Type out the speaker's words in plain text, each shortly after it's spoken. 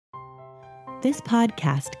This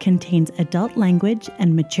podcast contains adult language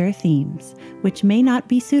and mature themes, which may not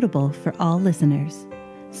be suitable for all listeners.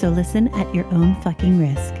 So listen at your own fucking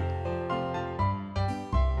risk.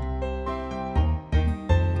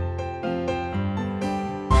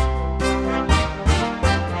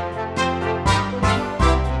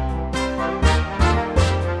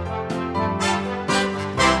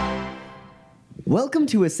 Welcome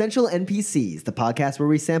to Essential NPCs, the podcast where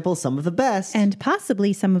we sample some of the best And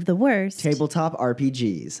possibly some of the worst. tabletop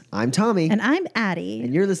RPGs. I'm Tommy. And I'm Addie.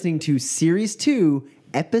 And you're listening to Series 2,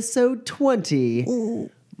 Episode 20,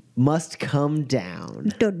 Must Come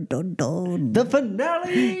Down. Dun, dun, dun. The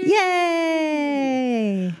finale!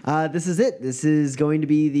 Yay! This is it. This is going to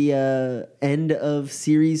be the end of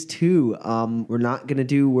Series 2. We're not going to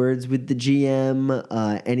do words with the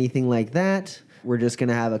GM, anything like that. We're just going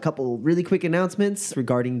to have a couple really quick announcements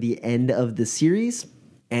regarding the end of the series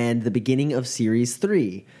and the beginning of Series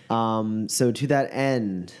 3. So to that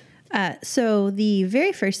end... So the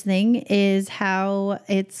very first thing is how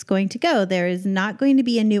it's going to go. There is not going to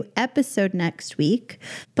be a new episode next week,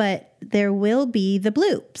 but there will be the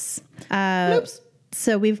bloops. Bloops.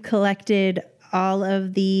 So we've collected all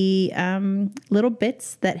of the little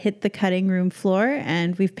bits that hit the cutting room floor,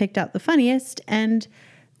 and we've picked out the funniest, and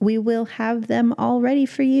we will have them all ready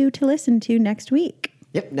for you to listen to next week.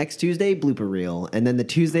 Yep, next Tuesday, blooper reel. And then the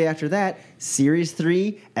Tuesday after that, Series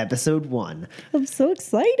 3, Episode 1. I'm so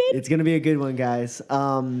excited. It's going to be a good one, guys.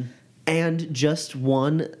 And just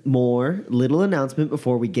one more little announcement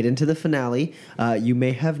before we get into the finale. You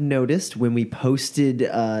may have noticed when we posted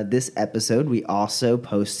this episode, we also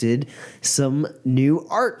posted some new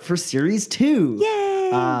art for Series 2. Yay!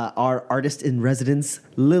 Our artist in residence,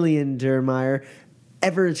 Lillian Dermeyer,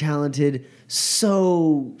 ever talented,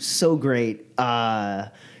 so great.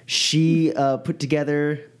 She put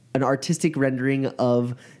together an artistic rendering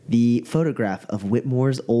of the photograph of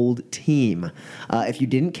Whitmore's old team. If you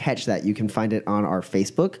didn't catch that, you can find it on our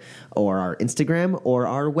Facebook or our Instagram or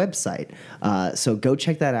our website. So go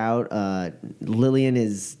check that out. Lillian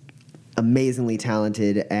is amazingly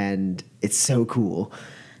talented, and it's so cool.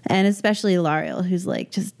 And especially L'Ariel, who's like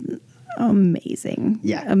just amazing.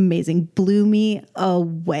 Yeah. Amazing. Blew me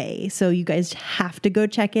away. So you guys have to go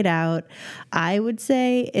check it out. I would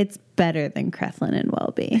say it's better than Crethlin and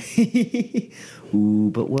Welby.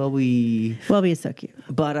 Ooh, but Welby Welby is so cute.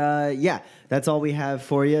 But yeah, that's all we have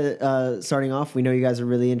for you. Starting off, we know you guys are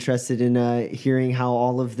really interested in hearing how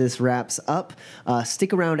all of this wraps up.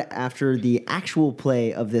 Stick around after the actual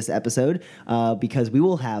play of this episode because we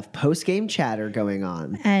will have post-game chatter going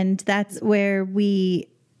on. And that's where we,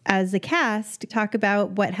 as a cast, talk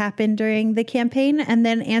about what happened during the campaign and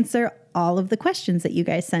then answer all of the questions that you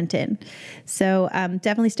guys sent in. So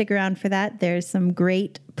definitely stick around for that. There's some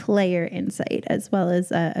great player insight as well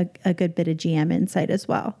as a good bit of GM insight as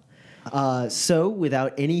well. So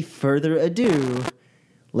without any further ado,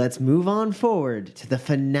 let's move on forward to the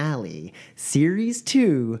finale. Series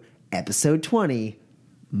 2, Episode 20,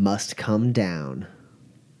 Must Come Down.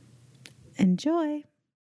 Enjoy.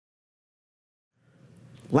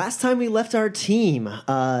 Last time we left our team,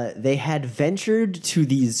 they had ventured to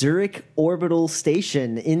the Zurich Orbital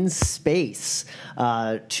Station in space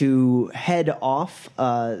to head off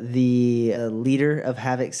the leader of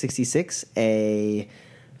Havoc 66, a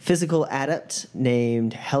physical adept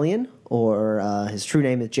named Hellion, or his true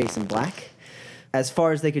name is Jason Black. As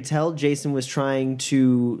far as they could tell, Jason was trying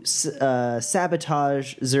to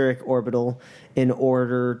sabotage Zurich Orbital in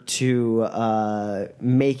order to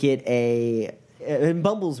make it in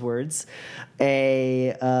Bumble's words,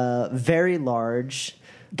 a very large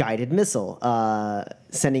guided missile,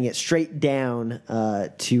 sending it straight down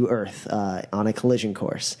to Earth on a collision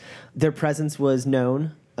course. Their presence was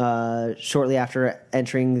known shortly after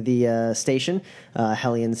entering the station.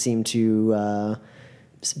 Hellion seemed to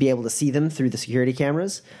be able to see them through the security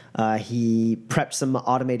cameras. He prepped some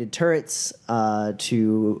automated turrets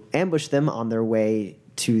to ambush them on their way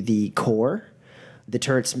to the core. The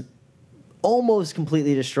turrets almost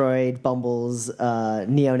completely destroyed Bumble's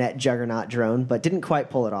Neonet Juggernaut drone, but didn't quite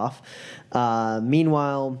pull it off.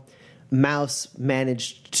 Meanwhile, Mouse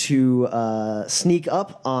managed to sneak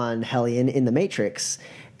up on Hellion in the Matrix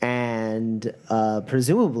and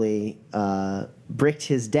presumably bricked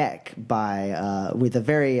his deck with a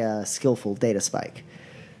very skillful data spike.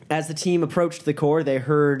 As the team approached the core, they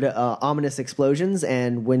heard ominous explosions,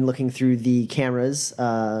 and when looking through the cameras,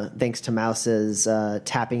 thanks to Mouse's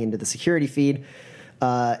tapping into the security feed,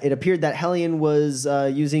 it appeared that Hellion was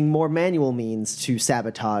using more manual means to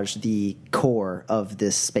sabotage the core of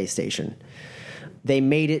this space station. They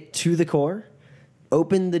made it to the core,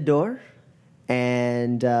 opened the door,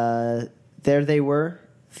 and there they were,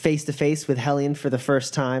 face to face with Hellion for the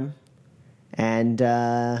first time. And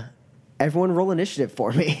everyone roll initiative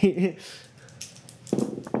for me.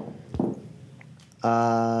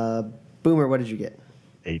 Boomer, what did you get?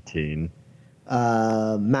 18.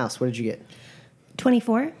 Mouse, what did you get?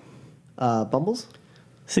 24. Bumbles?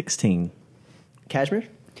 16. Cashmere?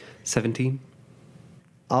 17.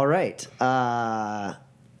 All right.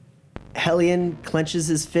 Hellion clenches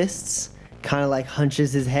his fists, kind of like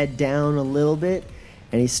hunches his head down a little bit,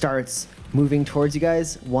 and he starts moving towards you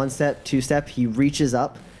guys. 1 step, 2 step. He reaches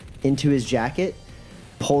up into his jacket,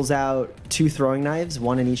 pulls out 2 throwing knives,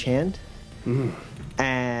 1 in each hand,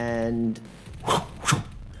 and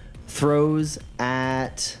throws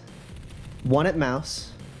at 1 at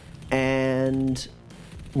Mouse and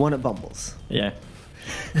 1 at Bumbles. Yeah.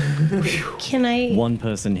 Can I One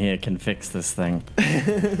person here can fix this thing.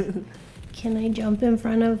 jump in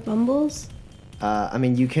front of Bumbles? I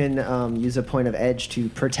mean, you can use a point of edge to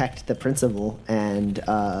protect the principal and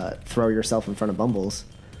throw yourself in front of Bumbles.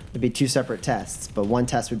 It'd be 2 separate tests, but one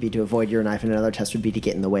test would be to avoid your knife, and another test would be to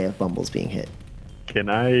get in the way of Bumbles being hit. Can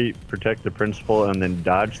I protect the principal and then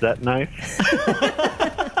dodge that knife?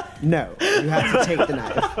 No, you have to take the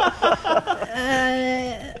knife.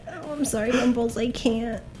 I'm sorry, Bumbles, I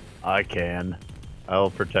can't. I can. I'll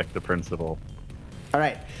protect the principal. All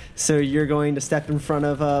right, so you're going to step in front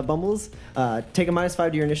of Bumbles, take a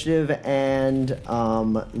 -5 to your initiative, and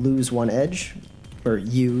lose 1 edge, or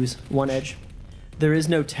use 1 edge. There is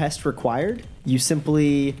no test required. You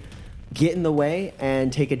simply get in the way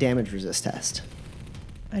and take a damage resist test.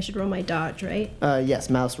 I should roll my dodge, right? Yes,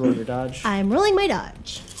 Mouse, roll your dodge. I'm rolling my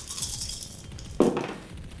dodge.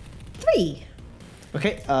 3.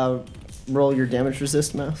 Okay, roll your damage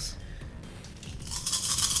resist, Mouse.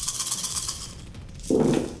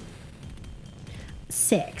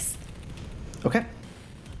 6. Okay.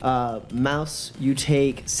 Mouse, you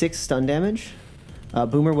take 6 stun damage.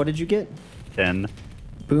 Boomer, what did you get? 10.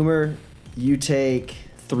 Boomer, you take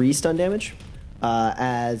 3 stun damage.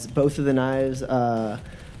 As both of the knives,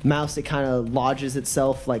 Mouse, it kind of lodges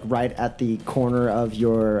itself like right at the corner of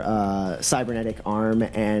your cybernetic arm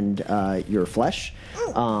and your flesh.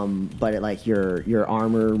 But it like your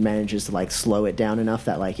armor manages to like slow it down enough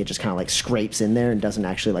that like it just kind of like scrapes in there and doesn't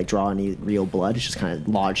actually like draw any real blood. It's just kind of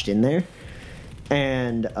lodged in there.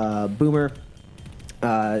 And Boomer,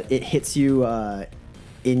 it hits you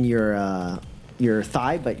in your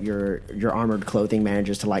thigh, but your armored clothing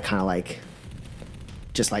manages to like kind of like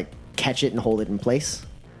just like catch it and hold it in place.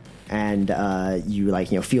 And you like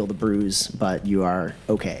feel the bruise, but you are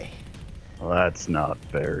okay. Well, that's not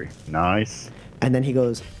very nice. And then he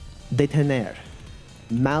goes, "Detener."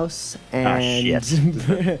 Mouse and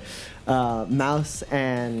shit. Mouse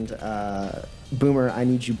and Boomer, I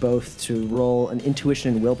need you both to roll an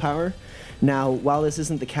intuition and willpower. Now, while this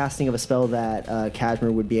isn't the casting of a spell that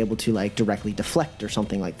Cashmere would be able to like directly deflect or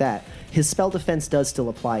something like that, his spell defense does still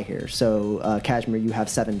apply here. So, Cashmere, you have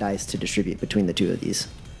 7 dice to distribute between the 2 of these.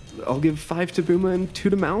 I'll give 5 to Boomer and 2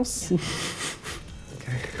 to Mouse.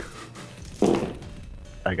 Okay.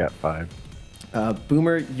 I got 5.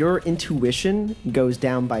 Boomer, your intuition goes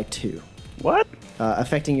down by 2, What?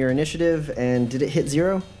 affecting your initiative. And did it hit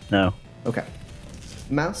 0? No. Okay.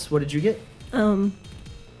 Mouse, what did you get? 1.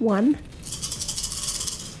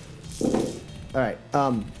 All right.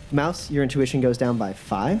 Mouse, your intuition goes down by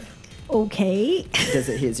 5. Okay. Does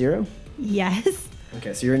it hit 0? Yes.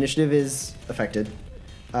 Okay, so your initiative is affected.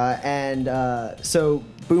 So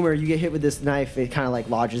Boomer, you get hit with this knife. It kind of like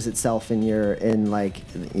lodges itself in your like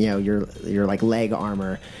leg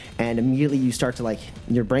armor, and immediately you start to like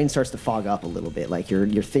your brain starts to fog up a little bit. Like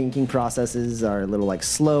your thinking processes are a little like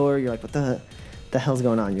slower. You're like, what the hell's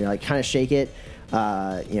going on? You're like kind of shake it.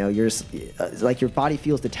 You're like your body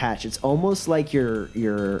feels detached. It's almost like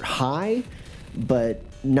you're high, but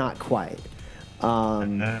not quite.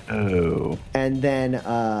 No. And then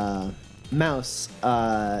Mouse,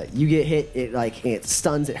 you get hit. It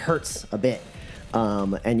stuns. It hurts a bit,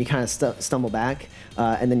 and you kind of stumble back.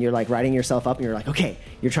 And then you're like righting yourself up, and you're like, okay,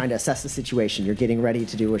 you're trying to assess the situation. You're getting ready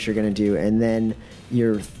to do what you're going to do, and then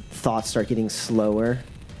your thoughts start getting slower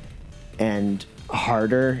and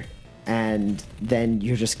harder, and then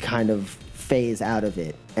you just kind of phase out of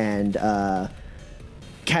it. And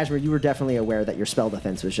Cashmere, you were definitely aware that your spell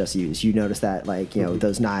defense was just used. You noticed that, like,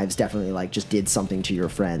 those knives definitely, like, just did something to your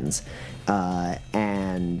friends.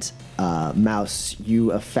 And Mouse,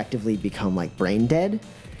 you effectively become, like, brain dead,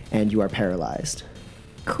 and you are paralyzed.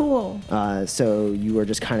 Cool. So you are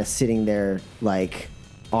just kind of sitting there, like,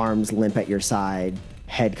 arms limp at your side,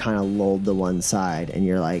 head kind of lulled to one side, and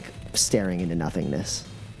you're, like, staring into nothingness.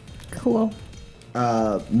 Cool.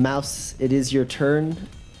 Mouse, it is your turn,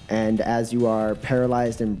 and as you are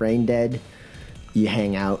paralyzed and brain dead, you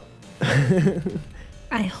hang out.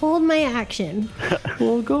 I hold my action.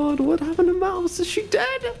 Oh God, what happened to Mouse? Is she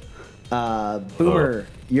dead? Boomer,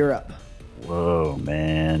 you're up. Whoa,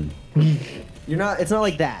 man. You're not. It's not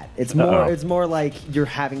like that. It's more. Uh-oh. It's more like you're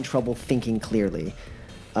having trouble thinking clearly.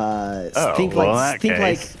 Think well, like in that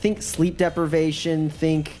case. think sleep deprivation.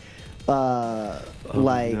 Think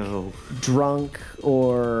no. drunk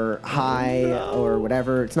or high or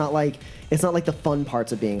whatever. It's not like the fun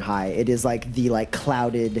parts of being high. It is like the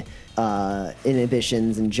clouded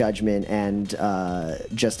inhibitions and judgment and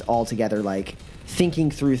just altogether like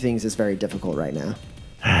thinking through things is very difficult right now.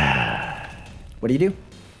 What do you do?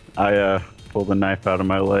 I pull the knife out of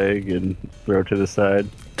my leg and throw to the side.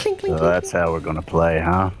 Clink, clink, So clink. that's how we're gonna play,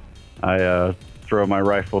 huh? I throw my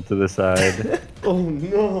rifle to the side. Oh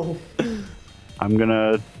no. I'm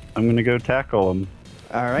gonna go tackle him.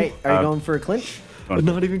 All right. Are you going for a clinch? I'm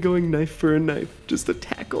not even going knife for a knife, just a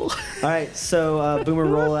tackle. All right. So Boomer,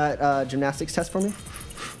 roll that gymnastics test for me.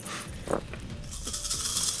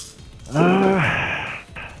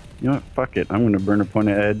 You know what? Fuck it. I'm gonna burn a point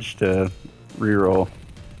of edge to reroll.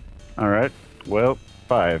 All right. Well,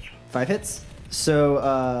 5. 5 hits.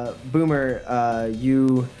 So, Boomer,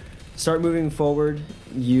 you start moving forward.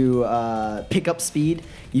 You pick up speed.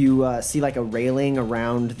 You see like a railing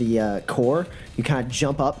around the core. You kind of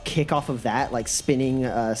jump up, kick off of that, like spinning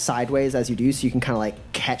sideways as you do, so you can kind of like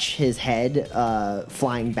catch his head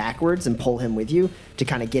flying backwards and pull him with you to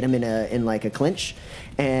kind of get him in like a clinch.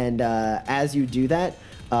 And as you do that,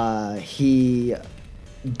 he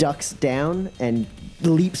ducks down and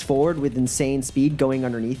leaps forward with insane speed going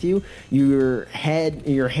underneath you. Your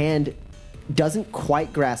hand doesn't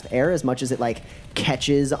quite grasp air as much as it like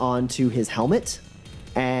catches onto his helmet.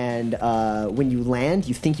 And when you land,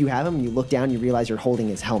 you think you have him, and you look down, you realize you're holding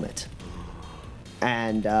his helmet.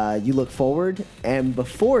 And you look forward, and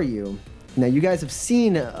before you, now you guys have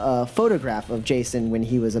seen a photograph of Jason when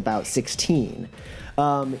he was about 16.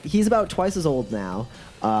 He's about twice as old now,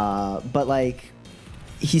 but like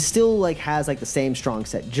he still like has like the same strong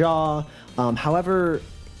set jaw. However,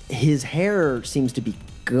 his hair seems to be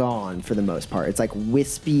gone for the most part. It's like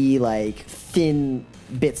wispy, like thin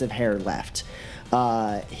bits of hair left.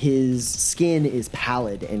 His skin is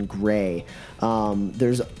pallid and gray.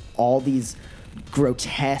 There's all these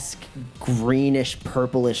grotesque greenish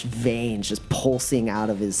purplish veins just pulsing out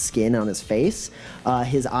of his skin on his face.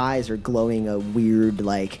 His eyes are glowing a weird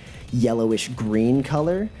like yellowish green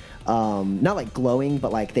color. Not like glowing,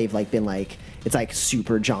 but like they've like been like, it's like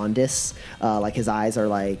super jaundice. Like his eyes are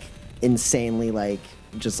like insanely like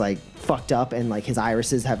just like fucked up, and like his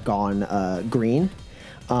irises have gone green.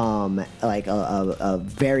 Like a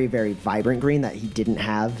very, very vibrant green that he didn't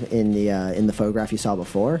have in the photograph you saw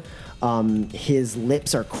before. His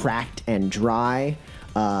lips are cracked and dry.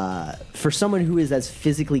 For someone who is as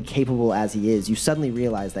physically capable as he is, you suddenly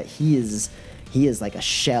realize that he is like a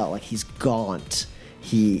shell. Like he's gaunt.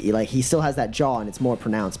 He still has that jaw, and it's more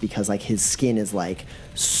pronounced because like his skin is like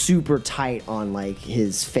super tight on like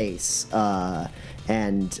his face.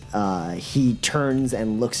 And he turns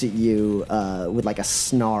and looks at you with like a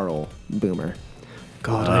snarl, Boomer.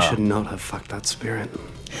 God, I should not have fucked that spirit.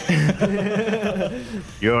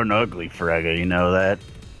 You're an ugly fragger, you know that?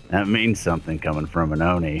 That means something coming from an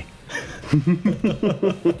Oni.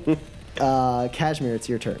 Kashmir, it's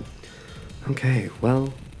your turn. Okay,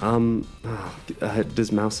 well,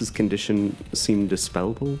 does Mouse's condition seem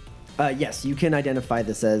dispellable? Yes, you can identify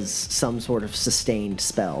this as some sort of sustained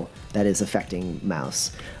spell that is affecting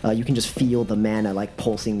Mouse. You can just feel the mana like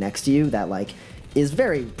pulsing next to you that like is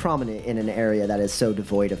very prominent in an area that is so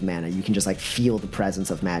devoid of mana. You can just like feel the presence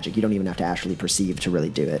of magic. You don't even have to actually perceive to really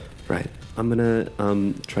do it. Right. I'm gonna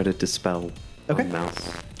try to dispel Okay. Mouse.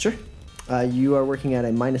 Sure. You are working at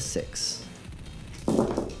a -6.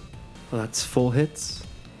 Well, that's 4 hits.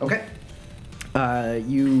 Okay.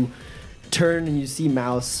 You turn and you see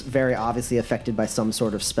Mouse very obviously affected by some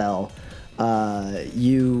sort of spell.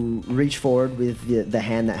 You reach forward with the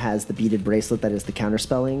hand that has the beaded bracelet that is the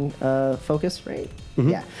counterspelling focus, right? Mm-hmm.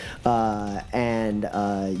 Yeah. And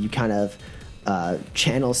you kind of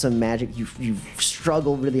channel some magic. You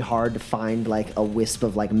struggle really hard to find like a wisp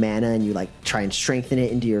of like mana, and you like try and strengthen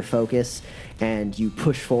it into your focus, and you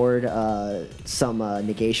push forward some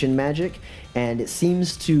negation magic, and it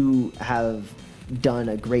seems to have done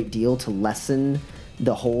a great deal to lessen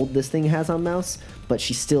the hold this thing has on Mouse, but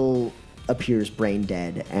she still appears brain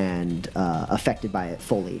dead and affected by it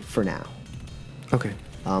fully for now. Okay.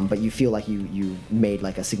 but you feel like you made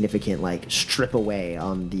like a significant like strip away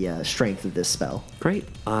on the strength of this spell. Great.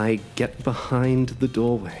 I get behind the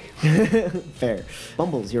doorway. Fair.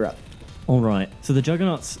 Bumbles, you're up. All right. So the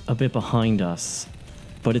Juggernaut's a bit behind us,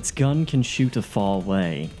 but its gun can shoot a far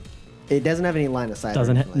away. It doesn't have any line of sight.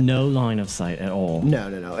 Doesn't have no line of sight at all.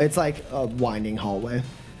 No. It's like a winding hallway.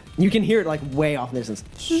 You can hear it like way off in the distance.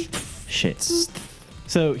 Shit.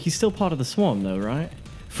 So he's still part of the swarm, though, right?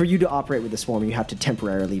 For you to operate with the swarm, you have to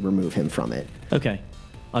temporarily remove him from it. Okay.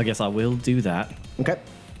 I guess I will do that. Okay.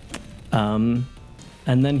 And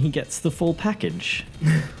then he gets the full package.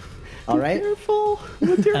 All right. Careful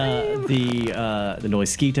with your The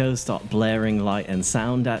Noisquitos start blaring light and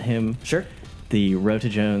sound at him. Sure. The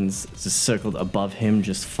Rotojones just circled above him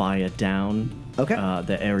just fire down Okay.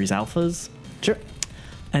 the Ares Alphas. Sure.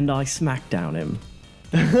 And I smack down him.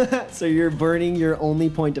 So you're burning your only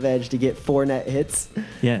point of edge to get 4 net hits.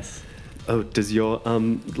 Yes. Oh, does your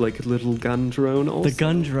like little gun drone also? The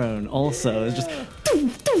gun drone also is just...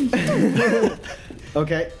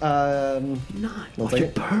 Okay. Not. One I can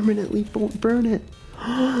second. permanently burn it.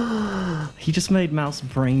 He just made Mouse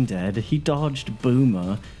brain dead. He dodged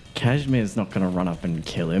Boomer. Kashmir's not going to run up and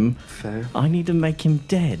kill him. Fair. I need to make him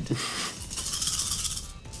dead.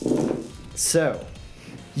 So,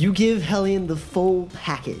 you give Hellion the full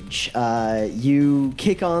package. You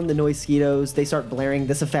kick on the Noisquitos. They start blaring.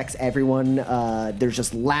 This affects everyone. They're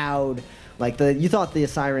just loud. Like you thought the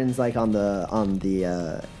sirens like on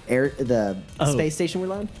the space station were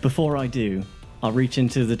loud. Before I do, I'll reach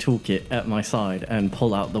into the toolkit at my side and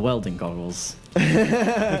pull out the welding goggles.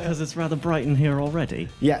 Because it's rather bright in here already.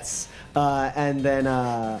 Yes. And then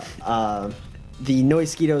the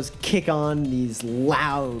Noisquitos kick on these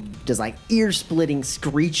loud, just like ear-splitting,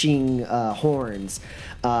 screeching horns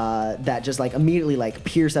that just like immediately like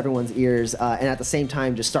pierce everyone's ears, and at the same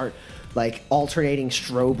time just start like alternating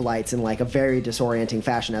strobe lights in like a very disorienting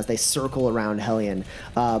fashion as they circle around Hellion.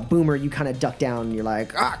 Boomer, you kind of duck down and you're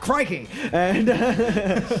like, crikey! And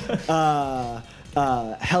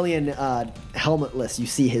Hellion, helmetless, you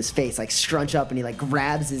see his face like scrunch up and he like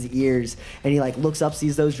grabs his ears and he like looks up,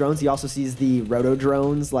 sees those drones. He also sees the roto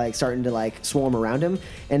drones like starting to like swarm around him.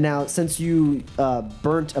 And now since you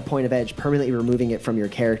burnt a point of edge, permanently removing it from your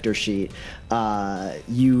character sheet,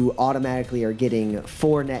 you automatically are getting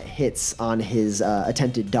 4 net hits on his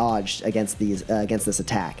attempted dodge against this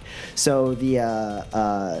attack. So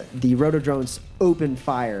the roto drones open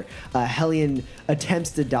fire. Hellion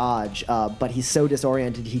attempts to dodge, but he's so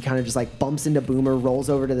disoriented he kind of just like bumps into Boomer, rolls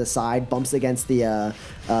over to the side, bumps against the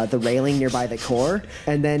railing nearby the core,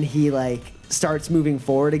 and then he like starts moving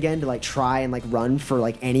forward again to like try and like run for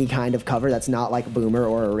like any kind of cover that's not like Boomer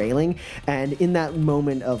or a railing. And in that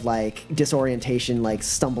moment of like disorientation, like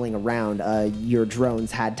stumbling around, your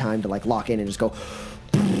drones had time to like lock in and just go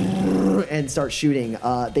and start shooting.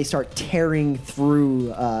 They start tearing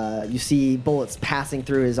through. You see bullets passing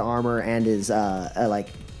through his armor and his like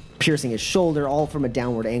piercing his shoulder, all from a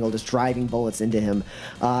downward angle, just driving bullets into him.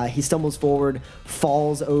 He stumbles forward,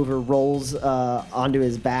 falls over, rolls onto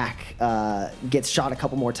his back, gets shot a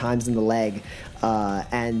couple more times in the leg,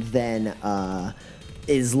 and then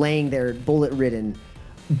is laying there bullet-ridden,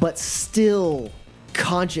 but still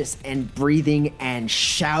conscious and breathing and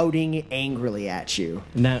shouting angrily at you.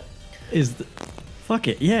 Now, fuck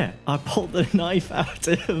it, yeah. I pulled the knife out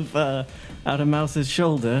of Mouse's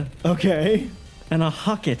shoulder Okay. and I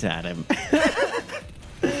huck it at him.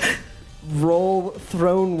 Roll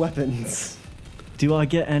thrown weapons. Do I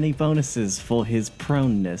get any bonuses for his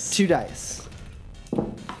proneness? 2 dice.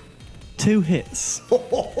 2 hits.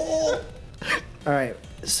 All right.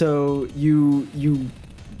 So you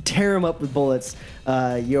tear him up with bullets.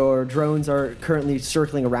 Your drones are currently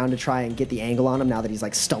circling around to try and get the angle on him now that he's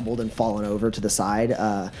like stumbled and fallen over to the side.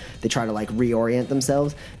 They try to like reorient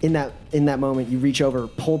themselves. In that moment, you reach over,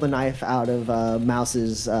 pull the knife out of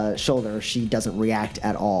Mouse's shoulder. She doesn't react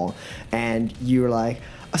at all, and you're like,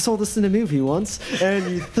 "I saw this in a movie once,"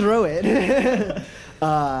 and you throw it,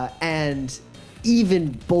 and even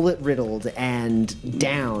bullet riddled and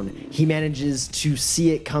down, he manages to see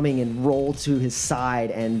it coming and roll to his side,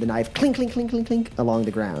 and the knife clink, clink, clink, clink, clink along the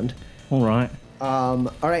ground. All right. All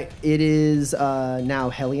right, it is now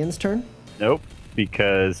Hellion's turn. Nope,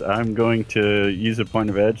 because I'm going to use a point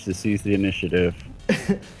of edge to seize the initiative.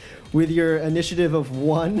 With your initiative of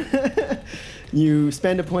 1, you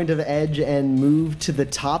spend a point of edge and move to the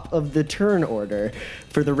top of the turn order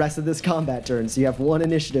for the rest of this combat turn. So you have 1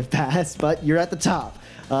 initiative pass, but you're at the top.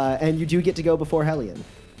 And you do get to go before Hellion.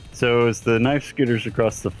 So as the knife scooters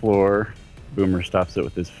across the floor, Boomer stops it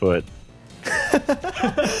with his foot.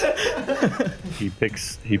 He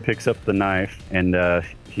picks up the knife and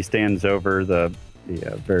he stands over the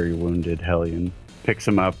very wounded Hellion, picks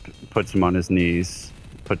him up, puts him on his knees,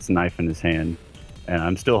 puts the knife in his hand, and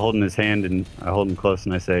I'm still holding his hand, and I hold him close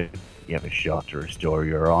and I say, "You have a shot to restore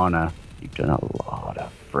your honor. You've done a lot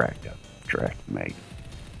of fracked up track, mate.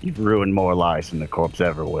 You've ruined more lives than the corpse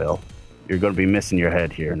ever will. You're going to be missing your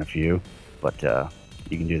head here in a few, but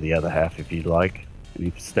you can do the other half if you'd like." And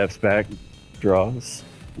he steps back, draws,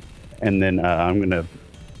 and then I'm going to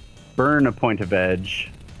burn a point of edge,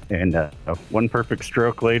 and one perfect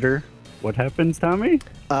stroke later, what happens, Tommy?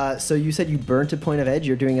 So you said you burnt a point of edge.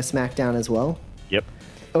 You're doing a smackdown as well? Yep.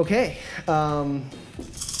 Okay. All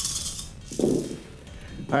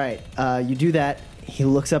right. You do that. He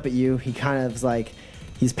looks up at you. He kind of is like,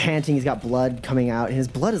 he's panting. He's got blood coming out. And his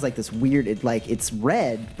blood is like this weird, it's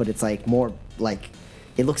red, but it's like more like,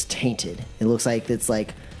 it looks tainted. It looks like it's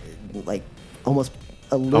like almost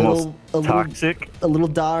a little toxic, a little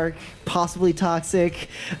dark, possibly toxic.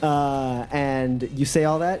 And you say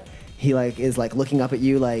all that. He is looking up at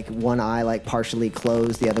you, like one eye like partially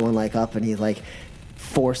closed, the other one like up, and he like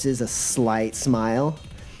forces a slight smile.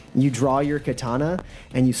 You draw your katana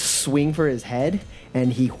and you swing for his head,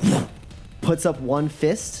 and he puts up one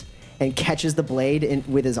fist and catches the blade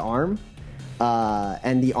with his arm.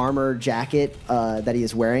 And the armor jacket that he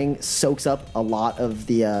is wearing soaks up a lot of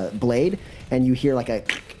the blade, and you hear like a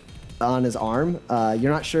on his arm.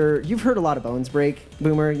 You're not sure. You've heard a lot of bones break,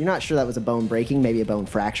 Boomer. You're not sure that was a bone breaking, maybe a bone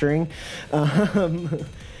fracturing.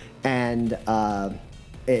 And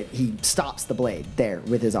he stops the blade there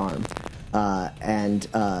with his arm, and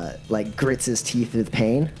like grits his teeth with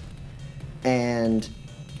pain, and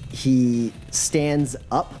he stands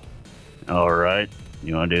up. All right,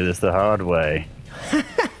 you want to do this the hard way.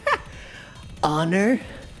 Honor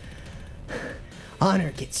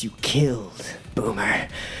gets you killed, Boomer.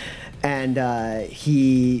 And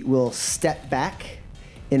he will step back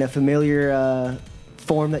in a familiar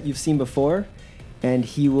form that you've seen before, and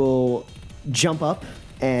he will jump up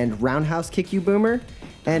and roundhouse kick you, Boomer.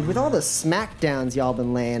 And with all the smackdowns y'all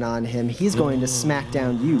been laying on him, he's going to smack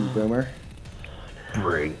down you, Boomer.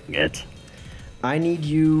 Bring it. I need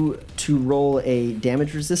you to roll a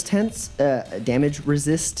damage resist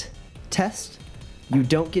test. You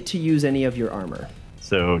don't get to use any of your armor.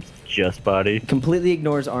 So it's just body. Completely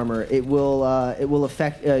ignores armor. It will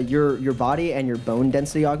affect your body, and your bone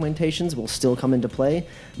density augmentations will still come into play.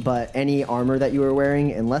 But any armor that you are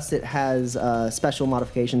wearing, unless it has special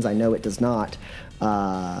modifications, I know it does not.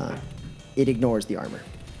 It ignores the armor.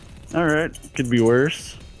 All right, could be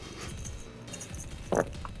worse.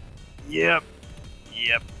 Yep.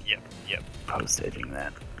 Post-edging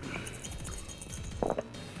that.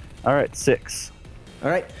 All right, 6. All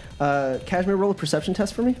right, Kashmir, roll a perception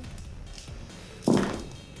test for me.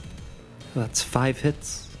 That's 5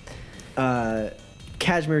 hits.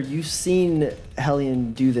 Kashmir, you've seen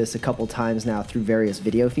Hellion do this a couple times now through various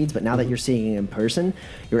video feeds, but now that you're seeing it in person,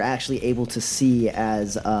 you're actually able to see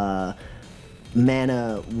as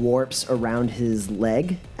mana warps around his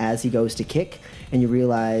leg as he goes to kick, and you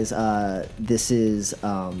realize this is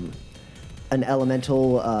an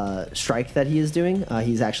elemental strike that he is doing.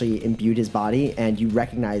 He's actually imbued his body, and you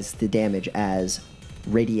recognize the damage as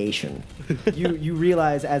radiation. You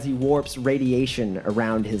realize as he warps radiation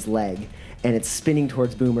around his leg, and it's spinning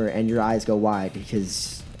towards Boomer, and your eyes go wide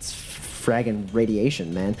because it's fragging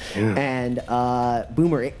radiation, man. Yeah. And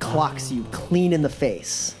Boomer, it clocks you clean in the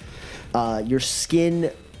face. Your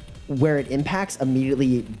skin, where it impacts,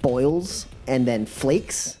 immediately boils and then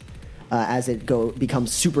flakes as it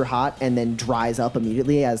becomes super hot, and then dries up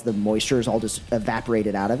immediately as the moisture is all just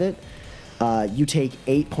evaporated out of it. You take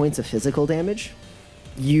 8 points of physical damage.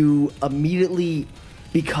 You immediately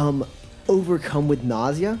become overcome with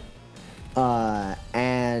nausea,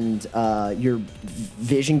 and your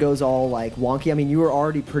vision goes all like wonky. I mean, you were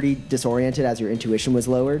already pretty disoriented as your intuition was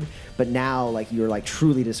lowered, but now like you're like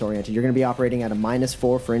truly disoriented. You're going to be operating at a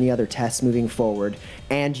 -4 for any other tests moving forward,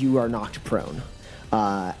 and you are knocked prone.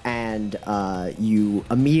 And you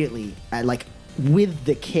immediately, like with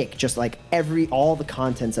the kick, just like all the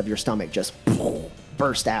contents of your stomach just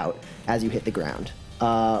burst out as you hit the ground.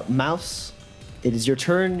 Mouse, it is your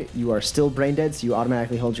turn. You are still brain dead, so you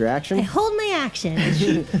automatically hold your action. I hold my action.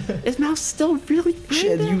 Is Mouse still really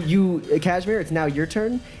brain dead? You, Kashmir, it's now your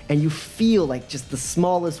turn, and you feel like just the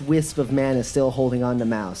smallest wisp of mana still holding on to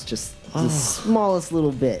Mouse, just the smallest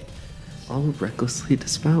little bit. I'll recklessly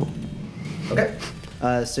dispel. Okay.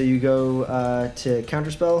 So you go to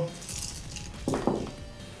counterspell.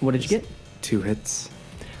 What did you get? 2 hits.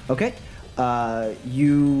 Okay.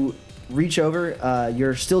 You reach over.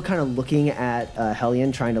 You're still kind of looking at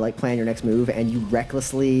Hellion, trying to like plan your next move, and you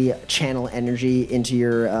recklessly channel energy into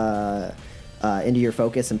your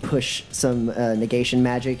focus and push some negation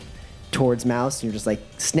magic towards Mouse. You're just like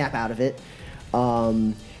snap out of it,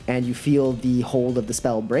 and you feel the hold of the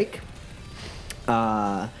spell break.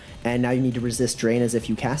 And now you need to resist drain as if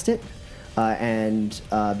you cast it.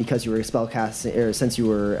 Because you were a spellcaster, or since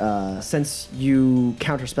you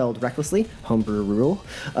counterspelled recklessly, homebrew rule,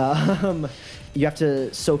 you have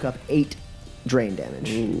to soak up 8 drain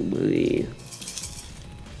damage.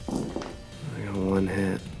 I got 1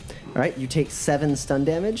 hit. All right, you take 7 stun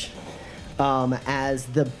damage as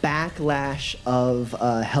the backlash of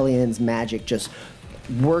Hellion's magic just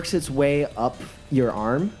works its way up your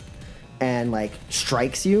arm and like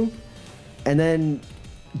strikes you, and then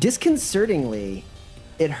disconcertingly,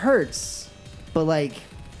 it hurts, but like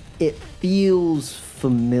it feels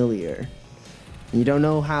familiar. You don't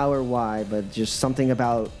know how or why, but just something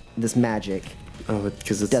about this magic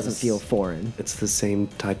Because it doesn't feel foreign. It's the same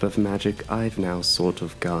type of magic I've now sort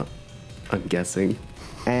of got, I'm guessing.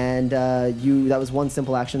 And that was one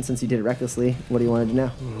simple action since you did it recklessly. What do you want to do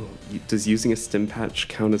now? Does using a stim patch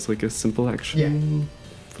count as like a simple action?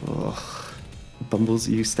 Ugh. Bumbles,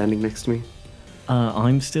 are you standing next to me?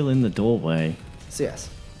 I'm still in the doorway. So yes.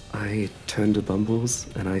 I turn to Bumbles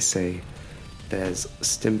and I say, there's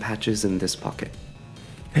stim patches in this pocket.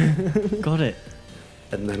 Got it.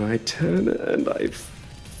 And then I turn and I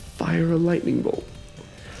fire a lightning bolt.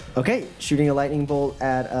 Okay, shooting a lightning bolt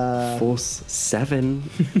at... Force 7.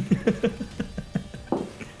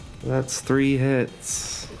 That's 3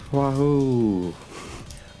 hits. Wahoo.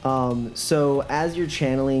 So as you're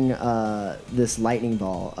channeling this lightning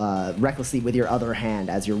ball recklessly with your other hand,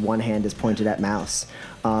 as your one hand is pointed at Mouse,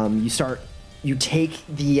 you take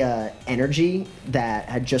the energy that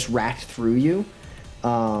had just racked through you,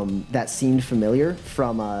 that seemed familiar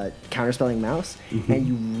from counterspelling Mouse, and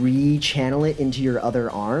you re-channel it into your other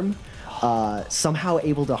arm, somehow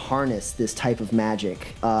able to harness this type of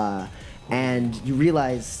magic, and you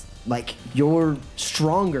realize like you're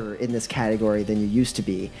stronger in this category than you used to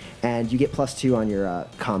be, and you get +2 on your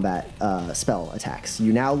combat spell attacks.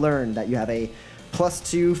 You now learn that you have a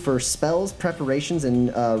 +2 for spells, preparations,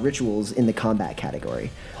 and rituals in the combat category.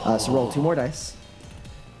 So roll 2 more dice.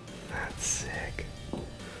 That's sick.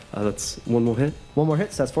 That's 1 more hit. 1 more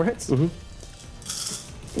hit, so that's 4 hits.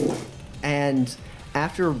 And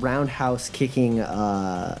after roundhouse kicking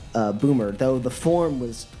Boomer, though the form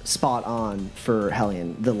was spot on for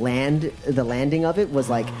Hellion, the landing of it was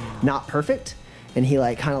like not perfect, and he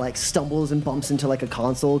like kind of like stumbles and bumps into like a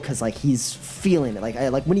console because like he's feeling it.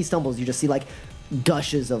 Like when he stumbles, you just see like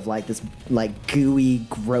gushes of like this like gooey,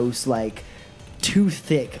 gross, like too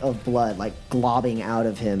thick of blood like globbing out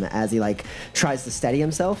of him as he like tries to steady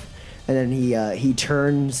himself. And then he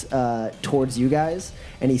turns towards you guys,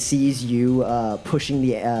 and he sees you pushing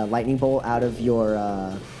the lightning bolt out of your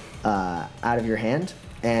hand,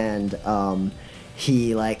 and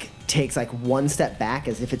he like takes like 1 step back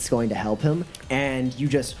as if it's going to help him, and you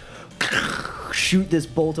just shoot this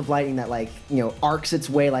bolt of lightning that like arcs its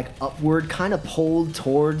way like upward, kind of pulled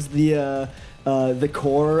towards the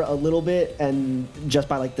core a little bit, and just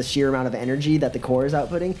by like the sheer amount of energy that the core is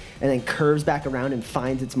outputting, and then curves back around and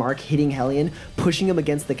finds its mark, hitting Hellion, pushing him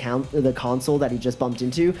against the console that he just bumped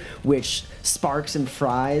into, which sparks and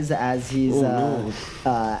fries as he's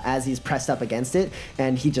pressed up against it,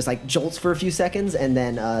 and he just like jolts for a few seconds, and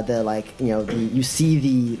then you see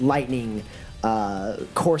the lightning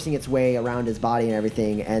coursing its way around his body and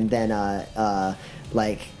everything, and then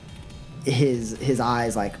like his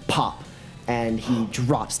eyes like pop, and he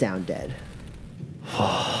drops down dead.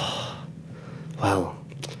 Well,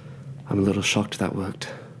 I'm a little shocked that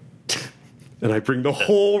worked. And I bring the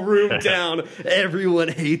whole room down. Everyone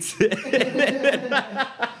hates it.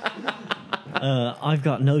 I've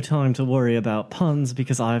got no time to worry about puns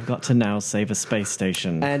because I've got to now save a space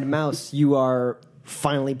station. And Mouse, you are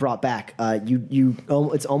finally brought back.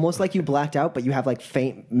 It's almost like you blacked out, but you have like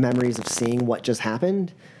faint memories of seeing what just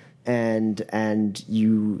happened. And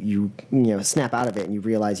you snap out of it and you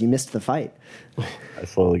realize you missed the fight. I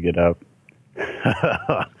slowly get up.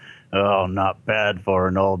 Oh, not bad for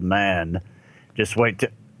an old man. Just wait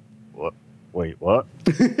to... Wait, what?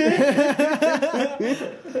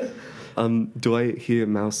 Do I hear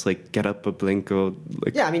Mouse like get up a blink or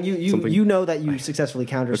like? Yeah, I mean you know that you successfully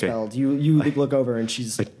counterspelled. Okay. You look over and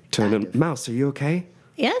she's. I turn and Mouse, are you okay?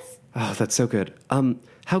 Yes? Oh, that's so good.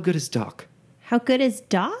 How good is Doc? How good is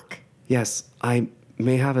Doc? Yes, I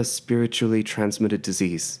may have a spiritually transmitted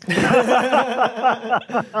disease.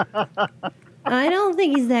 I don't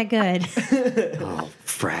think he's that good. Oh,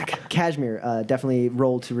 frag. Kashmir, definitely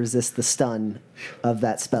roll to resist the stun of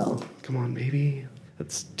that spell. Come on, baby.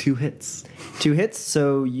 That's 2 hits. 2 hits,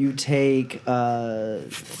 so you take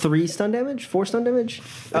 3 stun damage, 4 stun damage.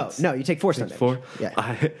 Oh no, you take 4 stun damage. 4?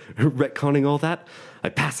 Yeah. Retconning all that, I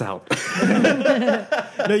pass out.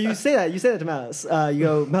 No, you say that. You say that to Mouse. You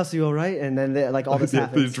go, Mouse, are you all right? And then like all this The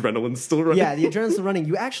happens. adrenaline's still running. Yeah, the adrenaline's still running.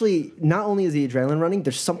 You actually, not only is the adrenaline running,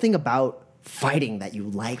 there's something about fighting that you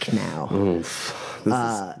like now. Oof. This is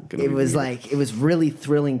gonna be It was weird. like, it was really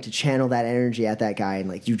thrilling to channel that energy at that guy. And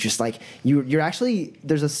like, you just like, you're actually,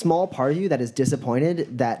 there's a small part of you that is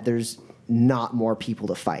disappointed that there's not more people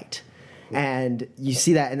to fight. And you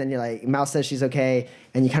see that, and then you're like, Mouse says she's okay,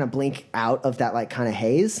 and you kind of blink out of that like kind of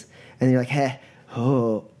haze, and you're like, hey,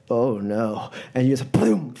 oh no, and you just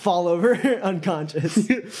boom, fall over unconscious.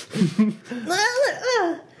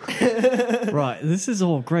 Right, this is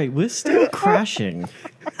all great. We're still crashing.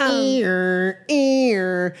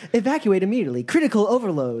 Evacuate immediately. Critical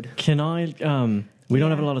overload. Can I, we don't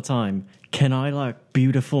have a lot of time. Can I, like,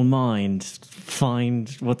 beautiful mind, find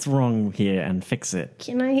what's wrong here and fix it?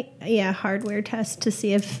 Can I, hardware test to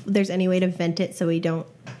see if there's any way to vent it so we don't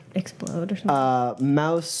explode or something?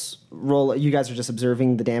 Mouse roll. You guys are just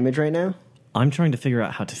observing the damage right now. I'm trying to figure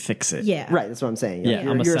out how to fix it. Yeah. Right, that's what I'm saying. Yeah,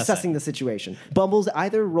 you're I'm assessing. assessing the situation. Bumbles,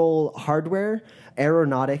 either roll hardware,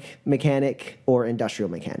 aeronautic mechanic, or industrial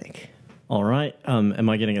mechanic. All right. Am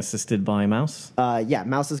I getting assisted by Mouse? Yeah,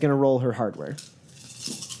 Mouse is going to roll her hardware.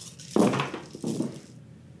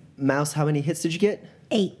 Mouse, how many hits did you get?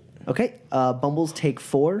 8. Okay. Bumbles take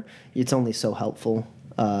 4. It's only so helpful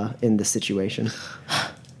in this situation.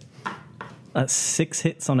 That's 6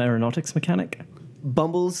 hits on aeronautics mechanic.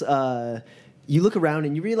 Bumbles, you look around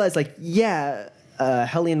and you realize, like,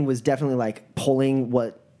 Hellion was definitely like pulling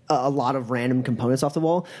what a lot of random components off the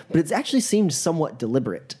wall, but it's actually seemed somewhat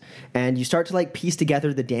deliberate. And you start to like piece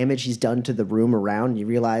together the damage he's done to the room around. And you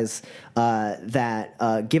realize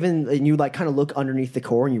that given, and you like kind of look underneath the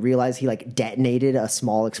core and you realize he like detonated a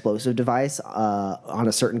small explosive device on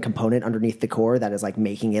a certain component underneath the core that is like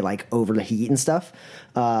making it like overheat and stuff.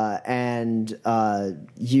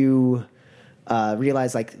 You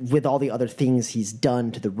realize, like, with all the other things he's done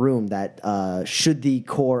to the room, that should the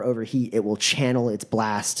core overheat, it will channel its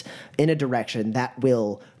blast in a direction that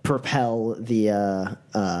will propel the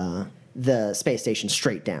space station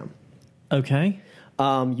straight down. Okay.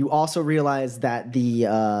 You also realize that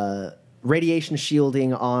the radiation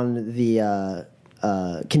shielding on the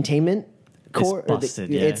containment core, It's busted,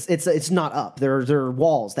 yeah. it's not up. There are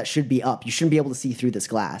walls that should be up. You shouldn't be able to see through this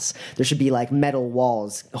glass. There should be like metal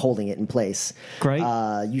walls holding it in place. Great.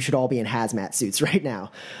 You should all be in hazmat suits right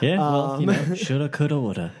now. Yeah, well, shoulda, coulda,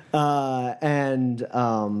 woulda.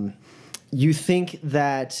 You think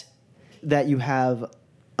that you have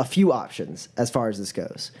a few options as far as this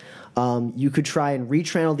goes. You could try and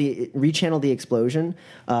rechannel the explosion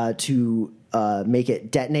to make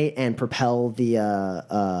it detonate and propel the.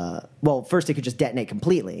 Well, first it could just detonate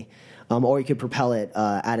completely, or you could propel it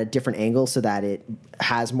at a different angle so that it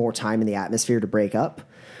has more time in the atmosphere to break up.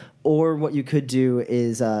 Or what you could do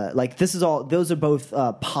is like this is all. Those are both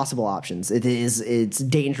possible options. It's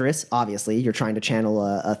dangerous. Obviously, you're trying to channel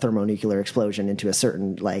a thermonuclear explosion into a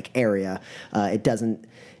certain like area. It doesn't.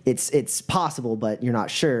 It's possible, but you're not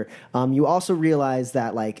sure. You also realize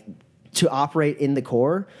that like to operate in the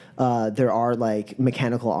core, there are like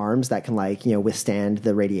mechanical arms that can like withstand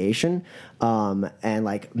the radiation and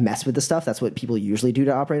like mess with the stuff. That's what people usually do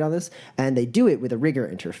to operate on this, and they do it with a rigger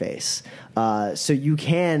interface. So you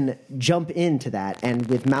can jump into that, and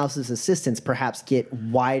with Mouse's assistance, perhaps get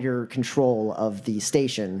wider control of the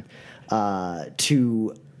station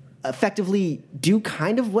to effectively do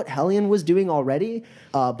kind of what Hellion was doing already,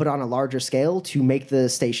 but on a larger scale to make the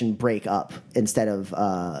station break up instead of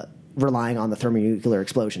relying on the thermonuclear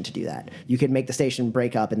explosion to do that. You could make the station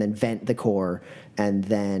break up and then vent the core and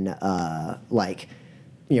then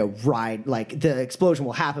ride, like the explosion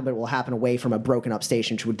will happen, but it will happen away from a broken up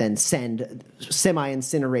station, which would then send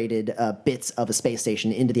semi-incinerated bits of a space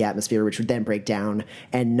station into the atmosphere, which would then break down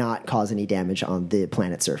and not cause any damage on the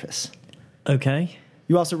planet's surface. Okay.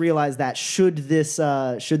 You also realize that should this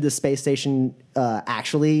space station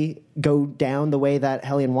actually go down the way that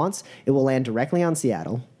Hellion wants, it will land directly on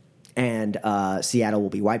Seattle. and Seattle will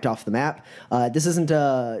be wiped off the map. This isn't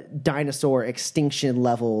a dinosaur extinction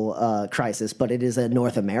level crisis, but it is a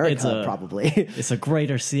North America probably. It's a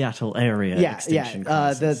greater Seattle area extinction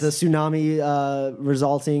crisis. The tsunami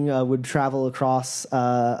resulting would travel across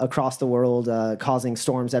the world, causing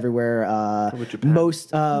storms everywhere.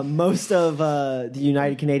 Most of the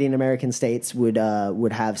United Canadian American states would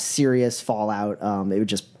have serious fallout. It would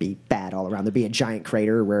just be bad all around. There'd be a giant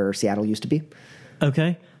crater where Seattle used to be.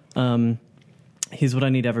 Okay. Here's what I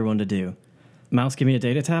need everyone to do. Mouse, give me a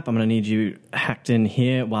data tap. I'm going to need you hacked in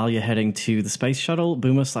here while you're heading to the space shuttle.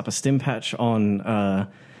 Boomer, slap a stim patch on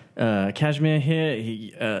Kashmir here.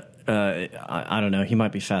 He, I don't know. He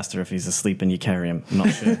might be faster if he's asleep and you carry him. I'm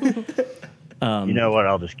not sure. You know what?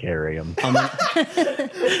 I'll just carry him.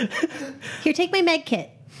 Here, take my med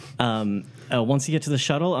kit. Once you get to the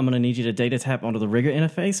shuttle, I'm going to need you to data tap onto the rigger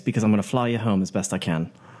interface because I'm going to fly you home as best I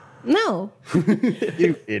can. No.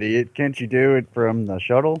 You idiot. Can't you do it from the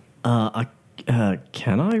shuttle?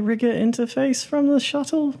 Can I rigger interface from the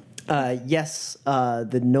shuttle? Yes,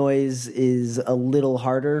 the noise is a little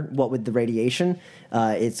harder. What with the radiation,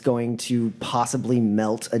 it's going to possibly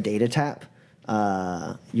melt a data tap.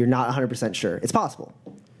 You're not 100% sure. It's possible.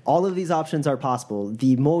 All of these options are possible.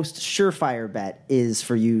 The most surefire bet is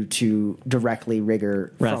for you to directly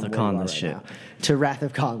rigger Wrath of Khan this shit. To Wrath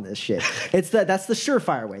of Khan this shit. That's the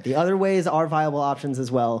surefire way. The other ways are viable options as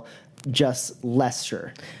well, just less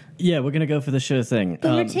sure. Yeah, we're going to go for the sure thing.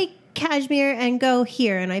 Boomer, take Kashmir and go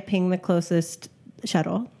here, and I ping the closest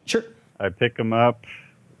shuttle. Sure. I pick him up,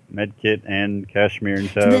 medkit and Kashmir in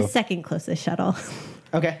tow. The second closest shuttle.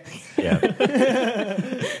 Okay. Yeah.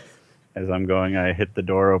 As I'm going, I hit the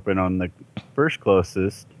door open on the first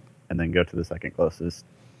closest and then go to the second closest.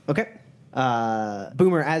 Okay.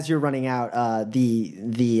 Boomer, as you're running out,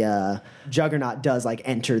 the Juggernaut does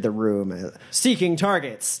enter the room, seeking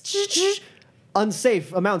targets.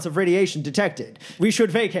 Unsafe amounts of radiation detected. We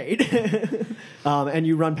should vacate. And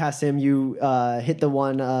you run past him. You hit the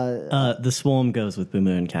one. The swarm goes with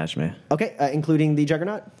Boomer and Kashmir. Okay, including the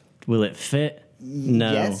Juggernaut. Will it fit?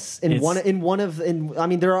 No. Yes. I mean,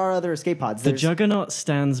 there are other escape pods. The Juggernaut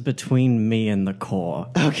stands between me and the core.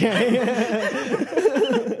 Okay.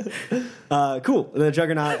 Cool. The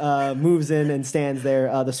Juggernaut moves in and stands there.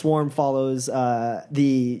 The swarm follows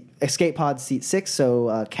the escape pod seat 6.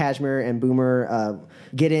 So Kashmir and Boomer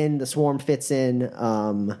get in. The swarm fits in,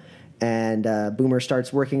 and Boomer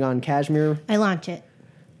starts working on Kashmir. I launch it.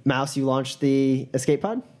 Mouse, you launch the escape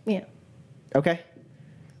pod? Yeah. Okay.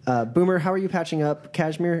 Boomer, how are you patching up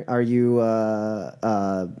Kashmir? Are you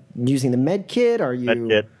using the med kit? Are you Med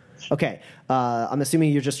kit. Okay. I'm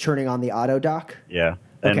assuming you're just turning on the auto dock. Yeah.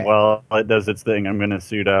 And Okay. while it does its thing, I'm going to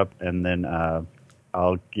suit up and then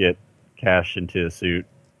I'll get Cash into the suit.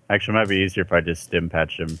 Actually, it might be easier if I just stim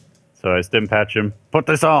patch him. So I stim patch him. Put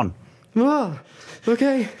this on. Ah,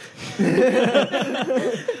 okay.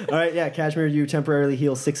 All right. Yeah, Kashmir, you temporarily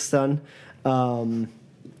heal 6 stun.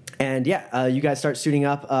 And yeah, you guys start suiting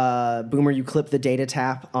up. Boomer, you clip the data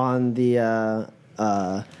tap on the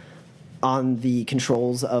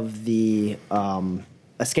controls of the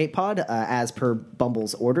escape pod as per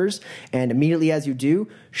Bumble's orders, and immediately as you do,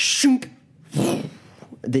 shunk,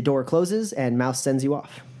 the door closes and Mouse sends you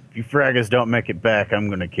off. If you fraggers don't make it back, I'm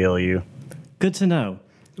going to kill you. Good to know.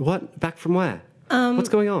 What? Back from where? What's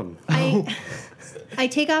going on? I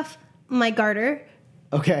take off my garter,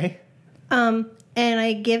 Okay. and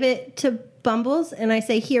I give it to Bumbles, and I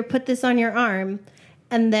say, "Here, put this on your arm,"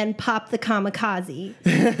 and then pop the kamikaze.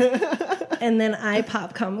 And then I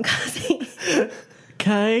pop kamikaze.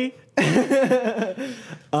 Okay.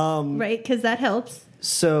 Right? Because that helps.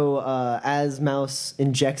 So as Mouse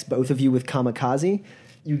injects both of you with kamikaze,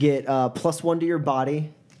 you get +1 to your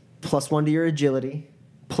body, +1 to your agility,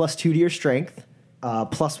 +2 to your strength,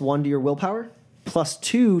 +1 to your willpower,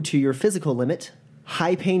 +2 to your physical limit,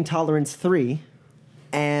 high pain tolerance 3,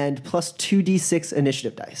 and +2d6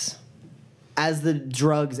 initiative dice. As the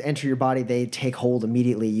drugs enter your body, they take hold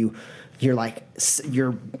immediately. Your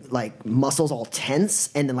muscles all tense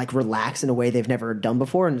and then relax in a way they've never done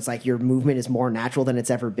before, and it's like your movement is more natural than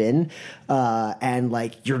it's ever been,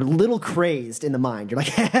 and you're a little crazed in the mind. You're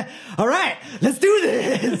like, all right, let's do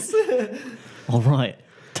this. All right.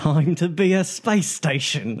 Time to be a space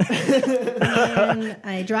station. And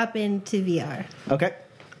I drop into VR. Okay.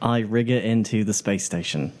 I rigger into the space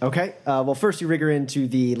station. Okay. Well, first you rigger into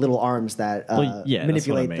the little arms that Well, yeah, that's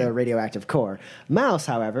manipulate what I mean. the radioactive core. Mouse,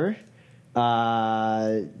 however,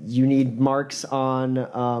 you need marks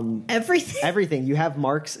on Everything. everything. You have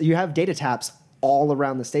marks. You have data taps all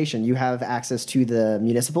around the station. You have access to the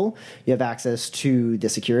municipal, you have access to the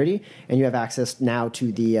security, and you have access now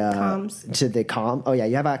to the Comms. to the comm. Oh yeah,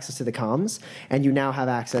 you have access to the comms, and you now have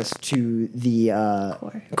access to the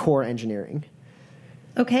core engineering.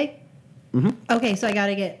 Okay. Okay, so I got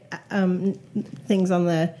to get things on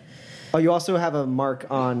the Oh, you also have a mark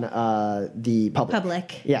on the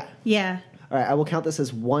public. Yeah. Yeah. All right, I will count this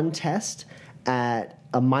as one test at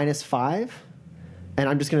a -5, and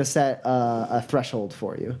I'm just going to set a threshold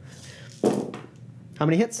for you. How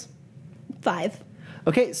many hits? 5.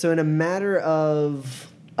 Okay, so in a matter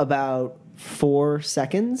of about 4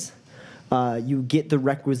 seconds, you get the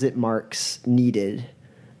requisite marks needed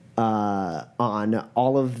on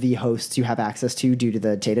all of the hosts you have access to due to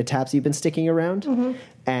the data tabs you've been sticking around.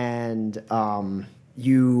 And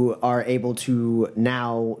you are able to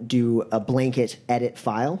now do a blanket edit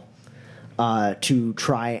file to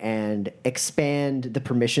try and expand the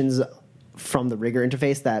permissions from the rigger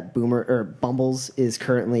interface that Bumbles is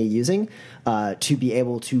currently using to be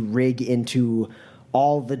able to rig into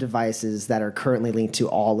all the devices that are currently linked to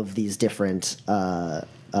all of these different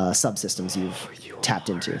subsystems you've tapped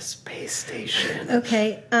into. Space station.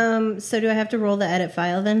 Okay. So do I have to roll the edit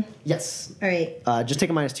file then? Yes. All right. Just take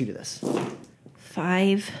a -2 to this.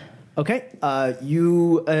 5. Okay.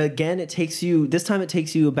 You again. It takes you this time. It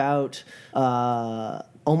takes you about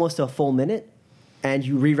almost a full minute, and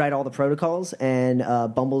you rewrite all the protocols. And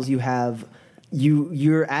Bumbles, you have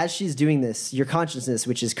you're as she's doing this, your consciousness,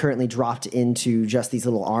 which is currently dropped into just these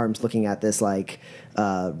little arms, looking at this like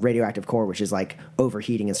radioactive core, which is like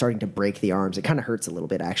overheating and starting to break the arms. It kind of hurts a little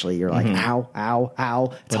bit, actually. You're like, ow, ow,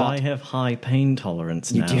 ow. But I have high pain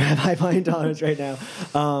tolerance You now. do have high pain tolerance right now.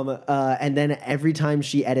 And then every time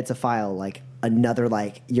she edits a file, like another,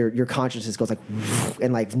 like your consciousness goes like,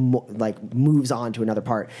 and like moves on to another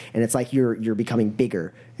part, and it's like you're becoming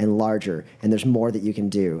bigger and larger, and there's more that you can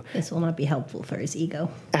do. This will not be helpful for his ego.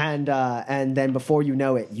 And then before you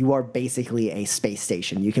know it, you are basically a space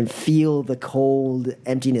station. You can feel the cold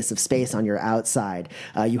emptiness of space on your outside.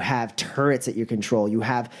 You have turrets at your control. You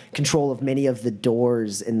have control of many of the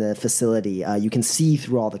doors in the facility. You can see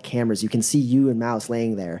through all the cameras. You can see you and Mouse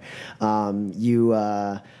laying there.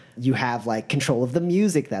 You have like control of the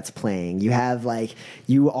music that's playing. You have like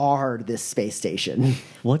you are this space station.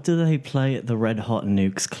 What do they play at the Red Hot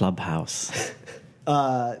Nukes clubhouse?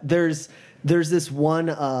 There's this one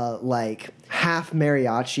like half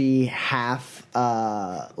mariachi, half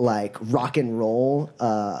like rock and roll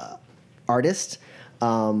artist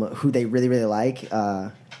who they really really like.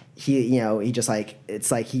 He just like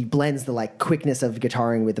it's like he blends the like quickness of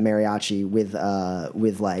guitaring with the mariachi with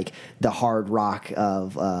like the hard rock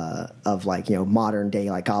of like modern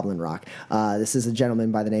day like goblin rock. This is a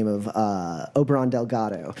gentleman by the name of Oberon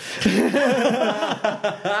Delgado.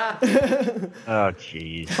 Oh,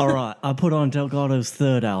 jeez. All right, I put on Delgado's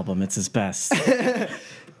third album. It's his best.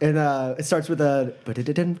 And it starts with a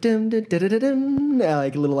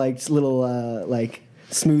like little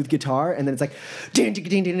smooth guitar, and then it's like and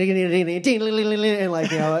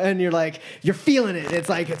like and you're like you're feeling it. It's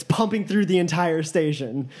like it's pumping through the entire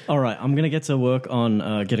station. All right, I'm gonna get to work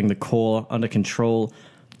on getting the core under control.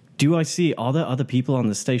 Are there other people on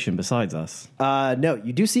the station besides us? No,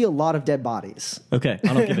 you do see a lot of dead bodies. Okay,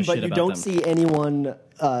 I don't give a shit but about you don't them. see anyone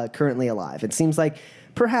currently alive. It seems like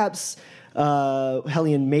perhaps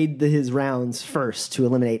Hellion made his rounds first to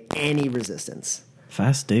eliminate any resistance.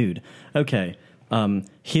 Fast dude. Okay,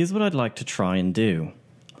 here's what I'd like to try and do.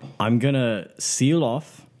 I'm gonna seal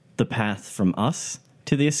off the path from us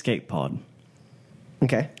to the escape pod.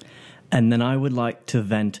 Okay. And then I would like to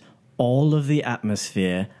vent all of the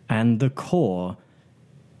atmosphere and the core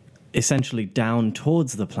essentially down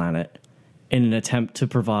towards the planet in an attempt to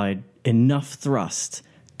provide enough thrust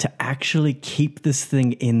to actually keep this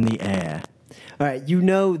thing in the air. All right, you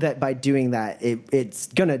know that by doing that, it's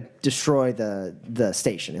going to destroy the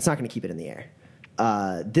station. It's not going to keep it in the air.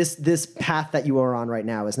 This path that you are on right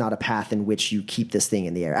now is not a path in which you keep this thing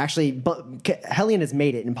in the air. Actually, but Hellion has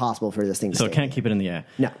made it impossible for this thing to So stay it can't keep it in the air?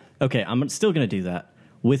 No. Okay, I'm still going to do that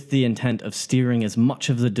with the intent of steering as much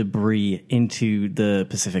of the debris into the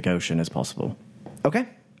Pacific Ocean as possible. Okay.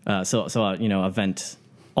 So I vent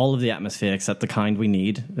all of the atmosphere except the kind we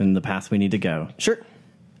need and the path we need to go. Sure.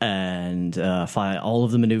 And fire all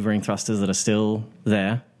of the maneuvering thrusters that are still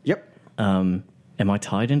there. Yep. Am I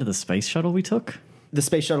tied into the space shuttle we took? The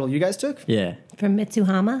space shuttle you guys took? Yeah. From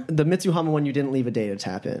Mitsuhama? The Mitsuhama one you didn't leave a data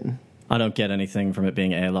tap in. I don't get anything from it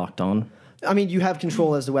being airlocked on. I mean, you have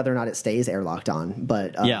control as to whether or not it stays airlocked on,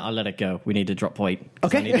 but Yeah, I'll let it go. We need to drop weight. 'Cause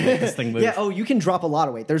Okay. I need to make this thing move. yeah. Oh, you can drop a lot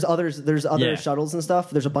of weight. There's other Yeah. shuttles and stuff.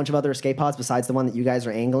 There's a bunch of other escape pods besides the one that you guys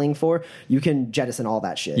are angling for. You can jettison all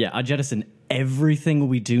that shit. Yeah, I jettison everything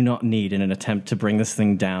we do not need in an attempt to bring this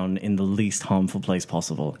thing down in the least harmful place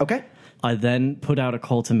possible. Okay. I then put out a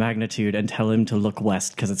call to Magnitude and tell him to look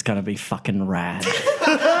west because it's going to be fucking rad.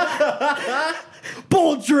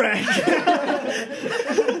 Bold drag.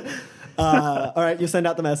 All right, you send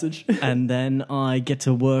out the message. And then I get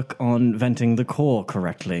to work on venting the core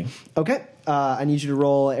correctly. Okay. I need you to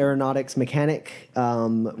roll aeronautics mechanic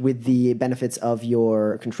with the benefits of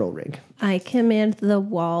your control rig. I command the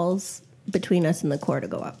walls between us and the core to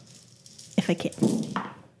go up, if I can.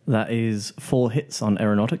 That is 4 hits on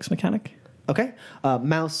aeronautics mechanic. Okay.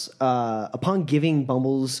 Mouse, upon giving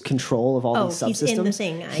Bumbles control of all Oh, these he's in the subsystems,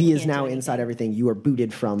 thing. I he is can't do now anything. inside everything. You are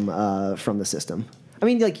booted from the system. I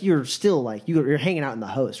mean, like, you're still, like, you're hanging out in the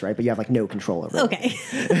host, right? But you have, like, no control over Okay.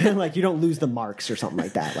 it. Like, you don't lose the marks or something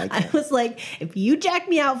like that. Like, I was like, if you jack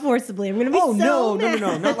me out forcibly, I'm going to be oh, so no. mad.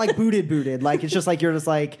 Not like booted. Like, it's just like, you're just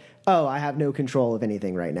like, oh, I have no control of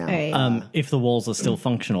anything right now. All right. If the walls are still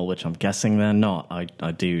functional, which I'm guessing they're not,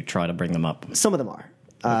 I do try to bring them up. Some of them are.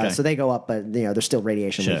 Okay. So they go up, but, you know, there's still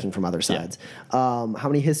radiation Sure. leaking from other Yeah. sides. How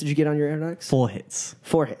many hits did you get on your aeronautics? 4 hits.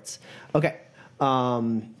 4 hits. Okay.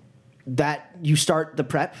 That you start the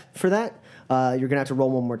prep for that. You're gonna have to roll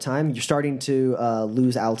one more time. You're starting to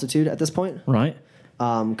lose altitude at this point. Right?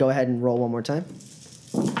 Go ahead and roll one more time.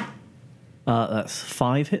 That's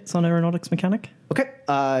 5 hits on aeronautics mechanic. Okay.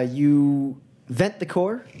 You vent the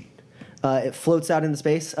core. It floats out into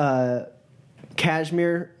space.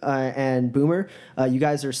 Cashmere and Boomer, you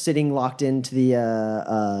guys are sitting locked into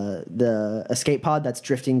the escape pod that's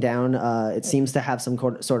drifting down. It seems to have some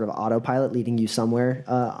sort of autopilot leading you somewhere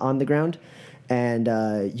on the ground, and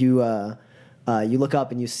you look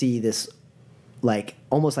up and you see this like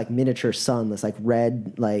almost like miniature sun, this like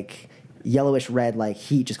red, like yellowish red, like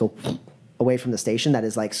heat just go away from the station that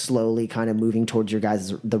is like slowly kind of moving towards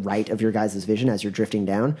the right of your guys' vision as you're drifting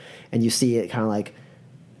down, and you see it kind of like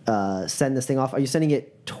send this thing off. Are you sending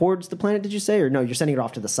it towards the planet, did you say? Or no, you're sending it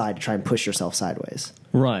off to the side to try and push yourself sideways.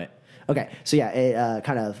 Right. Okay, so yeah, it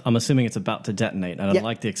kind of... I'm assuming it's about to detonate, and I'd Yeah.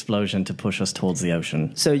 like the explosion to push us towards the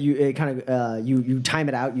ocean. So you time it out.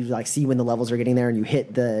 You like see when the levels are getting there, and you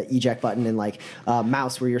hit the eject button. And like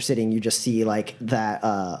mouse where you're sitting, you just see like that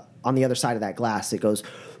on the other side of that glass. It goes.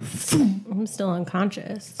 I'm still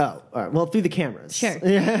unconscious. Oh, all right. Well, through the cameras. Sure.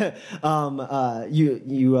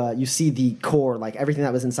 You see the core, like everything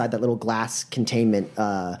that was inside that little glass containment,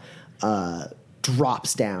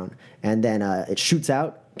 drops down, and then it shoots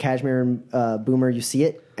out. Cashmere and Boomer, you see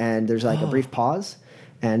it, and there's like a brief pause,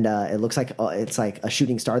 and it looks like it's like a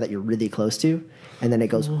shooting star that you're really close to, and then it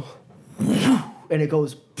goes, and it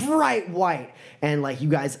goes bright white, and like you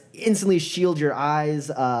guys instantly shield your eyes,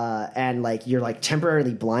 and like you're like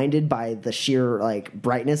temporarily blinded by the sheer like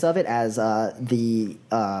brightness of it as the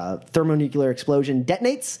thermonuclear explosion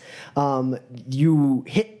detonates. You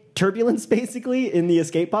hit turbulence basically in the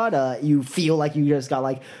escape pod. You feel like you just got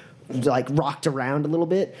like rocked around a little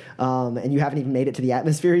bit, and you haven't even made it to the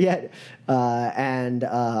atmosphere yet. And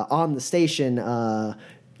on the station,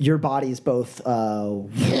 your bodies both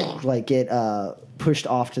like get pushed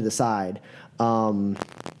off to the side,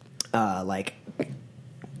 like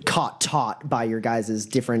caught taut by your guys'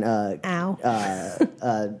 different by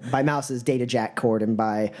Mouse's data jack cord and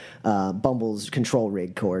by Bumble's control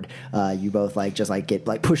rig cord. You both like just like get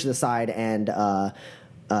like pushed to the side, and it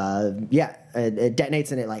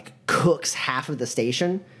detonates, and it like cooks half of the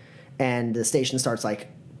station, and the station starts like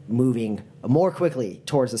moving more quickly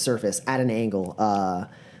towards the surface at an angle.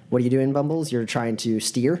 What are you doing, Bumbles? You're trying to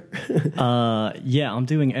steer? Yeah, I'm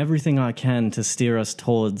doing everything I can to steer us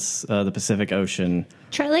towards the Pacific Ocean.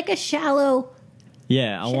 Try like a shallow.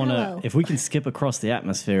 Yeah, I want Shallow. to. If we can skip across the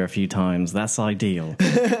atmosphere a few times, that's ideal.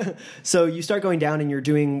 So you start going down, and you're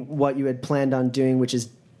doing what you had planned on doing, which is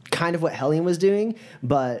kind of what Hellion was doing,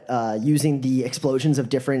 but using the explosions of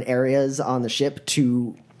different areas on the ship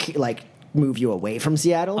to like move you away from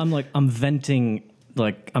Seattle. I'm venting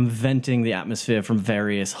the atmosphere from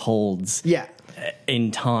various holds. Yeah.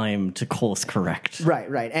 In time to course correct.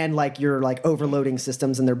 Right. And like you're like overloading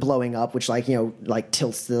systems, and they're blowing up, which like, you know, like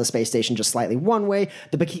tilts the space station just slightly one way.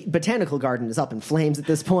 The botanical garden is up in flames at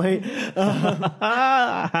this point.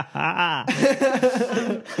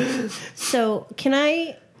 So can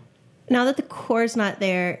I, now that the core's not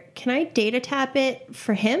there, can I data tap it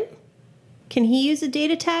for him? Can he use a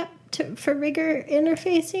data tap for rigor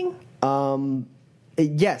interfacing?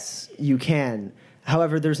 Yes, you can.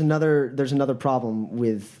 However, there's another problem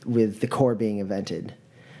with the core being invented.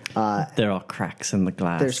 There are cracks in the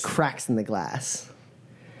glass. There's cracks in the glass,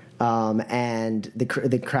 and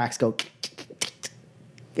the cracks go.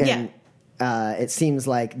 And, it seems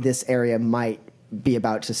like this area might be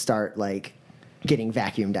about to start like getting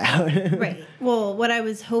vacuumed out. Right. Well, what I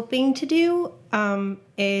was hoping to do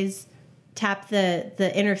is tap the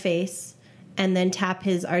interface and then tap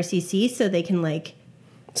his RCC so they can like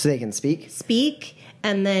So they can speak,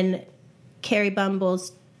 and then carry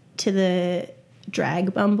Bumbles to the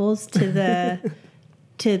drag Bumbles to the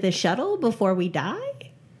to the shuttle before we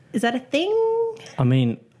die. Is that a thing? I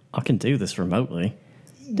mean, I can do this remotely.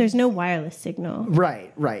 There's no wireless signal.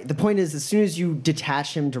 Right. The point is, as soon as you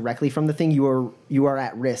detach him directly from the thing, you are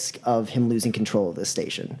at risk of him losing control of this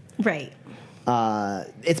station. Right.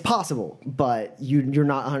 It's possible, but you're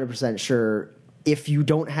not 100% sure. If you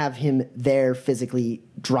don't have him there physically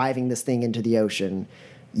driving this thing into the ocean,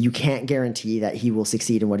 you can't guarantee that he will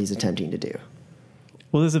succeed in what he's attempting to do.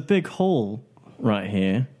 Well, there's a big hole right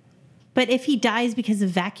here. But if he dies because of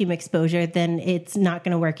vacuum exposure, then it's not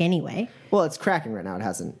going to work anyway. Well, it's cracking right now. It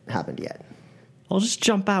hasn't happened yet. I'll just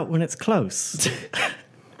jump out when it's close.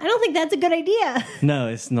 I don't think that's a good idea. No,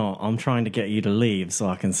 it's not. I'm trying to get you to leave so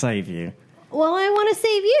I can save you. Well, I want to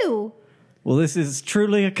save you. Well, this is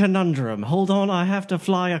truly a conundrum. Hold on, I have to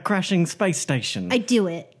fly a crashing space station. I do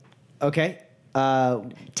it. Okay.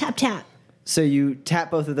 Tap, tap. So you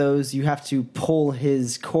tap both of those. You have to pull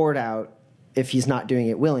his cord out if he's not doing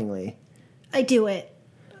it willingly. I do it.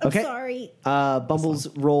 I'm Okay. sorry. Bumbles,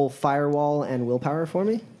 roll firewall and willpower for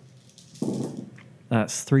me.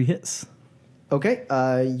 That's 3 hits. Okay.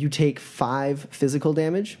 You take 5 physical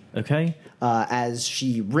damage Okay. as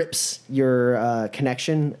she rips your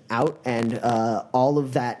connection out, and all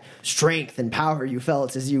of that strength and power you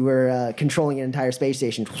felt as you were controlling an entire space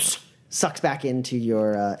station sucks back into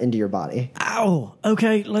your body. Ow!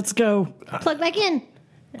 Okay, let's go. Plug back in.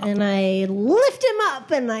 And I lift him up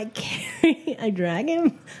and I drag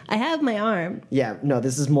him. I have my arm. Yeah. No,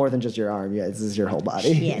 this is more than just your arm. Yeah, this is your whole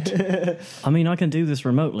body. Shit. I mean, I can do this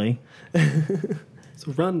remotely.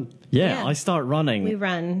 So run. Yeah, Yeah. I start running. We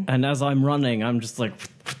run. And as I'm running, I'm just like,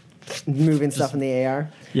 Moving stuff in the AR.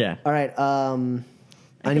 yeah. All right.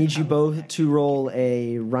 I need you both to roll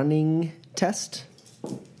a running test.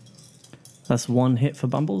 That's 1 hit for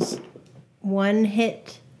Bumbles. 1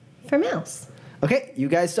 hit for Mouse. Okay, you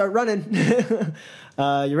guys start running. You're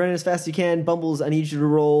running as fast as you can. Bumbles, I need you to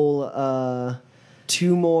roll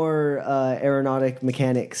 2 more aeronautic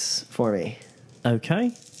mechanics for me.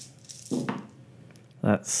 Okay.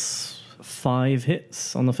 That's 5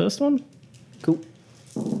 hits on the first one Cool.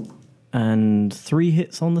 and 3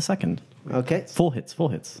 hits on the second. Okay. 4 hits,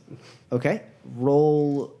 4 hits. Okay.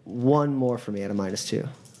 Roll 1 more for me at a -2.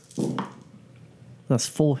 That's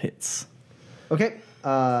 4 hits. Okay.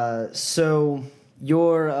 So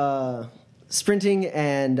you're sprinting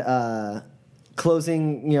and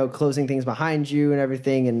closing things behind you and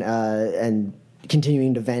everything, and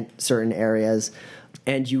continuing to vent certain areas,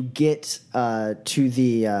 and you get to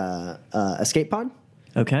the escape pod.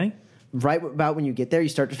 Okay. Right about when you get there, you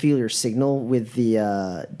start to feel your signal with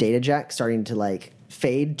the data jack starting to like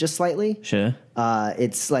fade just slightly. Sure.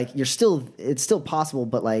 It's like it's still possible,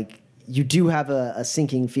 but like you do have a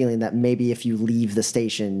sinking feeling that maybe if you leave the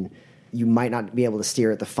station, you might not be able to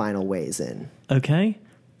steer it the final ways in. Okay.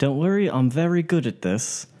 Don't worry, I'm very good at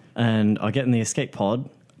this. And I get in the escape pod,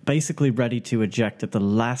 basically ready to eject at the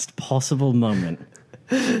last possible moment.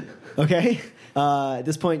 Okay. At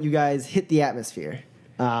this point, you guys hit the atmosphere.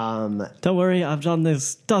 Don't worry, I've done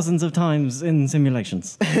this dozens of times in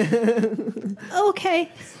simulations. Okay.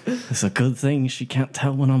 It's a good thing she can't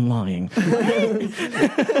tell when I'm lying.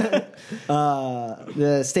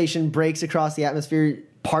 The station breaks across the atmosphere.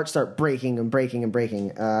 Parts start breaking and breaking and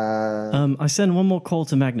breaking. I send one more call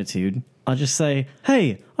to Magnitude. I just say,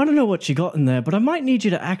 hey, I don't know what you got in there, but I might need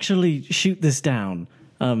you to actually shoot this down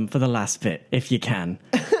for the last bit, if you can.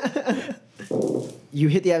 You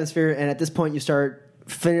hit the atmosphere, and at this point, you start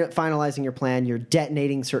finalizing your plan. You're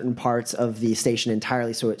detonating certain parts of the station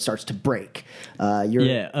entirely, so it starts to break.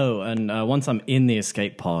 Yeah, and once I'm in the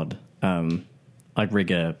escape pod, I'd rig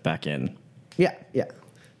her back in. Yeah.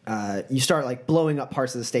 You start like blowing up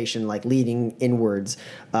parts of the station, like leading inwards,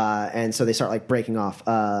 and so they start like breaking off.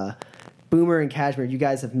 Boomer and Kashmir, you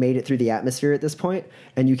guys have made it through the atmosphere at this point,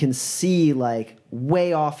 and you can see like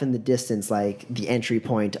way off in the distance, like the entry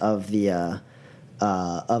point of the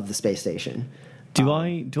space station. Do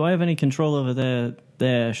I have any control over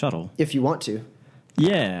their shuttle? If you want to.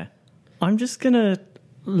 Yeah, I'm just gonna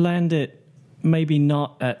land it maybe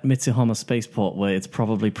not at Mitsuhama Spaceport, where it's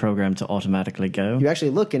probably programmed to automatically go. You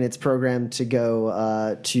actually look, and it's programmed to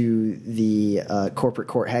go to the corporate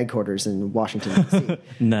court headquarters in Washington, D.C.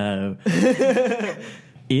 No.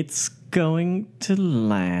 It's going to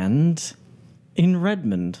land in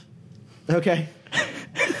Redmond. Okay.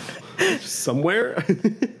 Somewhere?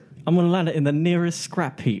 I'm going to land it in the nearest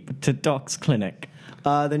scrap heap to Doc's clinic.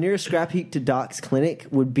 The nearest scrap heap to Doc's clinic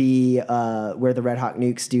would be where the Red Hawk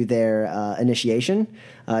Nukes do their initiation.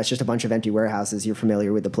 It's just a bunch of empty warehouses. You're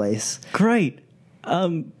familiar with the place. Great.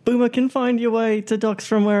 Boomer can find your way to Doc's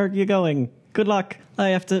from where you're going. Good luck. I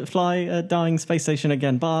have to fly a dying space station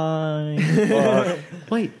again. Bye.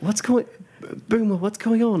 Wait, Boomer, what's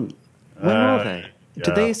going on? Where are they?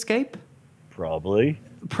 Did they escape? Probably.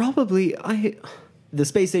 Probably. The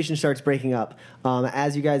space station starts breaking up.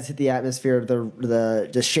 As you guys hit the atmosphere,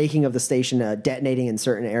 the shaking of the station, detonating in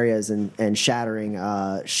certain areas and shattering,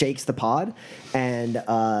 shakes the pod, and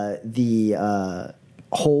the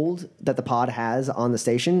hold that the pod has on the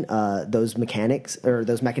station, those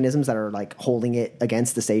mechanisms that are like holding it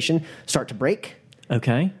against the station, start to break.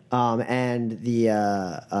 Okay. And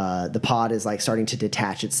the pod is like starting to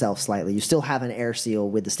detach itself slightly. You still have an air seal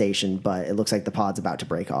with the station, but it looks like the pod's about to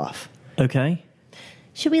break off. Okay.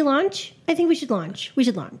 Should we launch? I think we should launch. We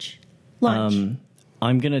should launch. Launch.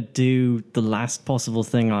 I'm going to do the last possible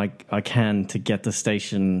thing I can to get the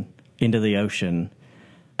station into the ocean,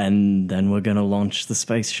 and then we're going to launch the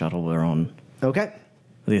space shuttle we're on. Okay.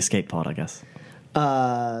 The escape pod, I guess.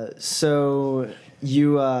 So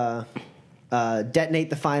you detonate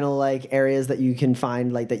the final like areas that you can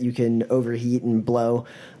find, like that you can overheat and blow,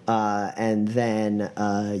 and then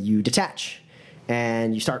you detach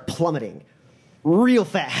and you start plummeting real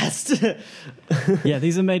fast. Yeah,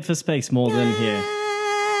 these are made for space more than here.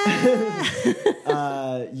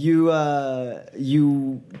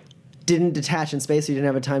 You didn't detach in space, so you didn't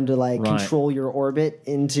have a time to like control your orbit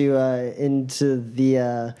into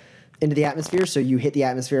the atmosphere. So you hit the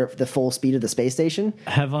atmosphere at the full speed of the space station.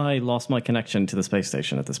 Have I lost my connection to the space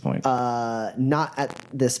station at this point? Not at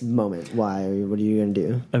this moment. Why? What are you going to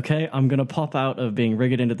do? Okay, I'm going to pop out of being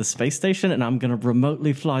rigged into the space station, and I'm going to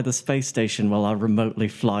remotely fly the space station while I remotely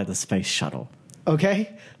fly the space shuttle. Okay.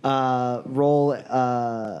 Roll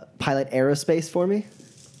pilot aerospace for me.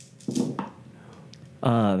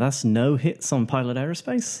 That's no hits on pilot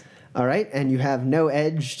aerospace? All right, and you have no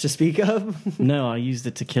edge to speak of. No, I used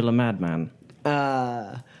it to kill a madman.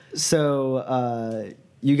 So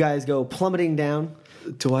you guys go plummeting down.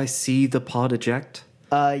 Do I see the pod eject?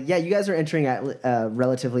 Yeah, you guys are entering at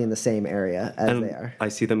relatively in the same area as they are. I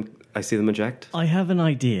see them eject. I have an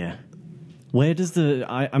idea. Where does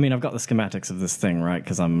I mean, I've got the schematics of this thing, right?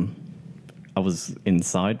 Because I was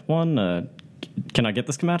inside one. Can I get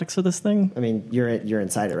the schematics for this thing? I mean, you're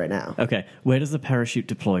inside it right now. Okay. Where does the parachute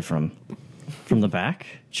deploy from? From the back?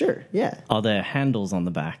 Sure, yeah. Are there handles on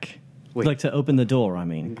the back? Wait. Like to open the door, I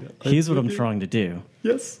mean. Here's what I'm trying to do.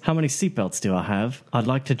 Yes. How many seatbelts do I have? I'd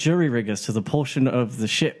like to jury rig us to the portion of the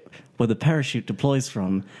ship where the parachute deploys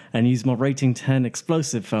from and use my rating 10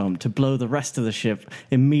 explosive foam to blow the rest of the ship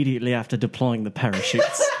immediately after deploying the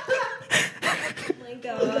parachutes.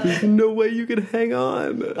 There's no way you can hang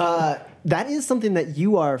on. That is something that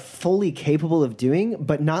you are fully capable of doing,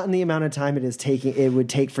 but not in the amount of time it would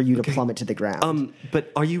take for you to plummet to the ground.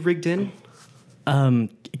 But are you rigged in? Am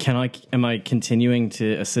I continuing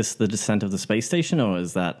to assist the descent of the space station, or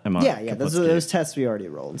is that Yeah. Those tests we already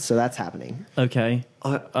rolled, so that's happening. Okay.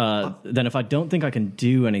 Then if I don't think I can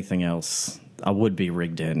do anything else, I would be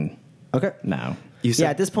rigged in. Okay. Now.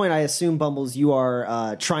 At this point, I assume, Bumbles, you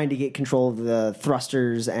are trying to get control of the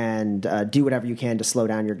thrusters and do whatever you can to slow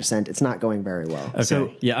down your descent. It's not going very well. Okay.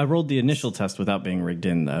 So- I rolled the initial test without being rigged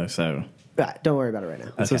in, though, so... Don't worry about it right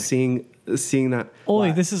now. Okay. So seeing that.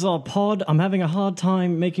 Oi, this is our pod. I'm having a hard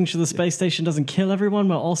time making sure the space station doesn't kill everyone,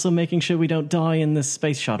 while also making sure we don't die in this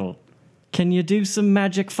space shuttle. Can you do some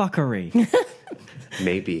magic fuckery?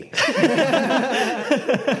 Maybe.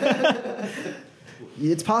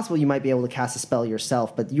 It's possible you might be able to cast a spell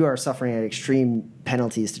yourself, but you are suffering at extreme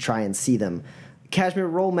penalties to try and see them. Kashmir,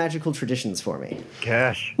 roll magical traditions for me.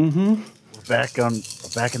 Cash. Mm-hmm. We're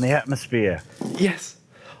back in the atmosphere. Yes.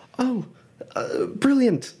 Oh,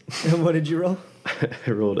 brilliant. What did you roll? I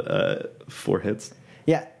rolled 4 hits.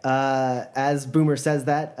 Yeah, as Boomer says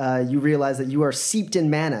that, you realize that you are seeped in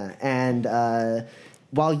mana, and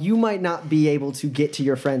while you might not be able to get to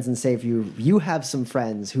your friends and save you, you have some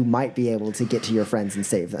friends who might be able to get to your friends and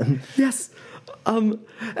save them. Yes.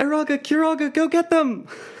 Eraga, Kiraga, go get them.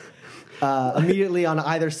 Immediately on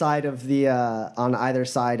either side of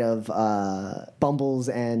Bumbles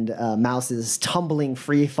and Mouse's tumbling,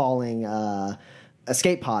 free falling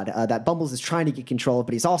escape pod that Bumbles is trying to get control of,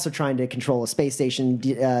 but he's also trying to control a space station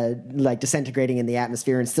like disintegrating in the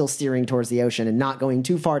atmosphere and still steering towards the ocean and not going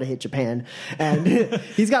too far to hit Japan. And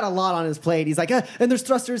he's got a lot on his plate. He's like, and there's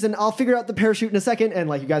thrusters, and I'll figure out the parachute in a second. And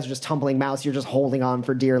like, you guys are just tumbling. Mouse, you're just holding on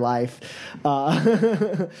for dear life.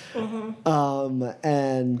 And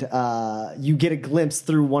you get a glimpse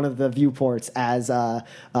through one of the viewports as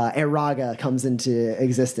Eraga comes into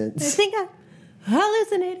existence. I think I'm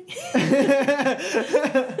hallucinating.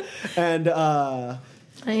 And I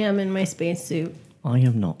am in my spacesuit. I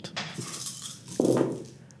am not.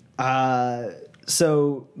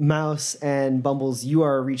 So Mouse and Bumbles, you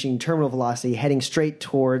are reaching terminal velocity, heading straight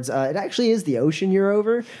towards. It actually is the ocean you're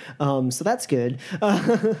over, so that's good.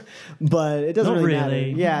 But it doesn't Not really matter.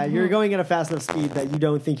 really. Yeah, you're going at a fast enough speed that you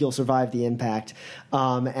don't think you'll survive the impact.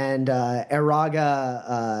 And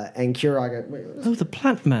Eraga and Kuraga. Oh, the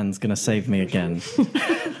plant man's gonna save me again.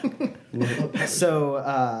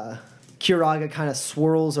 So Kuraga kind of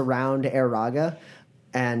swirls around Eraga,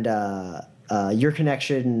 and your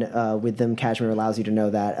connection with them, Kashmir, allows you to know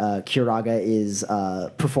that Kuraga is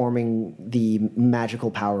performing the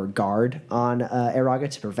magical power guard on Eraga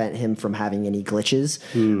to prevent him from having any glitches.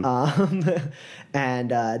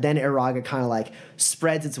 And then Eraga kind of like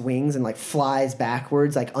spreads its wings and like flies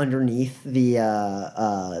backwards, like underneath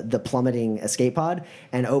the plummeting escape pod,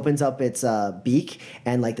 and opens up its beak,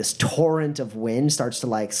 and like this torrent of wind starts to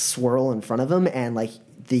like swirl in front of him, and like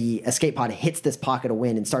the escape pod hits this pocket of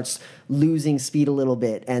wind and starts losing speed a little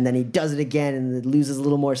bit, and then he does it again and it loses a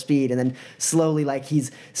little more speed, and then slowly like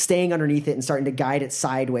he's staying underneath it and starting to guide it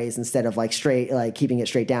sideways instead of like straight, like keeping it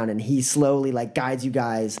straight down, and he slowly like guides you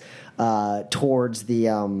guys towards the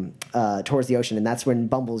ocean. And that's when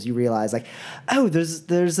Bumbles, you realize like, oh,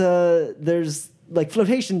 there's like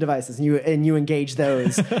flotation devices, and you engage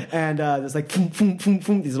those, and there's like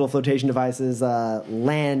these little flotation devices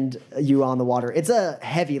land you on the water. It's a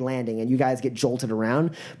heavy landing, and you guys get jolted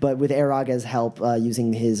around. But with Eraga's help,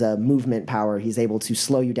 using his movement power, he's able to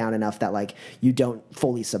slow you down enough that like you don't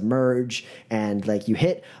fully submerge, and like you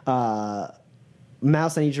hit.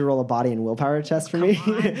 Mouse, I need you to roll a body and willpower test for me.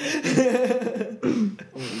 I'm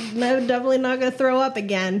definitely not going to throw up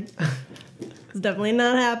again. It's definitely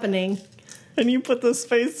not happening. And you put the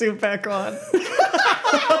spacesuit back on.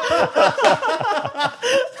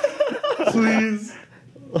 Please.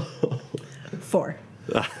 4.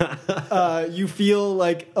 You feel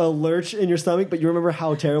like a lurch in your stomach, but you remember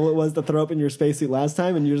how terrible it was to throw up in your spacesuit last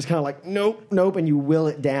time, and you're just kind of like, nope, and you will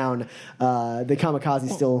it down. The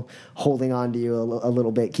kamikaze's still holding on to you a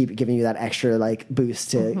little bit, keep giving you that extra like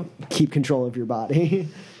boost to keep control of your body.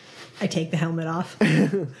 I take the helmet off.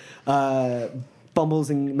 Bumbles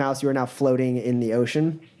and Mouse, you are now floating in the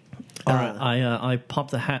ocean. All right, I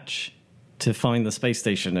pop the hatch to find the space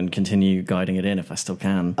station and continue guiding it in if I still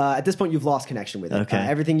can. At this point, you've lost connection with it. Okay.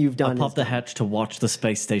 Everything you've done I pop the hatch to watch the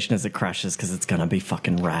space station as it crashes because it's gonna be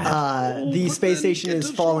fucking rad. The space station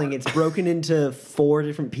is falling. It's broken into 4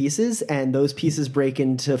 different pieces, and those pieces break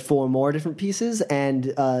into 4 more different pieces,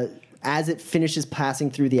 and as it finishes passing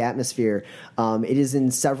through the atmosphere, it is in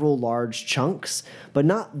several large chunks, but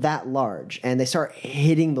not that large. And they start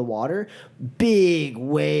hitting the water. Big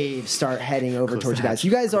waves start heading over towards you guys. You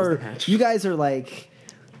guys are like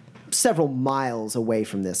several miles away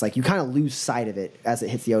from this. Like you kind of lose sight of it as it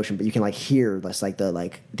hits the ocean, but you can like hear this, like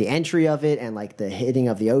the entry of it and like the hitting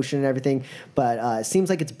of the ocean and everything. But it seems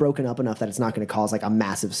like it's broken up enough that it's not going to cause like a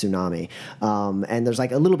massive tsunami. And there's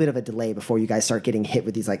like a little bit of a delay before you guys start getting hit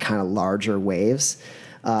with these like kind of larger waves.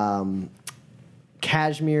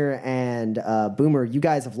 Kashmir and Boomer, you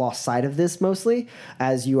guys have lost sight of this mostly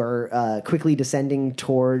as you are quickly descending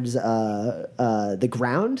towards the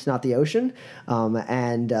ground, not the ocean,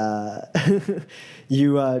 and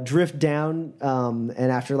you drift down,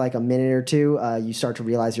 and after like a minute or two, you start to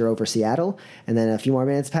realize you're over Seattle, and then a few more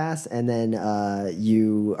minutes pass, and then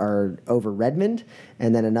you are over Redmond,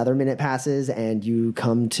 and then another minute passes, and you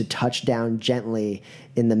come to touch down gently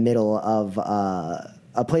in the middle of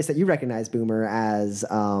a place that you recognize, Boomer, as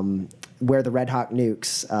where the Red Hawk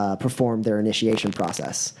Nukes performed their initiation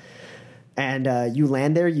process. And you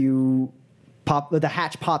land there, the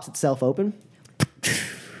hatch pops itself open,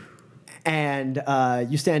 and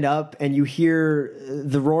you stand up and you hear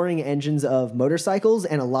the roaring engines of motorcycles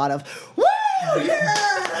and a lot of, woo, yeah!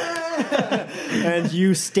 And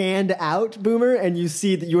you stand out, Boomer, and you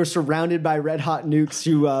see that you are surrounded by Red Hot Nukes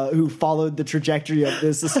who followed the trajectory of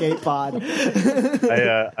this escape pod.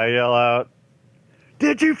 I yell out,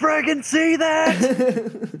 "Did you friggin' see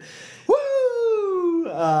that?" Woo!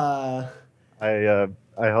 I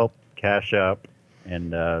help Cash up,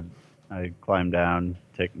 and I climb down,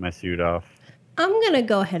 take my suit off. I'm going to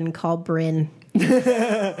go ahead and call Bryn.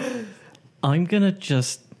 I'm going to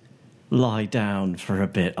just lie down for a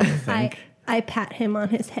bit, I think. I pat him on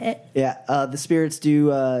his head. Yeah, the spirits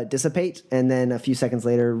do dissipate, and then a few seconds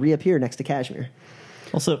later reappear next to Kashmir.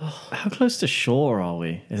 Also, how close to shore are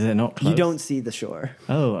we? Is it not close? You don't see the shore.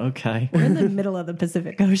 Oh, okay. We're in the middle of the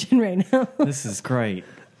Pacific Ocean right now. This is great.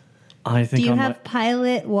 I think Do you I have might...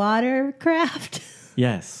 pilot watercraft?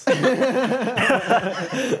 Yes.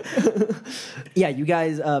 Yeah, you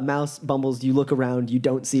guys, Mouse, Bumbles, you look around, you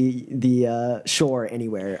don't see the shore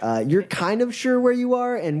anywhere. You're kind of sure where you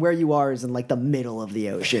are, and where you are is in like the middle of the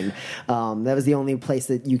ocean. That was the only place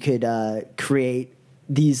that you could create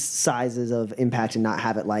these sizes of impact and not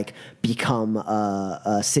have it like become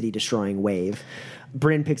a city destroying wave.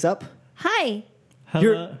 Bryn picks up. Hi.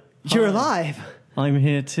 Hello. You're alive. I'm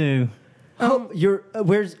here too. Oh, you're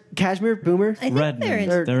where's Kashmir, Boomer? I think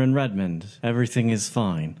Redmond. They're in Redmond. Everything is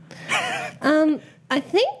fine. I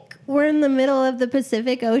think we're in the middle of the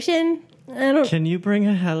Pacific Ocean. I don't Can you bring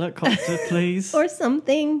a helicopter, please? or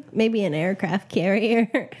something. Maybe an aircraft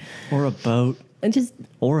carrier. Or a boat? Just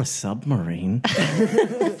Or a submarine?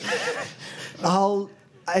 I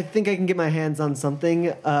think I can get my hands on something.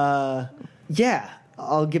 Yeah,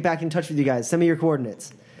 I'll get back in touch with you guys. Send me your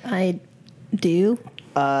coordinates. I do.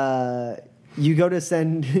 You go to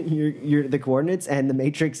send the coordinates, and the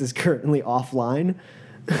Matrix is currently offline.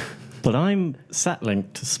 But I'm sat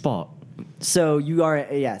linked to Spot. So you are,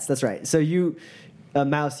 yes, that's right. So you,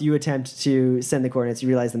 Mouse, you attempt to send the coordinates. You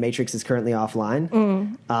realize the Matrix is currently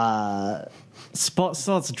offline. Spot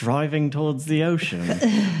starts driving towards the ocean.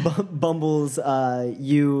 Bumbles,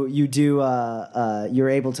 you do, you're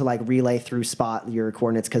able to like relay through Spot your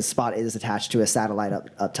coordinates because Spot is attached to a satellite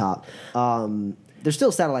up top. There's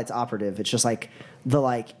still satellites operative. It's just like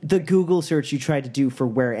the Google search you tried to do for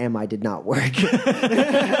where am I did not work.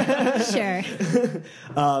 Sure.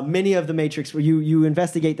 Many of the Matrix, you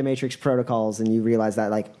investigate the Matrix protocols and you realize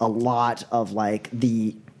that like a lot of like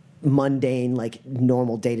the mundane, like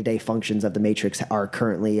normal day-to-day functions of the Matrix are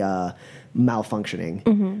currently malfunctioning.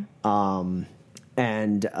 Mm-hmm.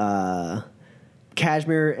 And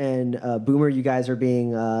Kashmir and Boomer, you guys are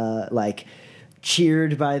being like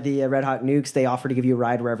cheered by the Red Hot Nukes. They offer to give you a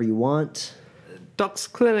ride wherever you want. Doc's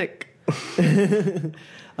Clinic. So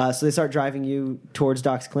they start driving you towards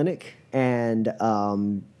Doc's clinic, and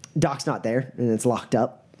Doc's not there, and it's locked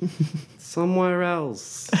up. Somewhere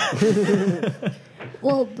else.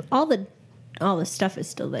 Well, all the stuff is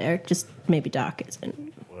still there. Just maybe Doc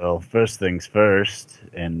isn't. Well, first things first,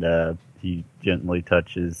 and he gently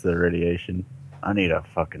touches the radiation. I need a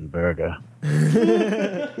fucking burger.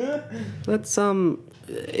 Let's,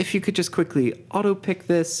 if you could just quickly auto-pick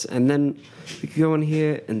this, and then we can go in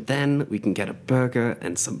here, and then we can get a burger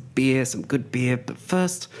and some beer, some good beer. But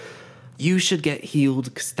first, you should get healed,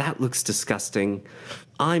 because that looks disgusting.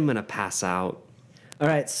 I'm going to pass out. All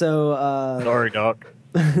right, so... Sorry, Doc.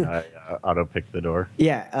 I auto-pick the door.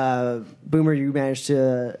 Yeah, Boomer, you managed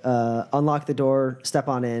to unlock the door, step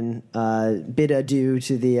on in, bid adieu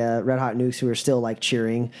to the Red Hot Nukes who are still like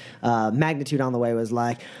cheering. Magnitude on the way was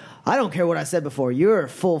like, I don't care what I said before, you're a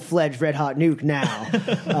full-fledged Red Hot Nuke now.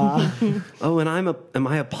 Oh, and am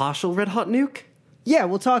I a partial Red Hot Nuke? Yeah,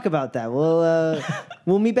 we'll talk about that.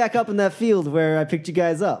 We'll meet back up in that field where I picked you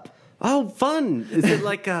guys up. Oh, fun. Is it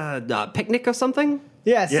like a picnic or something?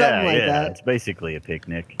 Yeah, something like that. It's basically a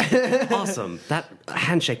picnic. Awesome. That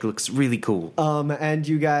handshake looks really cool. And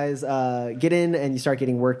you guys get in and you start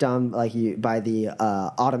getting worked on by the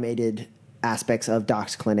automated aspects of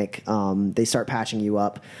Doc's clinic. They start patching you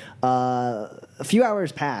up. A few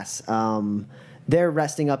hours pass. They're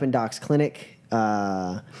resting up in Doc's clinic.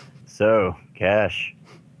 So, Cash,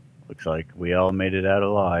 looks like we all made it out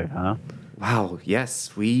alive, huh? Wow,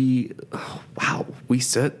 yes, we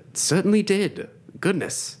certainly did.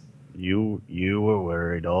 Goodness. You were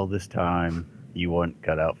worried all this time. You weren't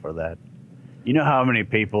cut out for that. You know how many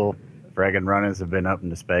people, fragging runners, have been up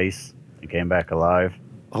into space and came back alive?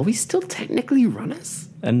 Are we still technically runners?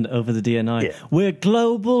 And over the DNI, Yeah. we're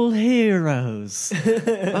global heroes.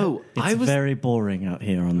 Oh, It's very boring out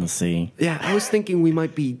here on the sea. Yeah, I was thinking we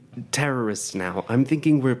might be terrorists now. I'm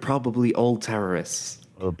thinking we're probably all terrorists.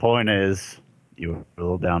 Well, the point is, you were a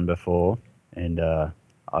little down before, and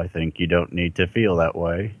I think you don't need to feel that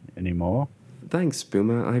way anymore. Thanks,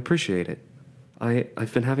 Boomer. I appreciate it.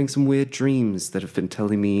 I've been having some weird dreams that have been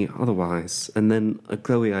telling me otherwise. And then a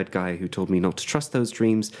glowy-eyed guy who told me not to trust those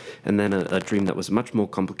dreams, and then a dream that was much more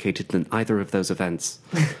complicated than either of those events.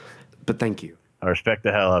 But thank you. I respect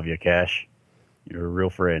the hell out of you, Cash. You're a real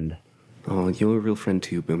friend. Oh, you're a real friend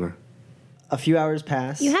too, Boomer. A few hours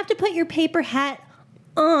pass. You have to put your paper hat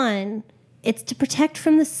on. It's to protect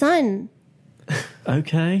from the sun.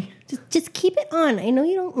 Okay. Just keep it on. I know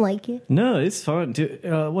you don't like it. No, it's fine.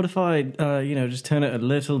 What if I, just turn it a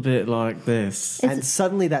little bit like this? and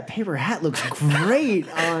suddenly that paper hat looks great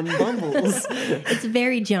on Bumbles. It's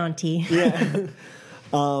very jaunty. Yeah.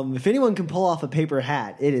 If anyone can pull off a paper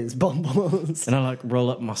hat, it is Bumbles. And I like roll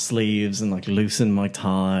up my sleeves and like loosen my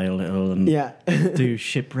tie a little and Yeah. do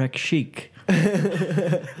shipwreck chic.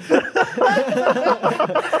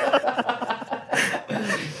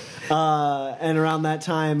 And around that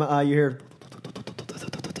time, you hear,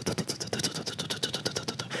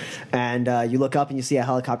 and you look up and you see a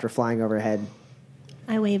helicopter flying overhead.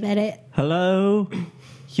 I wave at it. Hello?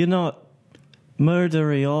 You're not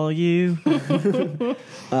murdery, are you?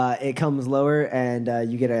 It comes lower, and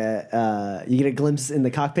you get a glimpse in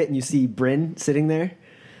the cockpit, and you see Bryn sitting there,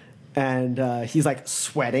 and he's like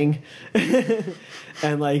sweating,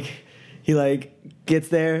 and like he like gets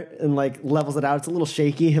there and like levels it out. It's a little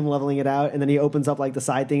shaky, him leveling it out, and then he opens up like the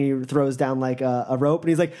side thing. And he throws down like a rope, and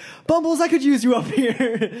he's like, "Bumbles, I could use you up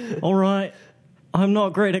here." All right. I'm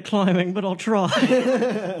not great at climbing, but I'll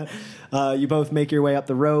try. You both make your way up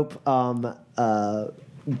the rope.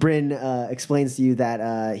 Bryn explains to you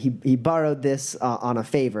that he borrowed this on a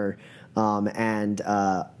favor, and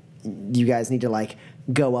you guys need to like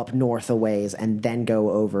go up north a ways and then go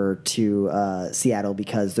over to Seattle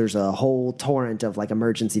because there's a whole torrent of like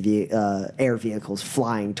emergency air vehicles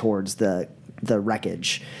flying towards the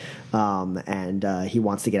wreckage. And he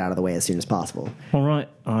wants to get out of the way as soon as possible. All right.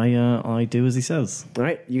 I do as he says. All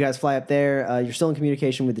right, you guys fly up there. You're still in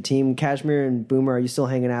communication with the team. Kashmir and Boomer, are you still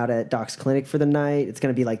hanging out at Doc's clinic for the night? It's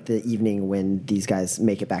going to be like the evening when these guys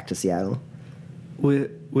make it back to Seattle. We're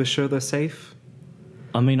sure they're safe?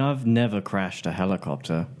 I mean, I've never crashed a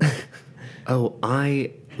helicopter. Oh,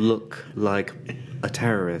 I look like a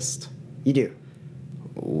terrorist. You do.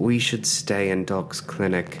 We should stay in Doc's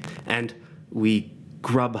clinic, and we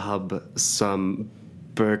Grubhub some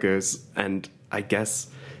burgers, and I guess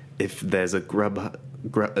if there's a Grog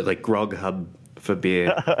Hub for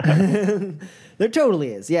beer. There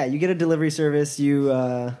totally is. Yeah, you get a delivery service. You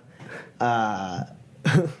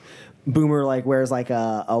Boomer like wears like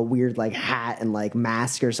a weird like hat and like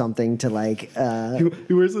mask or something to like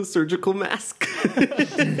He wears a surgical mask.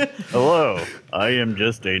 Hello, I am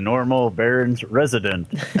just a normal Baron's resident.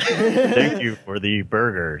 Thank you for the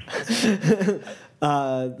burgers.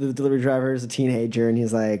 the delivery driver is a teenager and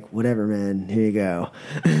he's like, whatever, man, here you go.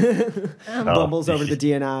 Bumbles over to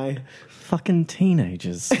the DNI. Fucking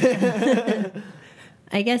teenagers.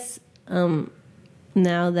 I guess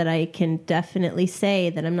now that I can definitely say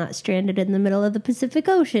that I'm not stranded in the middle of the Pacific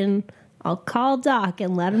Ocean, I'll call Doc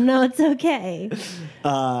and let him know it's okay.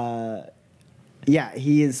 Yeah,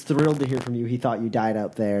 he is thrilled to hear from you. He thought you died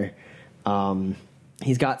up there.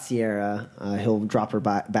 He's got Sierra. He'll drop her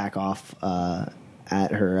back off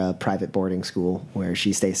at her private boarding school where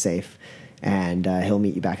she stays safe, and he'll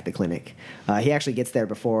meet you back at the clinic. He actually gets there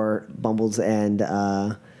before Bumbles and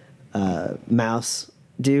Mouse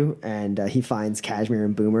do, and he finds Kashmir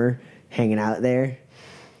and Boomer hanging out there.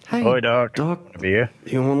 Hey, Oi, Doc. Doc, Want a beer?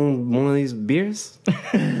 you want one of these beers?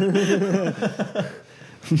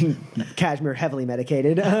 Kashmir heavily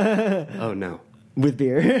medicated Oh, no. with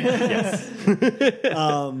beer. Yes.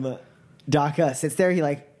 Doc sits there. He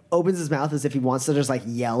like opens his mouth as if he wants to just like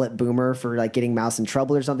yell at Boomer for like getting Mouse in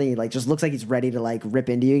trouble or something. He like just looks like he's ready to like rip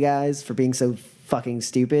into you guys for being so fucking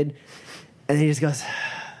stupid. And then he just goes,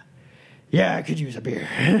 "Yeah, I could use a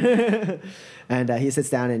beer." And he sits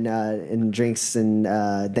down and drinks and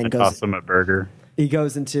then I goes. toss him a burger. He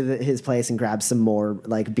goes into his place and grabs some more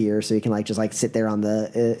like beer so he can like just like sit there on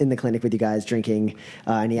the in the clinic with you guys drinking.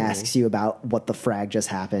 And he asks you about what the frag just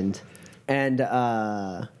happened. And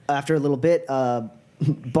after a little bit,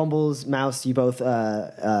 Bumbles, Mouse, you both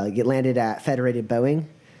get landed at Federated Boeing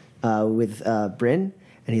with Bryn,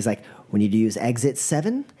 and he's like, "We need to use exit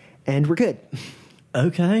 7, and we're good."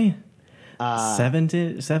 Okay. 7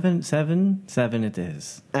 it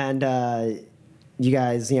is. And you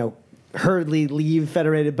guys, hurriedly leave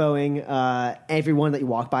Federated Boeing. Everyone that you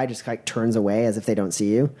walk by just like turns away as if they don't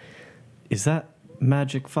see you. Is that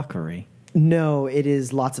magic fuckery? No, it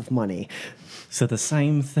is lots of money. So the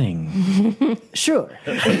same thing. Sure.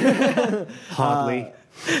 Hardly.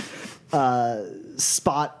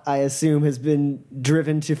 Spot, I assume, has been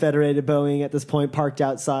driven to Federated Boeing at this point, parked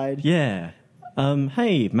outside. Yeah.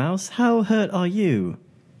 Hey, Mouse, how hurt are you?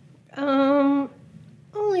 Only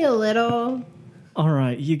a little. All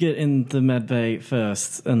right, you get in the med bay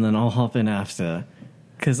first, and then I'll hop in after.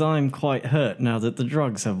 Because I'm quite hurt now that the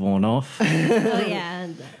drugs have worn off. Oh, yeah.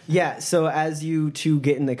 Yeah, so as you two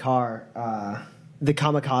get in the car, the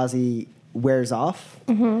kamikaze wears off,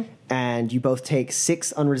 and you both take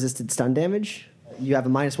 6 unresisted stun damage. You have a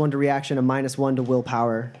 -1 to reaction, a -1 to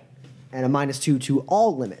willpower, and a -2 to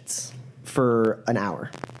all limits for an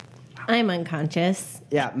hour. I'm unconscious.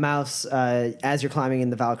 Yeah, Mouse, as you're climbing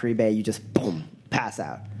in the Valkyrie Bay, you just, boom, pass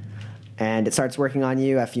out. And it starts working on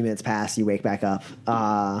you. A few minutes pass, you wake back up.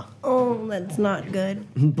 Oh, that's not good.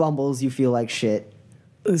 Bumbles, you feel like shit.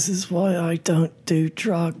 This is why I don't do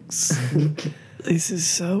drugs. This is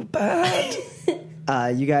so bad.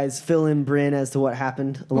 You guys fill in Bryn as to what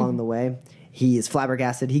happened along the way. He is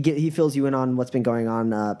flabbergasted. He fills you in on what's been going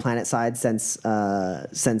on planet side since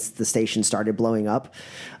the station started blowing up.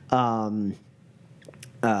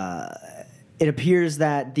 It appears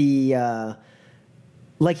that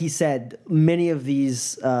like he said, many of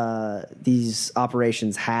these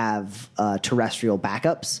operations have terrestrial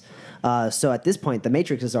backups. So at this point, the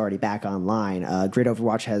Matrix is already back online. Grid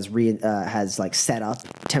Overwatch has like set up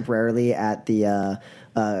temporarily at the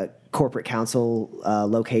corporate council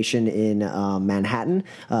location in Manhattan,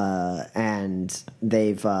 and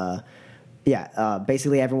they've.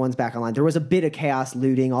 Basically everyone's back online. There was a bit of chaos,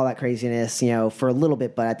 looting, all that craziness, for a little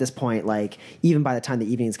bit, but at this point, like, even by the time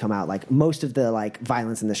the evenings come out, like, most of the, like,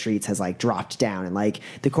 violence in the streets has, like, dropped down, and, like,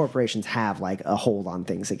 the corporations have, like, a hold on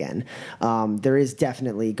things again. There is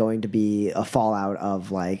definitely going to be a fallout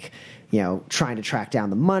of, like, trying to track down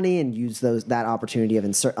the money and use that opportunity of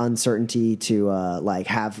uncertainty to, like,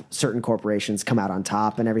 have certain corporations come out on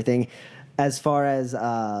top and everything. As far as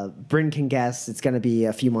Bryn can guess, it's going to be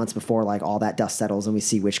a few months before like all that dust settles and we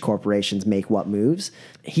see which corporations make what moves.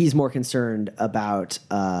 He's more concerned about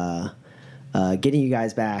getting you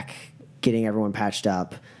guys back, getting everyone patched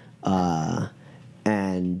up,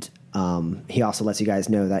 and he also lets you guys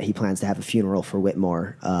know that he plans to have a funeral for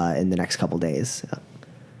Whitmore in the next couple days.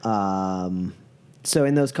 So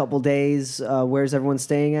in those couple days, where's everyone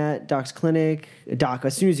staying at? Doc's clinic? Doc,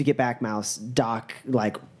 as soon as you get back, Mouse, Doc,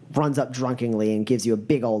 like, runs up drunkenly and gives you a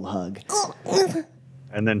big old hug.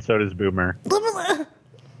 And then so does Boomer.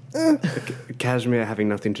 Cashmere, having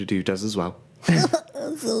nothing to do, does as well.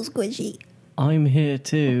 So squishy. I'm here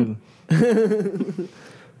too.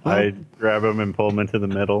 I grab him and pull him into the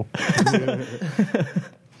middle.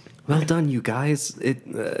 Well done, you guys.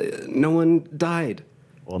 No one died.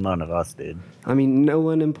 Well, none of us did. I mean, no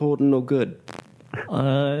one important or good,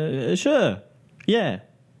 Sure. Yeah.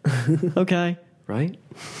 Okay. right?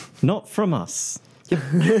 Not from us.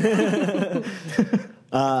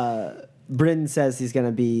 Bryn says he's going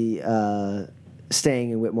to be staying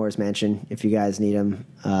in Whitmore's mansion if you guys need him.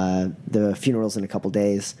 The funeral's in a couple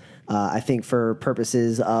days. I think for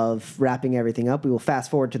purposes of wrapping everything up, we will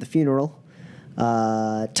fast forward to the funeral.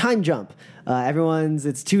 Time jump.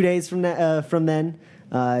 It's 2 days from then.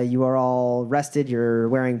 You are all rested. You're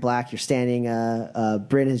wearing black. You're standing.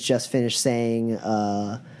 Bryn has just finished saying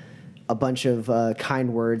a bunch of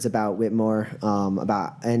kind words about Whitmore.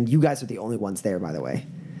 And you guys are the only ones there, by the way.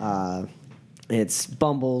 It's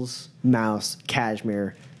Bumbles, Mouse,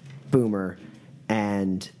 Cashmere, Boomer,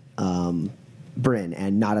 and Bryn,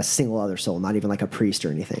 and not a single other soul, not even like a priest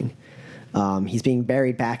or anything. He's being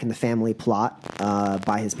buried back in the family plot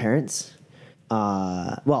by his parents.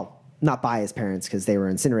 Well, not by his parents because they were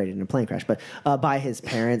incinerated in a plane crash, but by his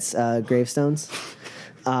parents' gravestones.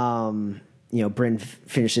 Bryn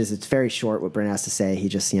finishes. It's very short what Bryn has to say. He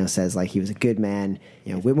just, says like he was a good man.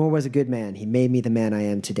 Whitmore was a good man. He made me the man I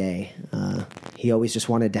am today. He always just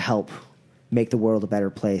wanted to help make the world a better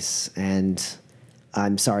place, and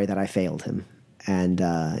I'm sorry that I failed him. And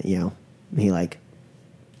he like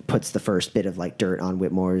puts the first bit of like dirt on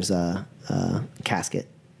Whitmore's casket,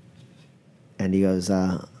 and he goes,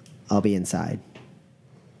 "I'll be inside."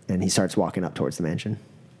 And he starts walking up towards the mansion.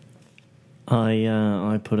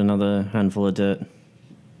 I put another handful of dirt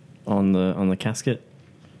on the casket,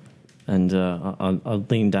 and I'll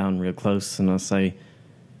lean down real close and I'll say,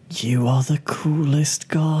 "You are the coolest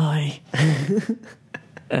guy,"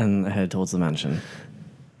 and head towards the mansion.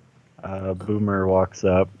 Boomer walks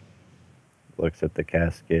up, looks at the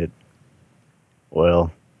casket.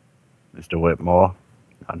 Well, Mr. Whitmore,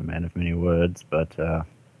 not a man of many words, but I'm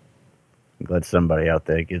glad somebody out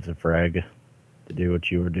there gives a frag to do what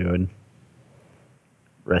you were doing.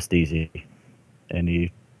 Rest easy. And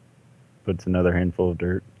he puts another handful of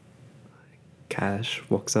dirt. Cash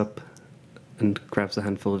walks up and grabs a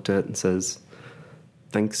handful of dirt and says,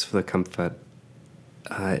 "Thanks for the comfort.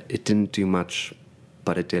 It didn't do much,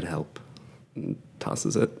 but it did help." And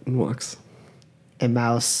tosses it and walks. And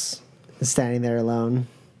Mouse is standing there alone.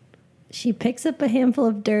 She picks up a handful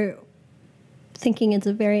of dirt, thinking it's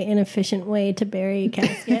a very inefficient way to bury a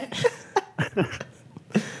casket.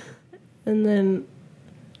 And then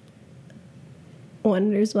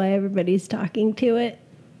wonders why everybody's talking to it.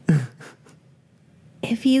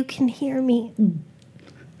 If you can hear me,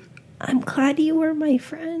 I'm glad you were my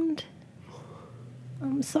friend.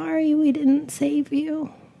 I'm sorry we didn't save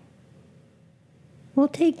you. We'll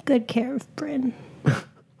take good care of Bryn.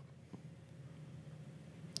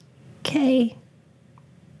 Okay.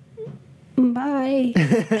 Bye.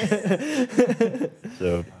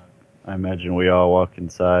 So I imagine we all walk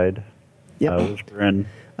inside. Yep. Where's Bryn?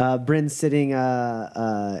 Bryn's sitting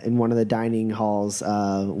in one of the dining halls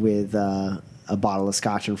with a bottle of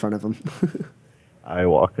scotch in front of him. I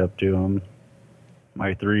walk up to him.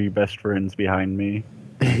 My 3 best friends behind me.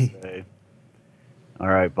 Say, all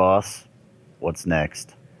right, boss. What's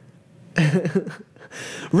next?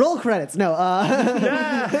 Roll credits. No.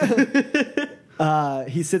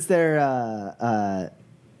 He sits there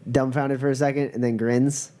dumbfounded for a second and then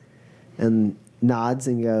grins and nods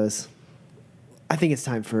and goes, I think it's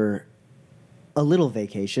time for a little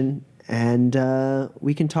vacation and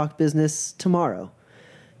we can talk business tomorrow.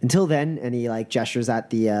 Until then, and he like gestures at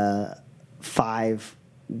the 5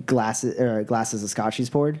 glasses of scotch he's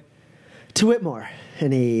poured. To Whitmore.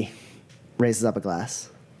 And he raises up a glass.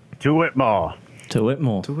 To Whitmore. To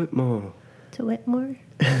Whitmore. Do it more. To Whitmore?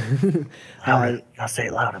 I'll say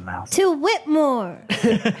it louder, Mouse. To Whitmore!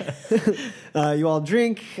 You all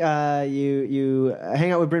drink. You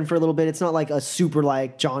hang out with Bryn for a little bit. It's not like a super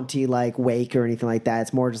like jaunty like wake or anything like that.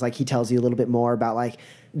 It's more just like he tells you a little bit more about like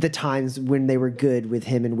the times when they were good with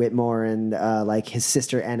him and Whitmore and like his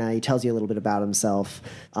sister Enna. He tells you a little bit about himself,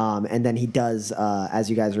 and then he does as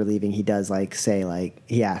you guys are leaving. He does like say like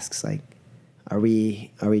he asks like, "Are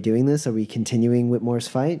we doing this? Are we continuing Whitmore's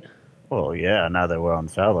fight?" Well, yeah, now that we're on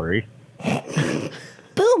salary.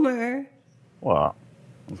 Boomer! Well,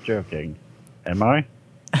 I'm joking. Am I?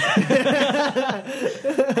 I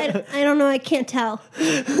don't know, I can't tell.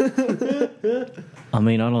 I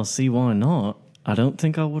mean, I don't see why not. I don't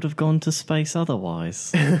think I would have gone to space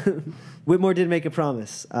otherwise. Whitmore did make a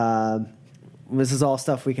promise. This is all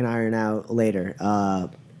stuff we can iron out later.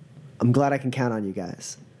 I'm glad I can count on you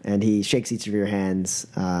guys. And he shakes each of your hands,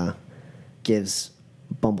 gives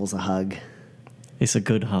Bumbles a hug. It's a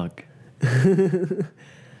good hug. And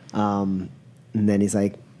then he's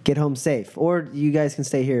like, get home safe. Or you guys can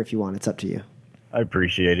stay here if you want. It's up to you. I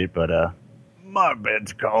appreciate it, but my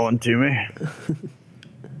bed's calling to me.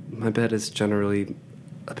 My bed is generally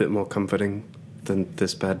a bit more comforting than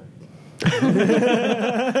this bed. Do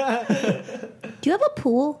you have a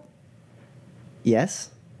pool? Yes?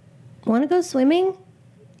 Want to go swimming?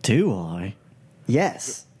 Do I?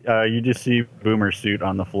 Yes. You just see Boomer's suit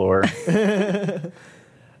on the floor.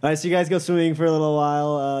 All right, so you guys go swimming for a little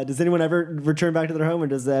while. Does anyone ever return back to their home, or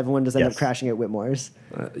does everyone just end up Yes. crashing at Whitmore's?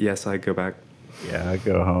 Yes, I go back. Yeah, I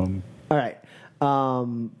go home. All right.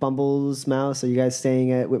 Bumbles, Mouse, are you guys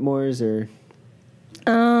staying at Whitmore's, or?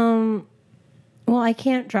 Well, I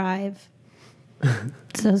can't drive.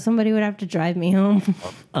 So somebody would have to drive me home.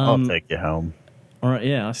 I'll take you home. All right,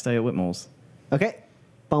 yeah, I stay at Whitmore's. Okay.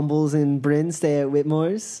 Bumbles and Bryn stay at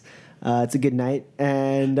Whitmore's. It's a good night.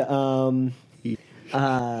 And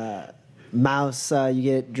Mouse, you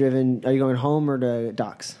get driven. Are you going home or to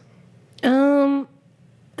Docks?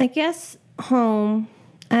 I guess home.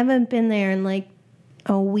 I haven't been there in like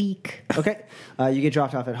a week. Okay. You get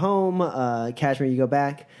dropped off at home. Kashmir, you go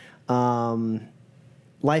back.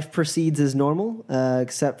 Life proceeds as normal,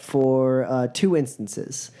 except for 2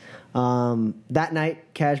 instances. That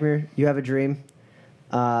night, Kashmir, you have a dream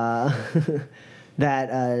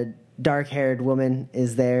that dark-haired woman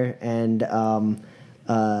is there, and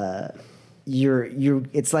you're.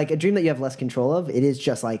 It's like a dream that you have less control of. It is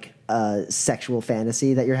just like a sexual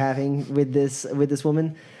fantasy that you're having with this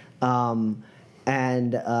woman.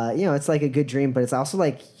 And it's like a good dream, but it's also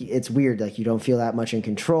like it's weird. Like you don't feel that much in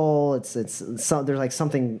control. There's like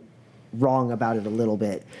something wrong about it a little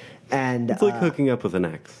bit, and It's like hooking up with an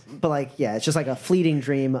ex. but like yeah, it's just like a fleeting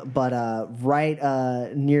dream. But right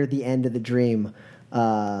near the end of the dream,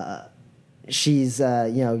 she's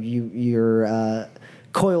you're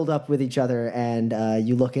coiled up with each other, and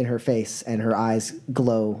you look in her face, and her eyes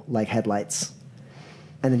glow like headlights,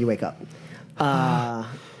 and then you wake up.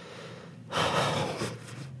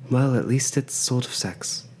 Well, at least it's sort of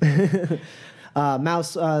sex.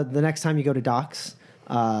 Mouse, the next time you go to Docks,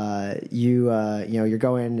 you're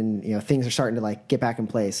going and things are starting to like get back in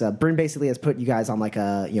place. Bryn basically has put you guys on like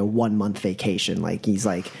a 1 month vacation. Like he's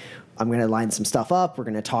like, I'm gonna line some stuff up. We're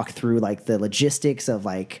gonna talk through like the logistics of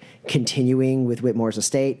like continuing with Whitmore's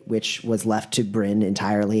estate, which was left to Bryn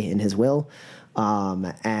entirely in his will,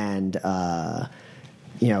 that's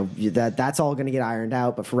all gonna get ironed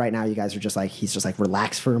out. But for right now, you guys are just like he's just like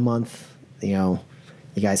relax for a month. You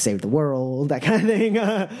guys saved the world, that kind of thing.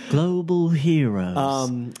 Global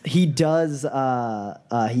heroes. He does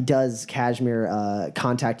Kashmir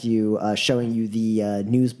contact you, showing you the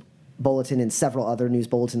news bulletin and several other news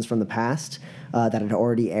bulletins from the past that had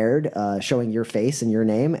already aired, showing your face and your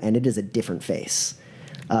name, and it is a different face.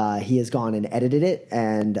 He has gone and edited it,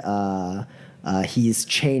 and he's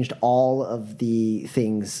changed all of the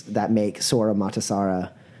things that make Sora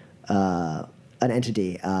Matasara an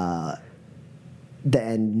entity.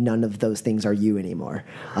 And none of those things are you anymore.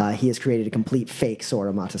 He has created a complete fake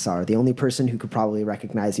Sora Matasara. The only person who could probably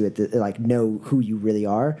recognize you know who you really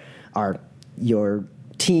are your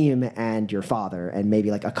team and your father, and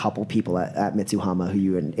maybe like a couple people at Mitsuhama who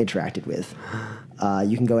you interacted with.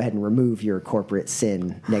 You can go ahead and remove your corporate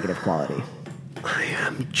sin negative quality. I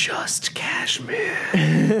am just Kashmir.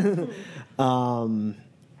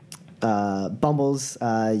 Bumbles,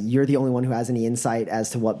 you're the only one who has any insight as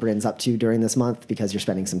to what Bryn's up to during this month because you're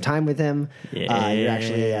spending some time with him. You're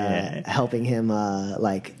actually helping him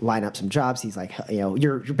like line up some jobs. He's like,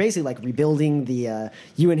 you're basically like rebuilding the.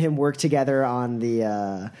 You and him work together on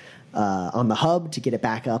the hub to get it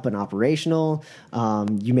back up and operational.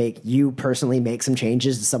 You personally make some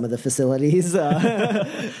changes to some of the facilities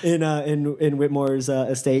in Whitmore's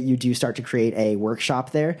estate. You do start to create a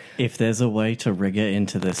workshop there. If there's a way to rigger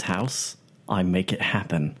into this house, I make it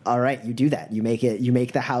happen. All right, you do that. You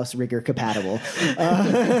make the house rigger compatible.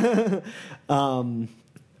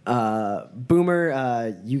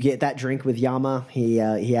 Boomer, you get that drink with Yama. He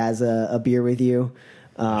has a beer with you.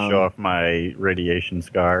 Show off my radiation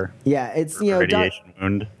scar. Yeah, it's radiation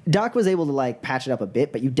wound. Doc was able to like patch it up a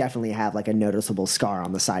bit, but you definitely have like a noticeable scar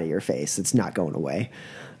on the side of your face. It's not going away.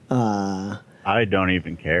 I don't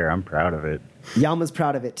even care. I'm proud of it. Yama's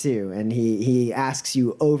proud of it too, and he asks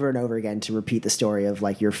you over and over again to repeat the story of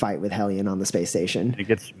like your fight with Hellion on the space station. It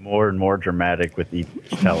gets more and more dramatic with each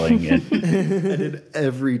telling it. And in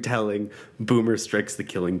every telling, Boomer strikes the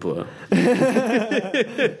killing blow.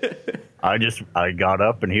 I got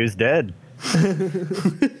up and he was dead.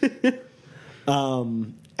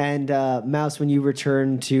 And Mouse, when you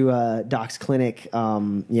return to Doc's clinic,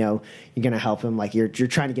 you're going to help him. Like you're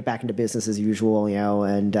trying to get back into business as usual,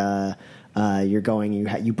 and you're going.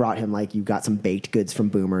 You brought him like you got some baked goods from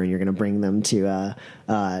Boomer, and you're going to bring them to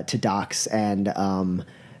Doc's. And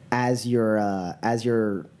as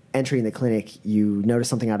you're entering the clinic, you notice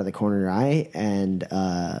something out of the corner of your eye, and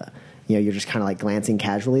you're just kind of like glancing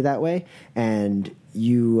casually that way, and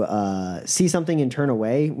you see something and turn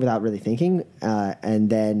away without really thinking, and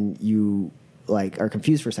then you like are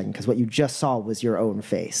confused for a second because what you just saw was your own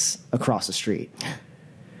face across the street.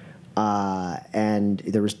 And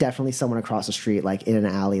there was definitely someone across the street, like in an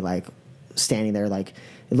alley, like standing there. Like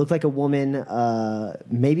it looked like a woman,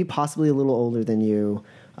 maybe possibly a little older than you.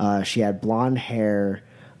 She had blonde hair.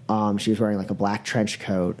 She was wearing like a black trench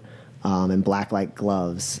coat and black like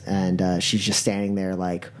gloves, and she's just standing there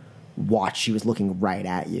like she was looking right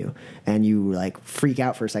at you, and you like freak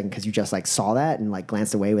out for a second because you just like saw that and like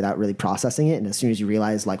glanced away without really processing it. And as soon as you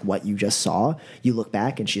realize like what you just saw, you look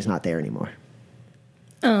back and she's not there anymore.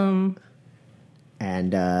 And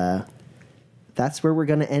that's where we're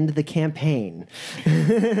going to end the campaign.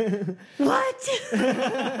 What?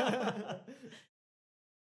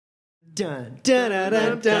 Dun, dun, dun,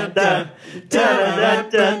 dun, dun, dun, dun,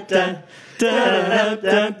 dun, dun,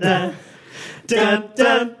 dun, dun. Dun,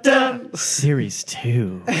 dun, dun. Series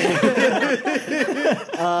 2.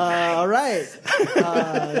 All right.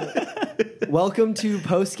 Welcome to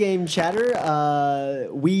Post Game Chatter.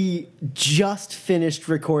 We just finished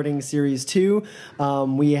recording Series 2.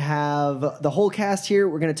 We have the whole cast here.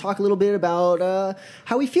 We're going to talk a little bit about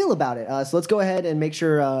how we feel about it. So let's go ahead and make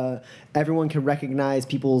sure everyone can recognize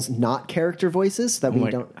people's not character voices so that we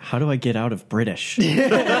don't. How do I get out of British?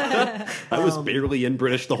 I was barely in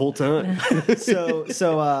British the whole time.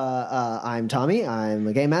 So I'm Tommy. I'm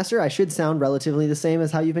a game master. I should sound relatively the same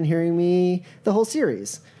as how you've been hearing me the whole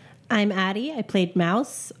series. I'm Addie. I played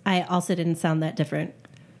Mouse. I also didn't sound that different.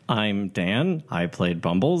 I'm Dan. I played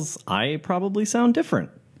Bumbles. I probably sound different.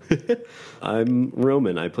 I'm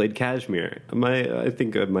Roman. I played Kashmir. I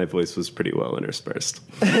think my voice was pretty well interspersed.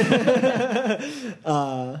 And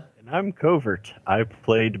I'm Covert. I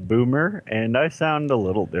played Boomer, and I sound a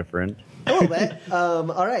little different. A little bit.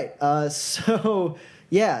 All right. So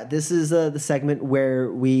Yeah, this is the segment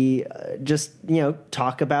where we just,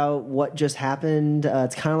 talk about what just happened.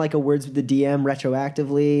 It's kind of like a Words with the DM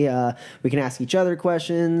retroactively. We can ask each other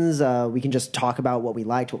questions. We can just talk about what we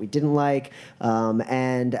liked, what we didn't like.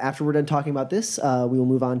 And after we're done talking about this, we will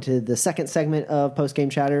move on to the second segment of Post-Game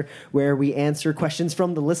Chatter where we answer questions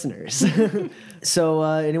from the listeners. So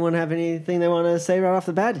anyone have anything they want to say right off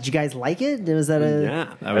the bat? Did you guys like it? Was that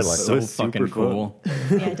Yeah, That was liked so it. fucking Super fun. cool.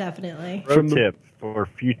 Yeah, definitely. Pro tip for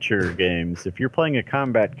future games: if you're playing a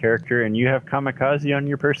combat character and you have kamikaze on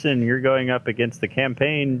your person, and you're going up against the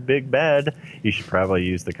campaign big bad, you should probably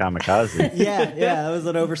use the kamikaze. Yeah, that was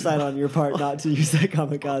an oversight on your part not to use that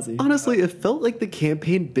kamikaze. Honestly, it felt like the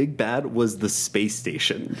campaign big bad was the space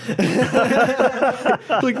station.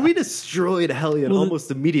 Like, we destroyed Hellion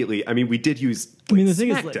almost immediately. I mean, we did use The thing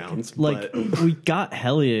is, smackdowns, like but we got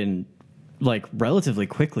Hellion relatively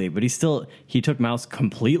quickly, but he took Mouse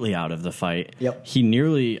completely out of the fight. Yep. He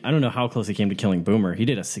nearly, I don't know how close he came to killing Boomer. He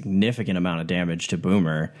did a significant amount of damage to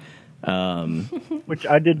Boomer. Which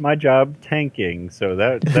I did my job tanking, so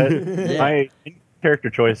that my character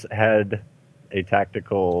choice had a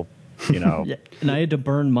tactical, Yeah, and I had to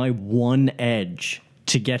burn my one edge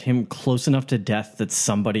to get him close enough to death that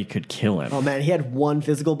somebody could kill him. Oh man, he had one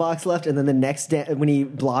physical box left, and then the next day when he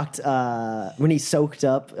blocked, when he soaked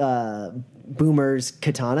up Boomer's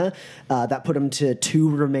katana, that put him to 2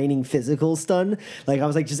 remaining physical stun. Like, I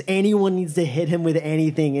was like, just anyone needs to hit him with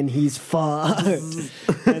anything, and he's fucked.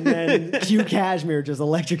 And then Q Cashmere just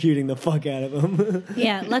electrocuting the fuck out of him.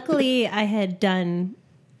 Yeah, luckily I had done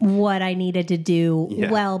what I needed to do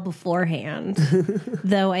well beforehand.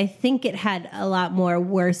 Though I think it had a lot more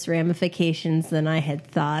worse ramifications than I had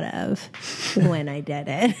thought of when I did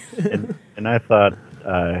it. and I thought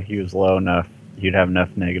he was low enough, he'd have enough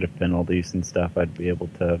negative penalties and stuff, I'd be able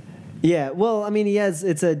to. Yeah, well, I mean,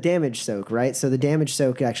 it's a damage soak, right? So the damage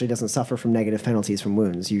soak actually doesn't suffer from negative penalties from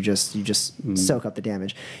wounds. You just soak up the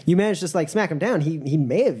damage. You manage to just smack him down. He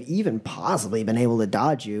may have even possibly been able to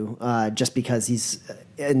dodge you just because he's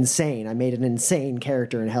insane. I made an insane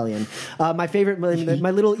character in Hellion. My favorite, my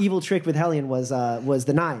little evil trick with Hellion was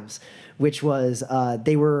the knives, which was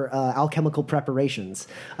they were alchemical preparations.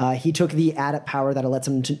 He took the adept power that lets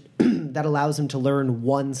him to that allows him to learn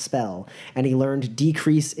one spell, and he learned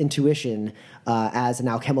Decrease Intuition as an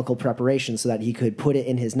alchemical preparation, so that he could put it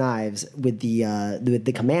in his knives with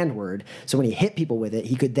the command word. So when he hit people with it,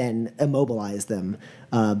 he could then immobilize them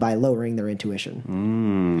by lowering their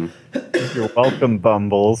intuition. You're welcome,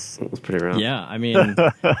 Bumbles. it was pretty round. Yeah, I mean,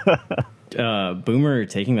 Boomer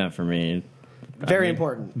taking that for me. Very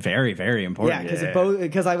important. Very, very important. Yeah,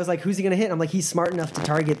 because I was like, who's he going to hit? I'm like, he's smart enough to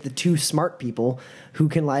target the 2 smart people who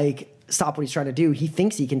can stop what he's trying to do. He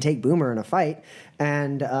thinks he can take Boomer in a fight,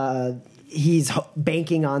 and he's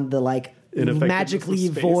banking on the magically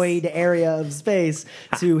of space. void area of space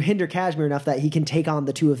to hinder Kashmir enough that he can take on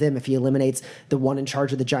the 2 of them if he eliminates the one in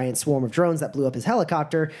charge of the giant swarm of drones that blew up his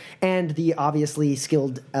helicopter, and the obviously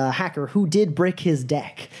skilled hacker who did brick his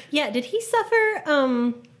deck. Yeah, did he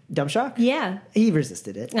suffer Dumb shock? Yeah. He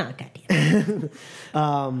resisted it. Oh,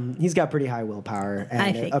 goddamn. He's got pretty high willpower I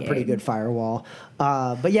and a figured. pretty good firewall.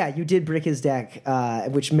 But yeah, you did brick his deck,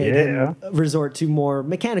 which made him resort to more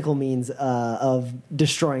mechanical means of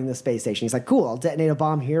destroying the space station. He's like, cool, I'll detonate a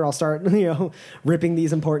bomb here. I'll start, ripping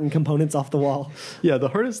these important components off the wall. Yeah, the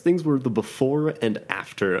hardest things were the before and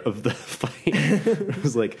after of the fight. It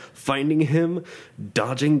was like finding him,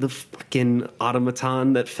 dodging the fucking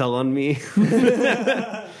automaton that fell on me.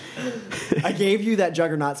 I gave you that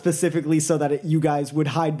juggernaut specifically so that you guys would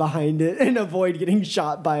hide behind it and avoid getting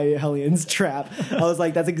shot by Hellion's trap. I was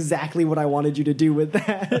like, that's exactly what I wanted you to do with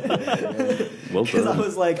that. Well Because I done.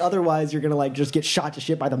 was like, otherwise you're going to just get shot to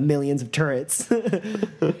shit by the millions of turrets.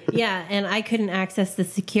 Yeah, and I couldn't access the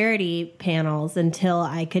security panels until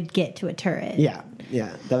I could get to a turret. Yeah,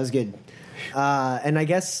 that was good. And I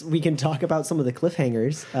guess we can talk about some of the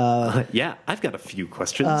cliffhangers. Yeah, I've got a few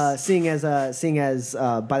questions. Seeing as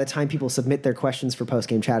by the time people submit their questions for post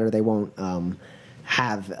game chatter, they won't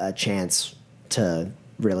have a chance to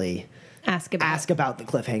really Ask about the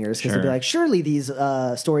cliffhangers, because they'll be like, surely these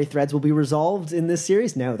story threads will be resolved in this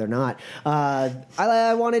series. No, they're not.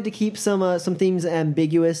 I wanted to keep some themes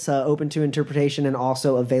ambiguous, open to interpretation, and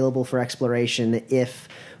also available for exploration if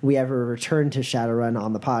we ever return to Shadowrun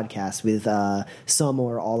on the podcast with some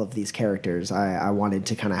or all of these characters. I wanted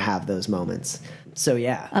to kind of have those moments. So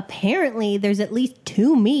yeah. Apparently, there's at least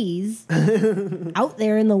 2 me's out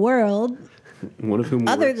there in the world. One of whom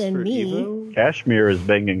Other works than for me. Evo? Kashmir is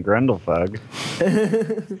banging Grendelfug.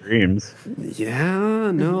 Dreams.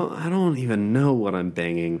 Yeah, no, I don't even know what I'm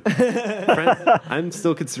banging. I'm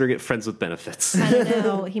still considering it friends with benefits. I don't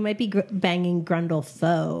know. He might be banging Grundle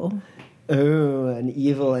foe. Ooh, an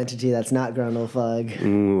evil entity that's not Grendelfug.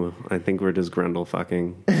 Ooh, I think we're just Grendel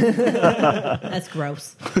fucking. That's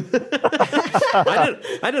gross. I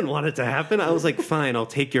didn't want it to happen. I was like, fine, I'll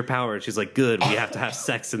take your power. And she's like, good, we have to have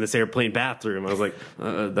sex in this airplane bathroom. I was like,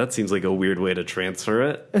 that seems like a weird way to transfer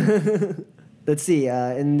it. Let's see.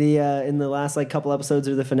 In the last like couple episodes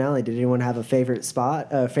of the finale, did anyone have a favorite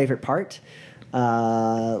spot, favorite part?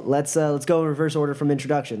 Let's go in reverse order from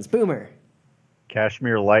introductions. Boomer.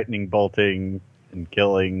 Kashmir lightning bolting and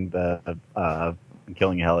killing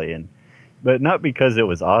killing Hellion, but not because it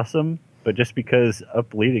was awesome, but just because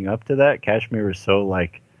leading up to that, Kashmir was so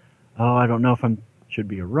like, oh, I don't know if I should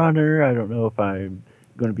be a runner. I don't know if I'm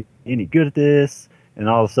going to be any good at this. And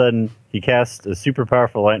all of a sudden, he casts a super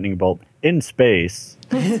powerful lightning bolt in space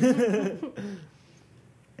and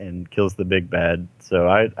kills the big bad. So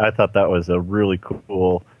I thought that was a really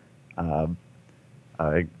cool.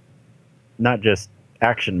 Not just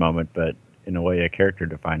action moment, but in a way a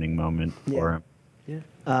character-defining moment for him.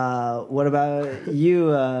 What about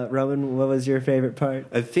you, Roman? What was your favorite part?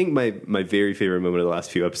 I think my very favorite moment of the last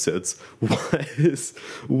few episodes was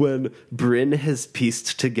when Bryn has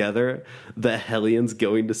pieced together the Hellions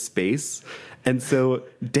going to space. And so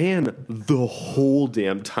Dan, the whole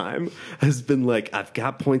damn time, has been like, I've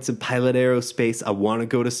got points in pilot aerospace. I want to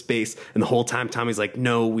go to space. And the whole time, Tommy's like,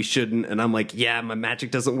 no, we shouldn't. And I'm like, yeah, my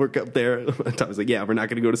magic doesn't work up there. And Tommy's like, yeah, we're not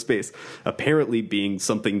going to go to space. Apparently being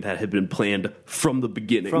something that had been planned from the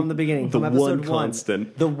beginning. From the beginning. The from episode one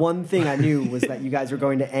constant. The one thing I knew was that you guys were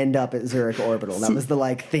going to end up at Zurich Orbital. That was the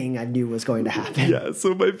like thing I knew was going to happen. Yeah,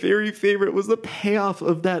 so my very favorite was the payoff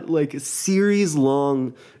of that like series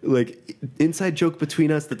long like inside joke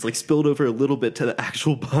between us that's like spilled over a little bit to the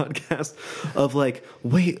actual podcast of like,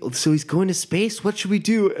 wait, so he's going to space? What should we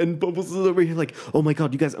do? And Bumbles is over here like, oh my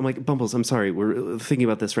god, you guys. I'm like, Bumbles, I'm sorry, we're thinking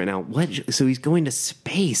about this right now. What? So he's going to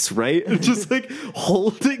space, right? And just like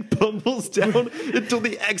holding Bumbles down until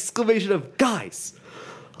the exclamation of, guys,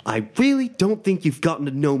 I really don't think you've gotten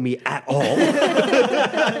to know me at all.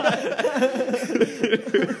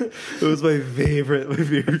 It was my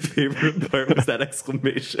very favorite part was that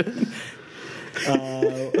exclamation.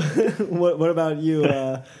 What about you,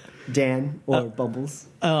 Dan or Bumbles?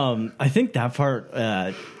 I think that part,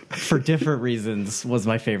 for different reasons, was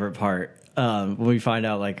my favorite part. When we find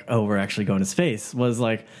out, like, oh, we're actually going to space, was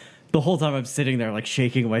like, the whole time I'm sitting there, like,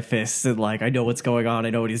 shaking my fists and, like, I know what's going on. I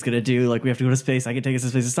know what he's going to do. Like, we have to go to space. I can take us to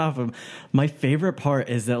space to stop him. My favorite part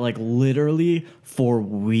is that, like, literally for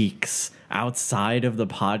weeks outside of the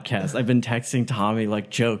podcast, I've been texting Tommy, like,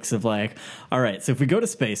 jokes of, like, all right, so if we go to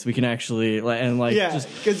space, we can actually, and, like, yeah, just...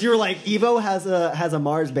 because you're like, Evo has a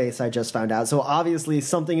Mars base, I just found out. So obviously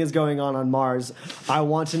something is going on Mars. I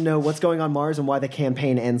want to know what's going on Mars and why the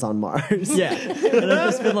campaign ends on Mars. Yeah. And I've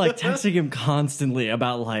just been, like, texting him constantly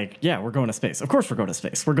about, like, yeah, we're going to space. Of course we're going to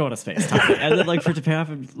space. We're going to space, Tommy. And then, like, for it to pay off,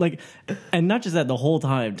 like, and not just that, the whole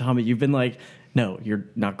time, Tommy, you've been like, no, you're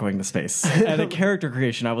not going to space. And the character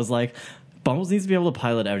creation, I was like, Bumbles needs to be able to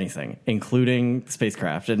pilot anything, including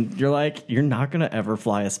spacecraft. And you're like, you're not going to ever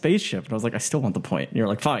fly a spaceship. And I was like, I still want the point. And you're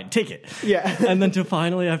like, fine, take it. Yeah. And then to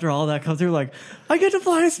finally, after all that comes through, like, I get to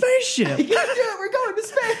fly a spaceship. Yeah, we're going to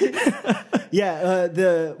space.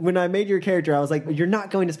 Yeah, when I made your character, I was like, you're not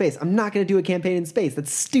going to space. I'm not going to do a campaign in space.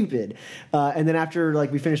 That's stupid. And then after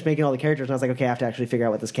like we finished making all the characters, and I was like, okay, I have to actually figure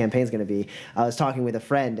out what this campaign is going to be. I was talking with a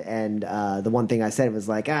friend, and the one thing I said was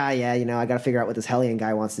like, yeah, I got to figure out what this Hellion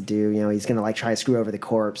guy wants to do. He's going to like try to screw over the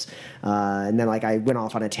corpse. And then like I went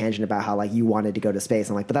off on a tangent about how like you wanted to go to space.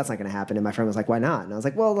 I'm like, but that's not going to happen. And my friend was like, why not? And I was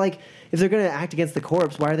like, well, like if they're going to act against the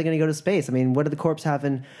corpse, why are they going to go to space? I mean, what do the corpse have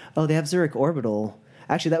in? Oh, they have Zurich Orbital.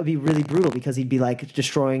 Actually, that would be really brutal because he'd be like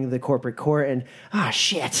destroying the corporate court and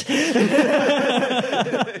shit.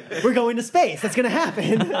 We're going to space. That's going to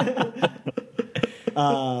happen.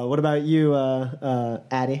 What about you,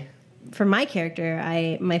 Addie? For my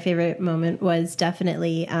character, my favorite moment was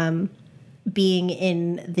definitely being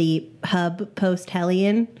in the hub post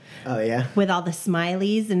Hellion. Oh yeah, with all the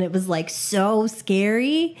smileys, and it was like so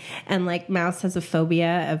scary. And like Mouse has a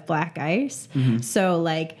phobia of black ice, so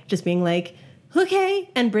like just being like, okay,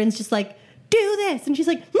 and Bryn's just like, do this, and she's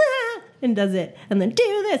like, nah, and does it, and then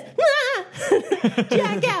do this,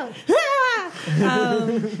 jack out.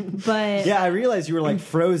 But Yeah, I realized you were like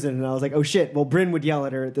frozen, and I was like, "Oh shit!" Well, Bryn would yell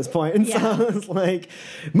at her at this point, and so Yeah. I was like,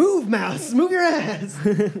 "Move, mouse, move your ass."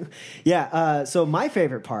 Yeah. So my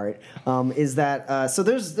favorite part is that so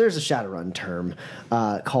there's a Shadowrun term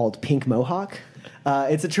called pink mohawk.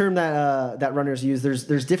 It's a term that runners use.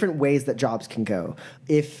 There's different ways that jobs can go.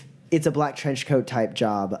 If it's a black trench coat type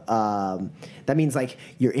job, that means like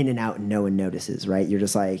you're in and out and no one notices, right? You're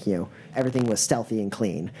just like, everything was stealthy and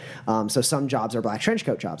clean. So some jobs are black trench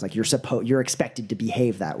coat jobs, like you're expected to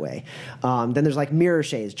behave that way. Then there's like mirror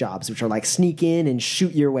shades jobs, which are like sneak in and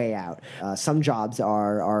shoot your way out. Some jobs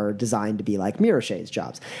are designed to be like mirror shades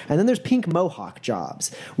jobs. And then there's pink mohawk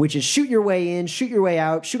jobs, which is shoot your way in, shoot your way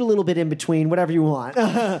out, shoot a little bit in between, whatever you want.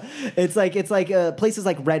 It's like places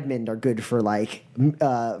like Redmond are good for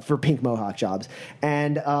for pink mohawk jobs.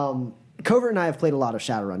 And Covert and I have played a lot of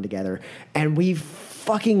Shadowrun together, and we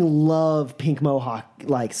fucking love pink mohawk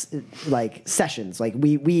like sessions. Like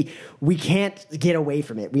we can't get away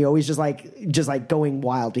from it. We always just like going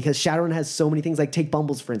wild because Shadowrun has so many things. Like take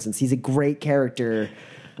Bumbles for instance. He's a great character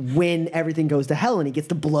when everything goes to hell and he gets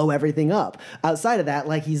to blow everything up. Outside of that,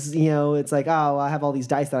 like he's it's like, oh, I have all these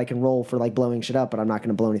dice that I can roll for like blowing shit up, but I'm not going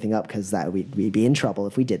to blow anything up because that we'd be in trouble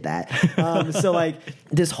if we did that. So like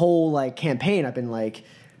this whole like campaign, I've been like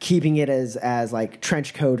keeping it as like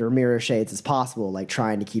trench coat or mirror shades as possible, like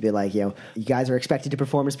trying to keep it like, you guys are expected to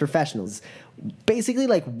perform as professionals. Basically,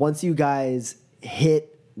 like once you guys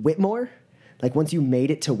hit Whitmore, like once you made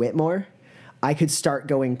it to Whitmore, I could start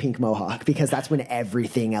going pink mohawk because that's when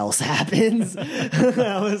everything else happens.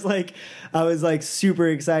 I was like super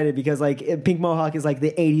excited because like pink mohawk is like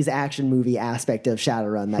the 80s action movie aspect of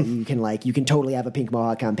Shadowrun that you can totally have a pink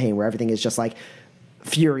mohawk campaign where everything is just like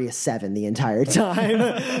Furious 7 the entire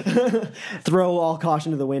time. Throw all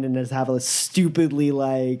caution to the wind and just have a stupidly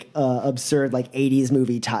like absurd like 80s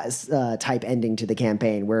movie type ending to the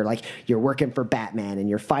campaign where like you're working for Batman and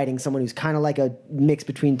you're fighting someone who's kind of like a mix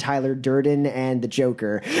between Tyler Durden and the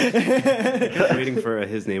Joker. I kept waiting for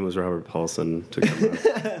his name was Robert Paulson to come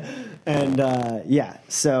out. And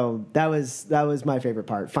so that was my favorite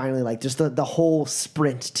part. Finally, like just the whole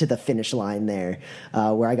sprint to the finish line there,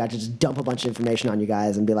 where I got to just dump a bunch of information on you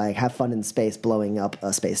guys and be like, have fun in space blowing up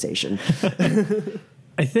a space station.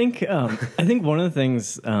 I think one of the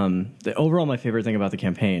things that overall my favorite thing about the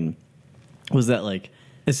campaign was that like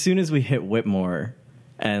as soon as we hit Whitmore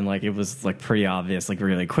and like it was like pretty obvious like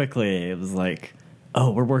really quickly, it was like,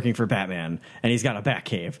 oh, we're working for Batman, and he's got a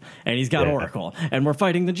Batcave, and he's got Oracle, and we're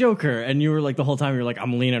fighting the Joker, and you were like the whole time you were like,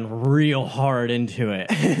 I'm leaning real hard into it,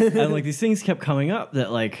 and like these things kept coming up that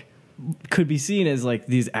like could be seen as like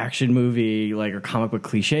these action movie like or comic book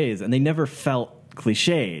cliches, and they never felt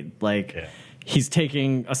cliched. Like he's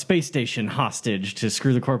taking a space station hostage to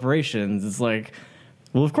screw the corporations. It's like,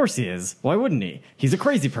 well, of course he is. Why wouldn't he? He's a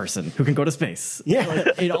crazy person who can go to space. Yeah.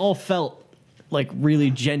 Like, it all felt like really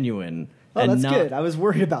genuine. Oh, that's good. I was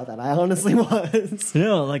worried about that. I honestly was.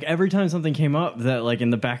 No, like every time something came up that like in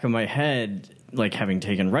the back of my head, like having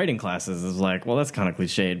taken writing classes is like, well, that's kind of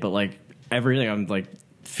cliched, but like everything I'm like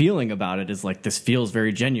feeling about it is like this feels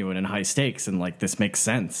very genuine and high stakes and like this makes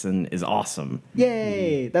sense and is awesome.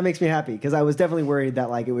 Yay! That makes me happy because I was definitely worried that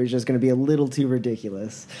like it was just going to be a little too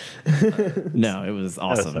ridiculous. No, it was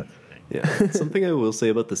awesome. Yeah. Something I will say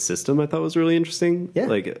about the system I thought was really interesting. Yeah.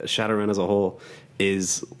 Like Shadowrun as a whole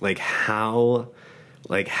is like how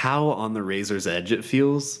on the razor's edge it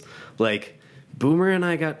feels. Like Boomer and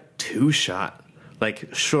I got 2-shot.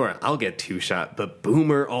 Like sure, I'll get 2-shot, but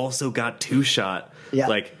Boomer also got 2-shot. Yeah.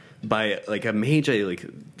 Like by like a mage I like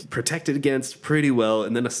protected against pretty well,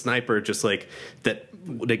 and then a sniper just like that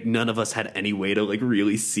like none of us had any way to like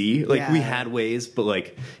really see. Like we had ways, but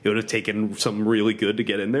like it would have taken something really good to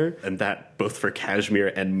get in there. And that both for Kashmir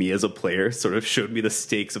and me as a player sort of showed me the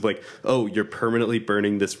stakes of like, oh, you're permanently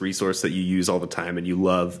burning this resource that you use all the time and you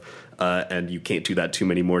love, and you can't do that too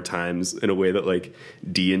many more times in a way that like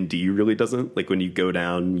D&D really doesn't. Like when you go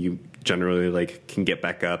down, you generally like can get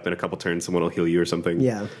back up in a couple turns, someone will heal you or something.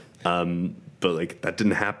 Yeah. But like that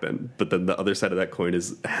didn't happen. But then the other side of that coin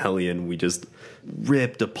is Hellion. We just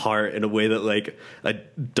ripped apart in a way that like a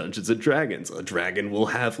Dungeons and Dragons, a dragon will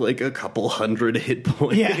have like a couple hundred hit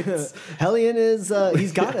points. Yeah. Hellion is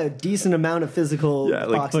he's got a decent amount of physical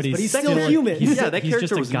boxes, but he's still human. That he's character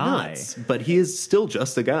just a was guy. nuts, but he is still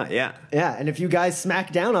just a guy. Yeah. Yeah, and if you guys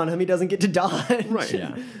smack down on him, he doesn't get to dodge. Right.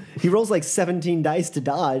 Yeah. He rolls like 17 dice to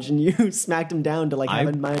dodge, and you smacked him down to like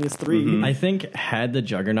having -3. Mm-hmm. I think had the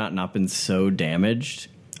Juggernaut not been so damaged,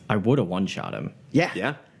 I would have one-shot him. Yeah.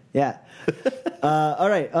 Yeah. Yeah. All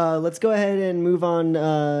right. Let's go ahead and move on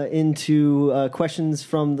into questions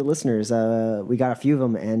from the listeners. We got a few of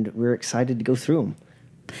them, and we're excited to go through them.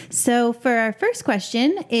 So for our first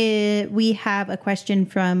question, we have a question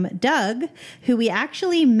from Doug, who we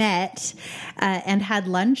actually met and had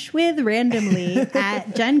lunch with randomly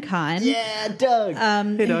at Gen Con. Yeah, Doug.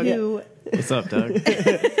 Hey, Doug. Who, What's up, Doug?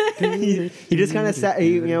 He just kind of sat.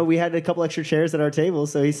 We had a couple extra chairs at our table,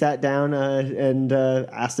 so he sat down and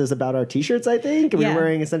asked us about our T-shirts. I think we Yeah. were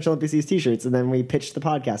wearing Essential NPCs T-shirts, and then we pitched the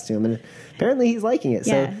podcast to him, and apparently he's liking it.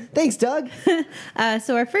 Yeah. So thanks, Doug.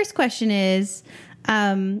 so our first question is,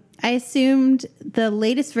 I assumed the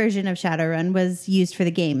latest version of Shadowrun was used for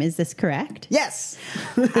the game. Is this correct? Yes.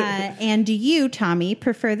 And do you, Tommy,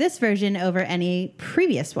 prefer this version over any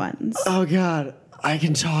previous ones? Oh God, I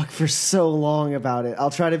can talk for so long about it.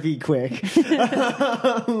 I'll try to be quick.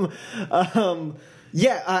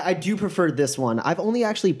 Yeah, I do prefer this one. I've only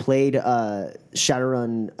actually played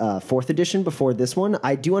Shadowrun 4th edition before this one.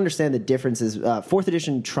 I do understand the differences. 4th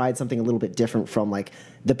edition tried something a little bit different from like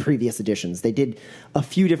the previous editions. They did a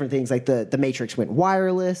few different things, like the Matrix went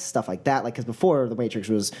wireless, stuff like that. Like because before the Matrix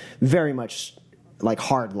was very much like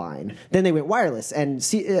hardline. Then they went wireless, and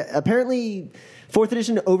apparently 4th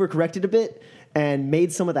edition overcorrected a bit and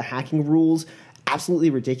made some of the hacking rules absolutely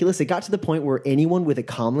ridiculous. It got to the point where anyone with a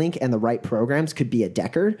comlink and the right programs could be a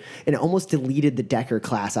Decker, and it almost deleted the Decker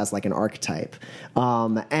class as like an archetype.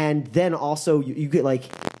 And then also you get like,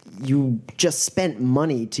 you just spent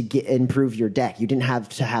money to improve your deck. You didn't have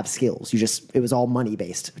to have skills. It was all money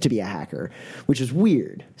based to be a hacker, which is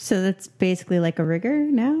weird. So that's basically like a rigger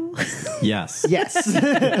now? Yes. Yes.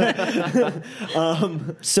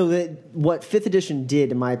 So what 5th edition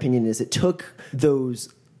did, in my opinion, is it took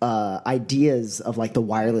those ideas of like the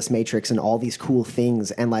wireless matrix and all these cool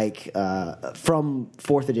things and like from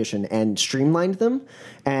 4th edition and streamlined them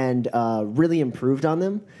and really improved on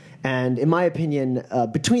them. And in my opinion,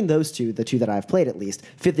 between those two, the two that I've played at least,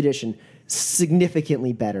 5th edition,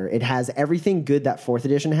 significantly better. It has everything good that 4th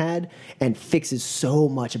edition had and fixes so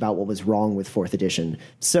much about what was wrong with 4th edition.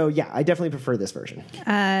 So yeah, I definitely prefer this version.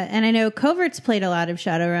 And I know Covert's played a lot of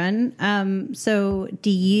Shadowrun. So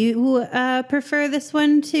do you prefer this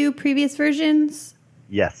one to previous versions?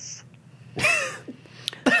 Yes.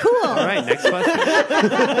 Cool. All right, next question.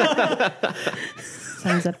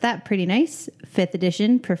 Sums up that pretty nice. 5th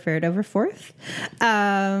edition preferred over 4th.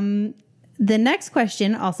 The next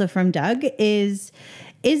question, also from Doug, is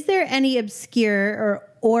there any obscure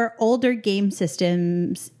or older game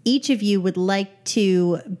systems each of you would like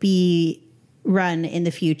to be run in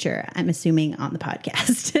the future? I'm assuming on the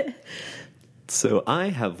podcast. So I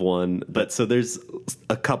have one, but so there's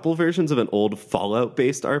a couple versions of an old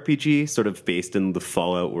Fallout-based RPG, sort of based in the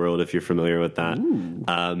Fallout world, if you're familiar with that.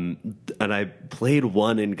 And I played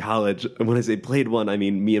one in college. And when I say played one, I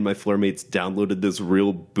mean me and my floor mates downloaded this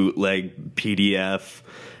real bootleg PDF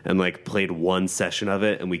and like played one session of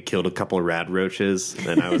it, and we killed a couple of rad roaches,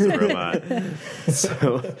 and I was a robot.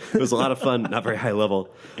 So it was a lot of fun, not very high level,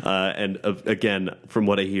 and again, from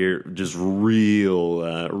what I hear, just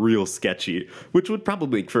real sketchy, which would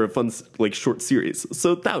probably make for a fun like short series.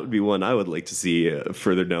 So that would be one I would like to see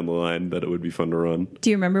further down the line. That it would be fun to run. Do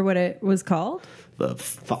you remember what it was called? The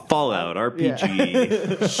Fallout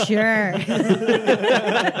RPG. Sure.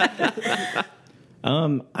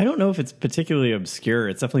 I don't know if it's particularly obscure.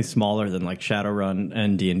 It's definitely smaller than like Shadowrun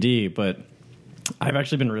and D&D, but I've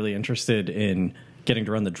actually been really interested in getting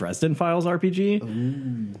to run the Dresden Files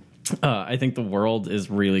RPG. I think the world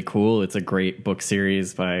is really cool. It's a great book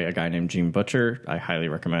series by a guy named Gene Butcher. I highly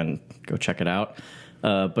recommend go check it out.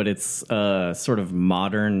 But it's sort of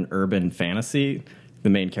modern urban fantasy. The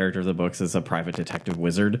main character of the books is a private detective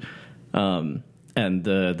wizard. And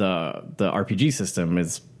the RPG system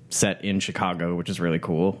is set in Chicago, which is really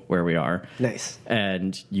cool, where we are. Nice.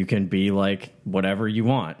 And you can be like whatever you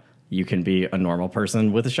want. You can be a normal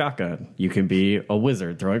person with a shotgun. You can be a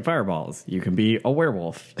wizard throwing fireballs. You can be a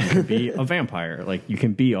werewolf. You can be a vampire. Like, you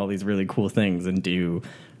can be all these really cool things and do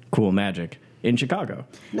cool magic in Chicago.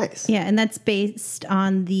 Nice. Yeah, and that's based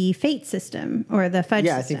on the Fate system or the Fudge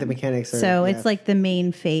Yeah, I system. think the mechanics are... So yeah. it's like the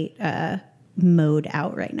main Fate mode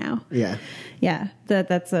out right now. Yeah. Yeah,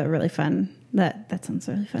 that's a really fun... That sounds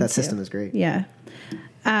really fun. That too. system is great. Yeah.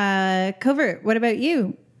 Covert, what about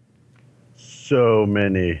you? So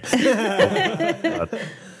many.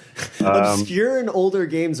 Obscure and older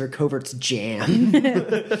games are Covert's jam.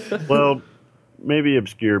 Well, maybe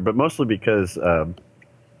obscure, but mostly because, don't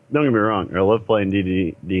get me wrong, I love playing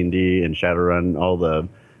D&D and Shadowrun, all the,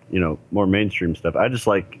 more mainstream stuff. I just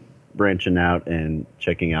like branching out and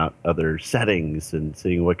checking out other settings and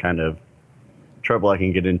seeing what kind of trouble I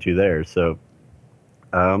can get into there. So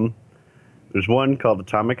there's one called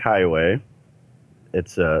Atomic Highway.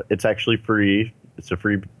 It's actually free. It's a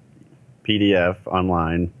free PDF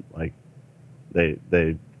online. Like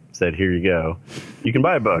they said, here you go. You can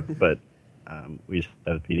buy a book, but we just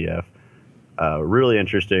have a PDF. Really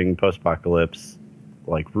interesting post-apocalypse,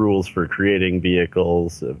 like rules for creating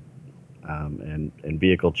vehicles and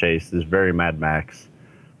vehicle chases. Very Mad Max.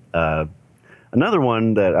 Another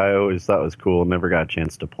one that I always thought was cool, never got a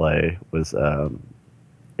chance to play, was a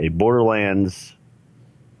Borderlands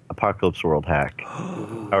Apocalypse World hack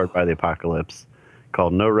powered by the Apocalypse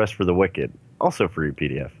called No Rest for the Wicked. Also free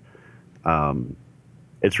PDF.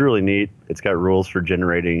 It's really neat. It's got rules for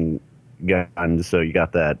generating guns, so you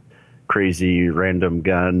got that crazy random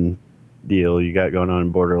gun deal you got going on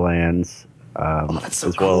in Borderlands. That's so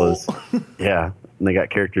as cool. well as, yeah, and they got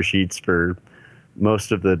character sheets for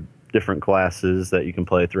most of the different classes that you can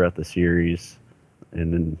play throughout the series.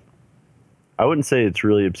 And then I wouldn't say it's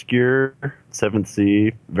really obscure. 7th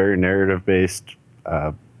Sea, very narrative based,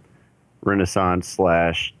 Renaissance /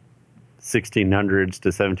 1600s to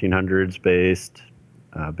 1700s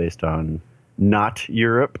based on not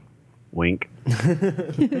Europe. Wink. I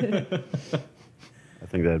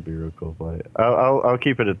think that'd be real cool play. I'll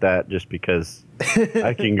keep it at that just because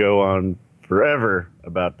I can go on forever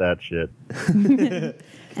about that shit.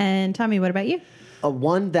 And Tommy, what about you?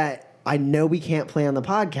 One that I know we can't play on the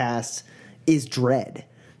podcast is Dread.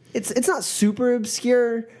 It's not super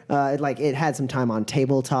obscure. It had some time on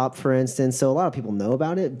tabletop, for instance, so a lot of people know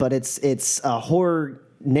about it. But it's a horror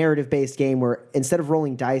narrative-based game where instead of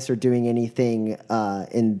rolling dice or doing anything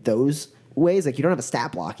in those ways, like you don't have a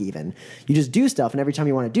stat block even, you just do stuff, and every time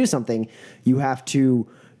you want to do something, you have to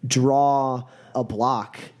draw a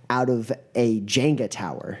block out of a Jenga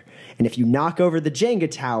tower. And if you knock over the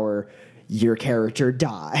Jenga tower, your character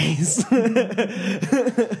dies.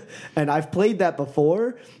 And I've played that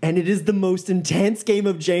before, and it is the most intense game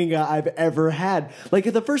of Jenga I've ever had. Like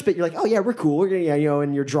at the first bit, you're like, oh yeah, we're cool. We're gonna,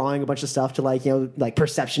 and you're drawing a bunch of stuff to like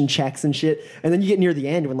perception checks and shit. And then you get near the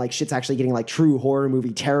end when like shit's actually getting like true horror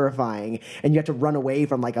movie terrifying, and you have to run away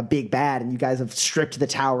from like a big bad, and you guys have stripped the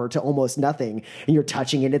tower to almost nothing, and you're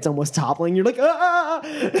touching it, it's almost toppling. You're like, ah!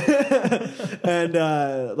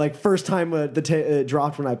 And like first time it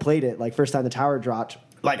dropped when I played it, like first time the tower dropped,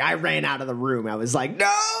 like I ran out of the room. I was like,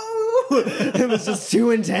 no! It was just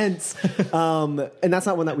too intense. And that's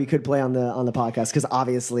not one that we could play on the podcast because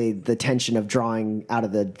obviously the tension of drawing out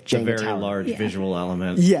of the Jenga A very tower. large visual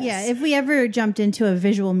element. Yes. Yeah, if we ever jumped into a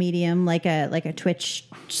visual medium like a Twitch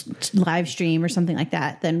live stream or something like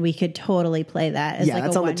that, then we could totally play that as like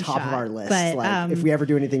that's a on the one top of shot. our list. But Like, if we ever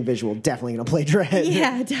do anything visual, definitely gonna play Dread.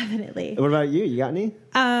 yeah, definitely. What about you? You got any?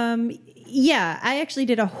 Yeah, I actually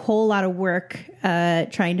did a whole lot of work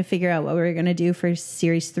trying to figure out what we were going to do for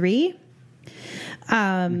Series 3.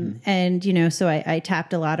 And, so I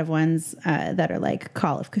tapped a lot of ones that are like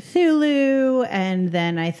Call of Cthulhu. And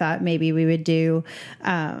then I thought maybe we would do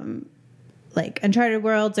like Uncharted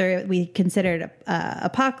Worlds, or we considered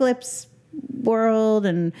Apocalypse World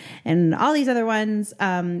and all these other ones.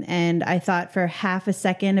 And I thought for half a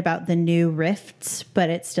second about the new Rift, but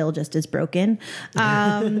it's still just as broken.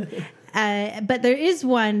 But there is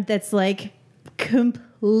one that's like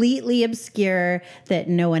completely obscure that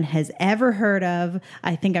no one has ever heard of.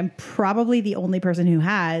 I think I'm probably the only person who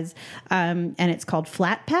has, and it's called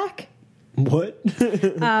Flat Pack. What?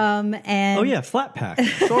 And Oh yeah, flat pack.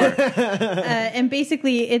 Sure. and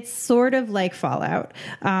basically it's sort of like Fallout,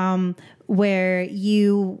 where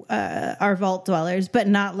you are vault dwellers, but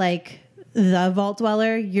not like the vault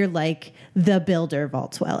dweller. You're like the builder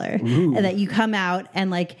vault dweller. And that you come out and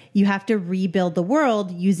like you have to rebuild the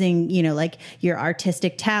world using, like your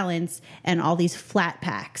artistic talents and all these flat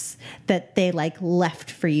packs that they like left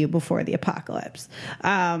for you before the apocalypse.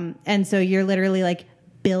 And so you're literally like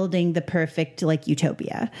building the perfect like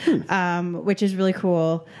utopia, which is really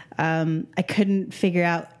cool. I couldn't figure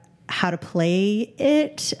out how to play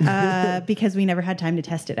it because we never had time to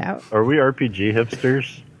test it out. Are we RPG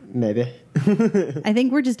hipsters? Maybe. I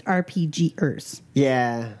think we're just RPGers.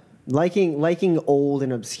 Yeah. Liking old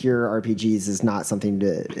and obscure RPGs is not something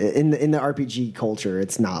to in the RPG culture.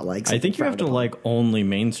 It's not like I think you have to frowned like only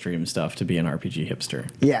mainstream stuff to be an RPG hipster.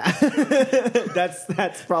 upon. Yeah,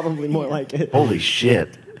 that's probably more like it. Holy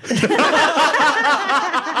shit.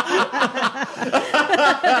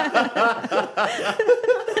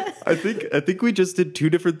 I think we just did two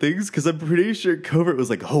different things because I'm pretty sure Covert was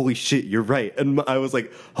like, "Holy shit, you're right," and I was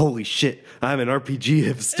like, "Holy shit, I'm an RPG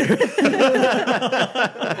hipster."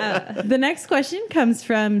 The next question comes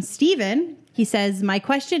from Steven. He says, my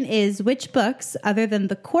question is, which books, other than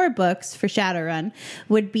the core books for Shadowrun,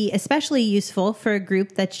 would be especially useful for a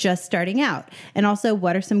group that's just starting out? And also,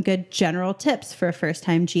 what are some good general tips for a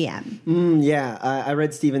first-time GM? Yeah, I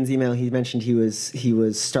read Steven's email. He mentioned he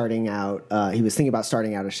was starting out. He was thinking about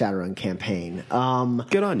starting out a Shadowrun campaign.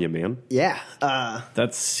 Good on you, man. Yeah.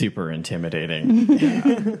 That's super intimidating.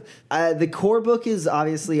 The core book is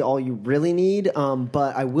obviously all you really need,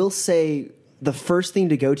 but I will say the first thing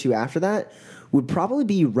to go to after that would probably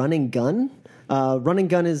be Run and Gun. Run and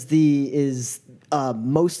Gun is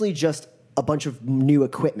mostly just a bunch of new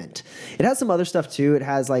equipment. It has some other stuff too. It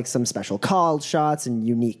has like some special call shots and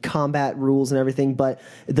unique combat rules and everything, but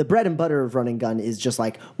the bread and butter of Run and Gun is just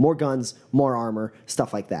like more guns, more armor,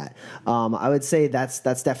 stuff like that. I would say that's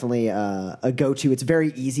definitely a go-to. It's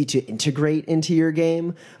very easy to integrate into your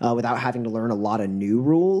game without having to learn a lot of new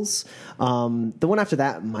rules. The one after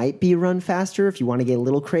that might be Run Faster if you want to get a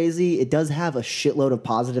little crazy. It does have a shitload of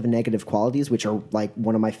positive and negative qualities, which are like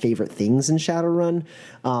one of my favorite things in Shadowrun.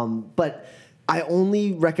 But I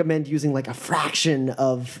only recommend using like a fraction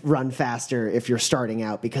of Run Faster if you're starting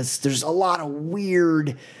out, because there's a lot of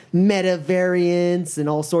weird meta variants and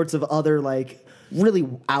all sorts of other like really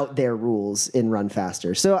out there rules in Run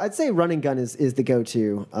Faster. So I'd say Run and Gun is the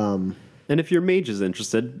go-to. And if your mage is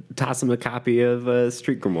interested, toss him a copy of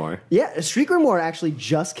Street Grimoire. Yeah, Street Grimoire actually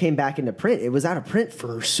just came back into print. It was out of print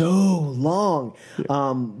for so long.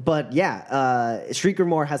 But yeah, Street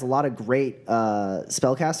Grimoire has a lot of great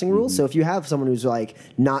spellcasting rules. So if you have someone who's like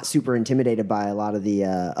not super intimidated by a lot of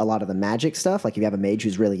the magic stuff, like if you have a mage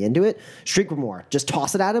who's really into it, Street Grimoire, just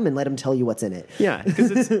toss it at him and let him tell you what's in it. Yeah,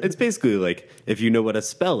 because it's basically like if you know what a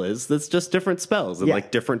spell is, that's just different spells and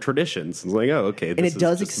like different traditions. It's like, oh, okay, and it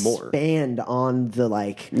does expand on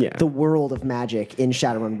the world of magic in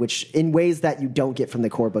Shadowrun, which in ways that you don't get from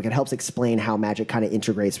the core book. It helps explain how magic kind of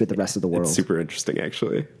integrates with the rest of the world. It's super interesting,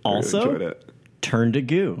 actually. Also, I really enjoyed it. Turn to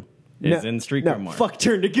Goo is in Street Grimoire. Fuck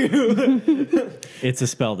Turn to Goo. It's a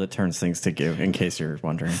spell that turns things to goo, in case you're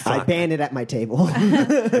wondering. I ban it at my table.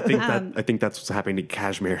 I think that's what's happening to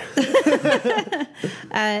Kashmir.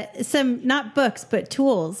 Some, not books, but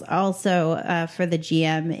tools also for the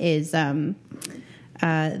GM is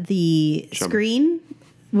the screen,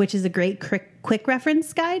 which is a great quick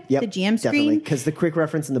reference guide. Yep, the GM screen, definitely, because the quick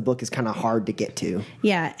reference in the book is kind of hard to get to.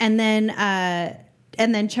 Yeah, and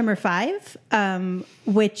then Chummer 5,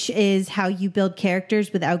 which is how you build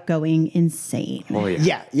characters without going insane. Oh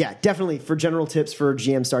Yeah, definitely. For general tips for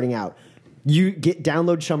GM starting out, you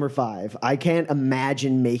download Chummer 5. I can't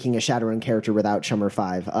imagine making a Shadowrun character without Chummer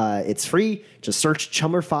 5. It's free. Just search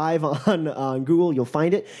Chummer 5 on Google. You'll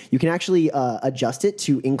find it. You can actually adjust it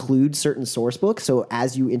to include certain source books. So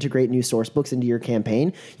as you integrate new source books into your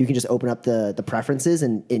campaign, you can just open up the preferences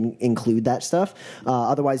and include that stuff.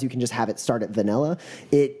 Otherwise, you can just have it start at vanilla.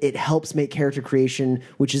 It helps make character creation,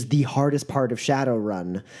 which is the hardest part of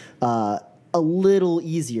Shadowrun, a little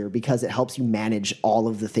easier, because it helps you manage all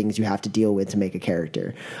of the things you have to deal with to make a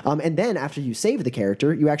character. And then after you save the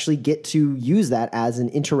character, you actually get to use that as an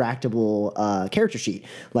interactable character sheet.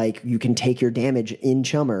 Like you can take your damage in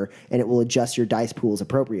Chummer and it will adjust your dice pools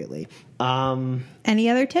appropriately. Any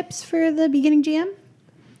other tips for the beginning GM?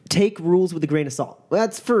 Take rules with a grain of salt.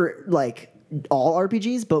 That's for like all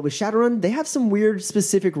RPGs, but with Shadowrun, they have some weird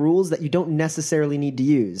specific rules that you don't necessarily need to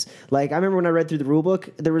use. Like I remember when I read through the rule book,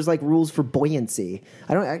 there was like rules for buoyancy.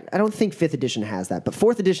 I don't think 5th edition has that, but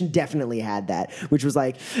 4th edition definitely had that, which was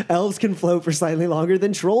like elves can float for slightly longer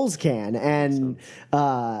than trolls can, and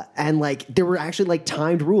like there were actually like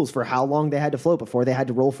timed rules for how long they had to float before they had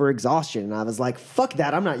to roll for exhaustion. And I was like, fuck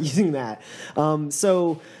that, I'm not using that.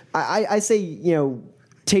 So I say, you know,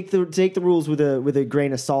 take the rules with a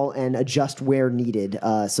grain of salt and adjust where needed,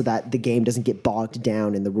 so that the game doesn't get bogged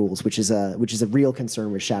down in the rules, which is a real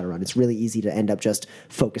concern with Shadowrun. It's really easy to end up just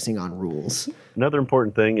focusing on rules. Another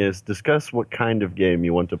important thing is discuss what kind of game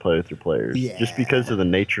you want to play with your players. Yeah. Just because of the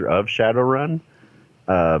nature of Shadowrun,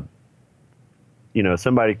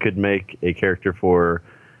 somebody could make a character for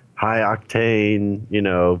high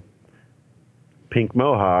octane, pink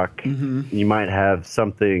mohawk. Mm-hmm. You might have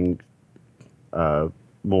something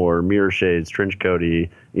more mirror shades, trench coaty,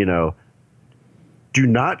 do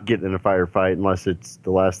not get in a firefight unless it's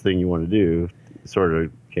the last thing you want to do sort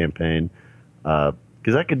of campaign. Because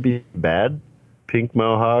that could be bad. Pink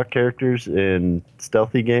mohawk characters in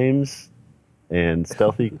stealthy games and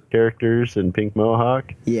stealthy characters in pink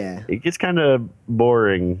mohawk. Yeah. It gets kind of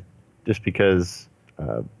boring just because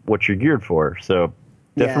what you're geared for. So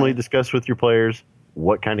definitely discuss with your players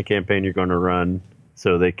what kind of campaign you're going to run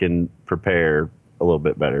so they can prepare a little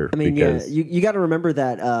bit better. I mean, because you got to remember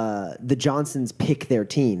that the Johnsons pick their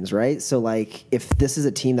teams, right? So, like, if this is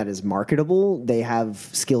a team that is marketable, they have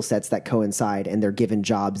skill sets that coincide, and they're given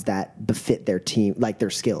jobs that befit their team, like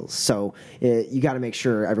their skills. So, you got to make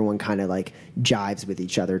sure everyone kind of like jives with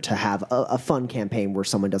each other to have a fun campaign where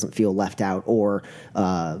someone doesn't feel left out or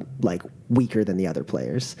like weaker than the other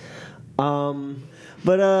players.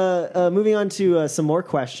 But moving on to some more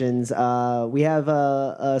questions, we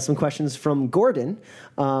have some questions from Gordon.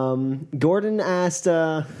 Gordon asked,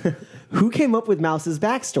 who came up with Mouse's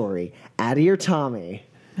backstory, Addie or Tommy?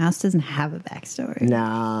 Mouse doesn't have a backstory.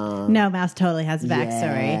 No. No, Mouse totally has a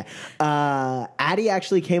backstory. Yeah. Addie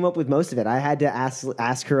actually came up with most of it. I had to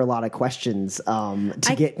ask her a lot of questions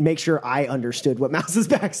to make sure I understood what Mouse's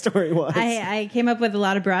backstory was. I came up with a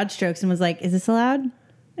lot of broad strokes and was like, is this allowed?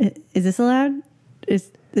 Is this allowed?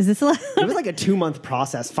 Is this allowed? It was like a 2-month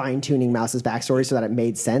process fine-tuning Mouse's backstory so that it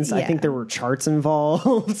made sense. I Yeah. think there were charts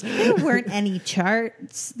involved. There weren't any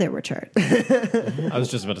charts. There were charts. I was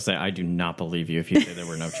just about to say, I do not believe you if you say there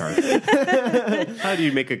were no charts. How do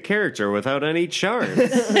you make a character without any charts?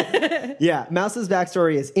 Yeah, Mouse's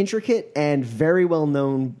backstory is intricate and very well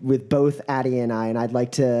known with both Addie and I, and I'd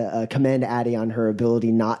like to commend Addie on her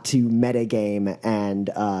ability not to metagame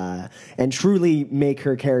and truly make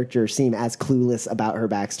her character seem as clueless about her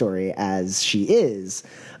backstory as she is,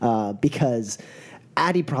 because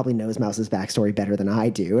Addie probably knows Mouse's backstory better than I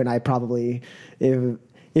do, and I probably,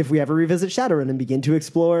 if we ever revisit Shadowrun and begin to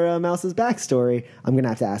explore Mouse's backstory, I'm going to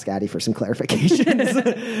have to ask Addie for some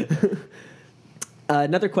clarifications.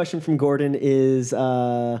 Another question from Gordon is,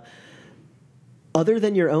 other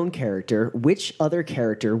than your own character, which other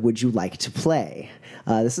character would you like to play?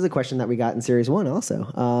 This is a question that we got in Series 1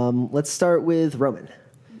 also. Let's start with Roman.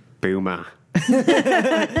 Boomer. Is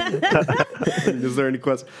there any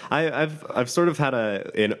question? I've sort of had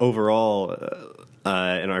an overall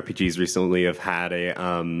in RPGs recently. I've had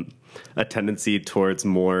a tendency towards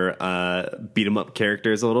more beat 'em up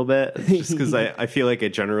characters a little bit, just because I feel like I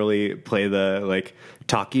generally play the like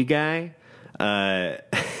talky guy.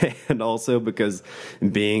 And also because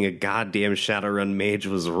being a goddamn Shadowrun mage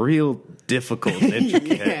was real difficult and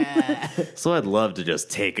intricate. So I'd love to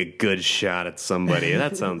just take a good shot at somebody.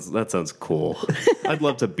 That sounds cool. I'd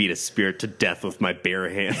love to beat a spirit to death with my bare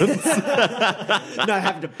hands. Not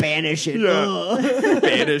having to banish it. Yeah.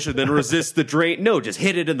 Banish and then resist the drain. No, just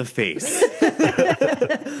hit it in the face.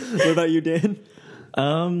 What about you, Dan?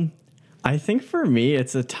 I think for me,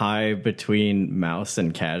 it's a tie between Mouse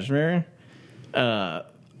and Kashmir.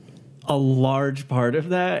 A large part of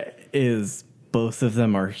that is both of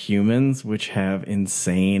them are humans, which have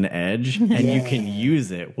insane edge, and you can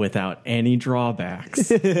use it without any drawbacks.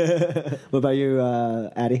 What about you,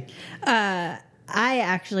 Addie? I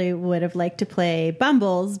actually would have liked to play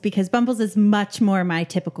Bumbles because Bumbles is much more my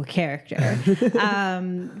typical character.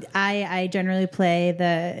 I generally play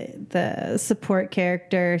the support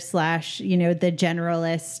character / the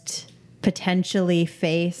generalist, potentially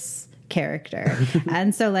face character.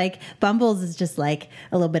 And so like Bumbles is just like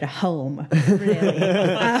a little bit of home, really.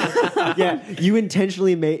 Yeah, you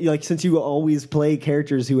intentionally made, like, since you always play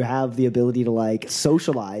characters who have the ability to like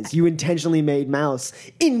socialize, you intentionally made Mouse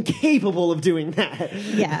incapable of doing that.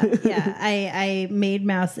 Yeah. I made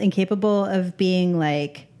Mouse incapable of being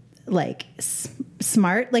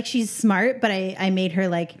smart. Like she's smart, but I made her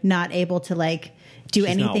like not able to like do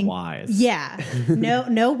She's anything. not wise. Yeah.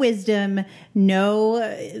 No wisdom, no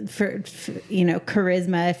for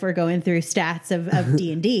charisma if we're going through stats of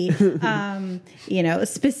D&D.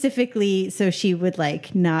 Specifically so she would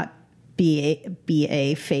like not be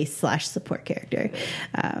a face / support character.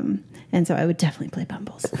 And so I would definitely play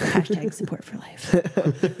Bumbles. # support for life.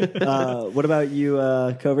 What about you,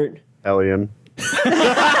 Covert? Hellion.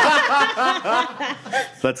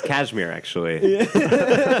 That's Kashmir, actually.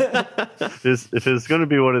 If it's going to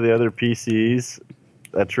be one of the other PCs,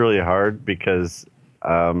 that's really hard because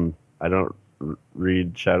I don't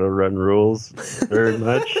read Shadowrun rules very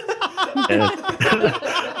much. And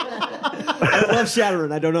I love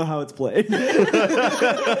Shadowrun. I don't know how it's played.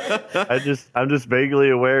 I'm just vaguely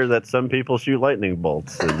aware that some people shoot lightning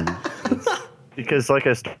bolts, and because like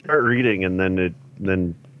I start reading and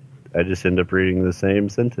then I just end up reading the same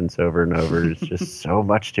sentence over and over. It's just so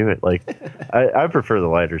much to it. Like I prefer the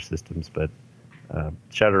lighter systems, but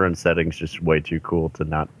Shadowrun setting's just way too cool to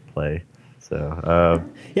not play. So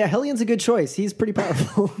Yeah, Hellion's a good choice. He's pretty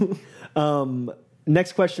powerful.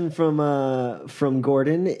 Next question from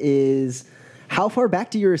Gordon is, how far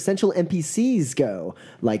back do your essential NPCs go?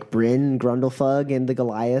 Like Bryn, Grundlefug, and the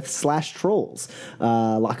Goliath / trolls,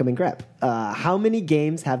 Lockham and Grep. How many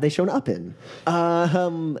games have they shown up in?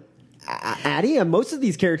 Addie, most of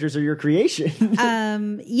these characters are your creation.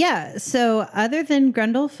 Yeah. So other than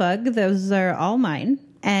Grundle Fug, those are all mine,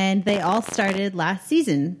 and they all started last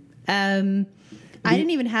season. I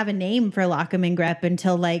didn't even have a name for Lockham and Grep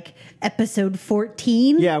until like episode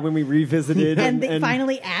 14. Yeah, when we revisited. And they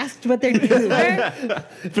finally asked what their names were.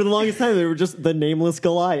 For the longest time, they were just the nameless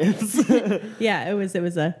Goliaths. Yeah, it was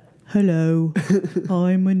a, hello,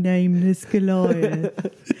 I'm a nameless Goliath.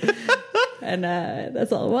 And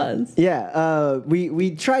that's all it was. Yeah,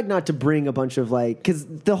 we tried not to bring a bunch of like, because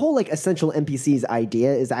the whole like essential NPCs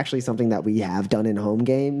idea is actually something that we have done in home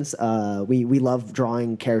games. We love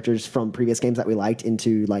drawing characters from previous games that we liked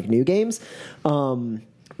into like new games,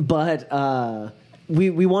 but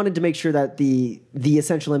we wanted to make sure that the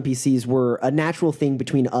essential NPCs were a natural thing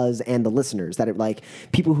between us and the listeners. That it like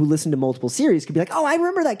people who listen to multiple series could be like, oh, I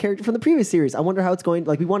remember that character from the previous series. I wonder how it's going.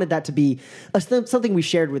 Like we wanted that to be something we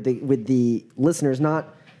shared with the listeners,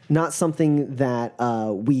 not something that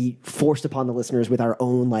we forced upon the listeners with our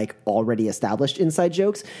own like already established inside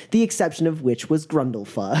jokes. The exception of which was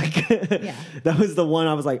Grundlefug. Yeah, that was the one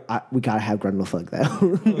I was like, we gotta have Grundlefug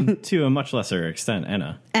though. To a much lesser extent,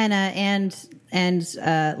 Anna. And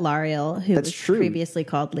Lariel, who That's was true. previously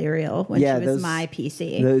called Lyriel when she was my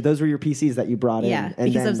PC. Those were your PCs that you brought in. Yeah, And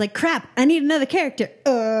because I was like, crap, I need another character.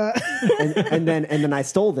 and then I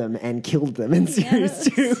stole them and killed them in series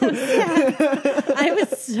 2. So sad. I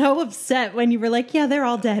was so upset when you were like, yeah, they're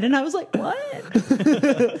all dead. And I was like, what?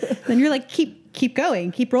 Then you're like, keep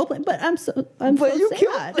going, keep roleplaying. But I'm so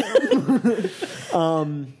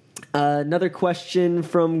sad. Another question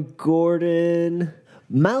from Gordon.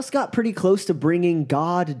 Mouse got pretty close to bringing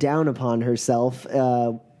God down upon herself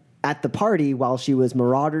at the party while she was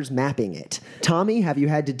Marauders mapping it. Tommy, have you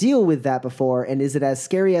had to deal with that before, and is it as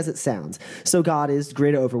scary as it sounds? So God is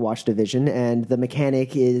Grid Overwatch Division, and the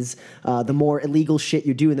mechanic is the more illegal shit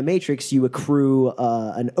you do in the Matrix, you accrue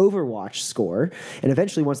an Overwatch score, and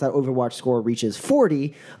eventually once that Overwatch score reaches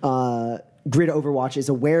 40, Grid Overwatch is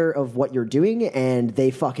aware of what you're doing, and they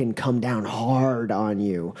fucking come down hard on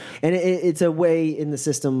you. And it's a way in the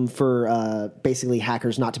system for basically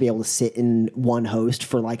hackers not to be able to sit in one host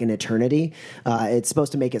for like an eternity. It's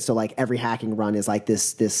supposed to make it so like every hacking run is like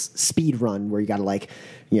this speed run where you got to like,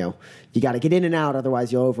 you got to get in and out,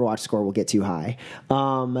 otherwise your Overwatch score will get too high.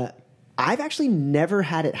 I've actually never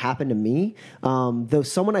had it happen to me, though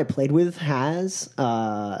someone I played with has.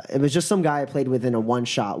 It was just some guy I played with in a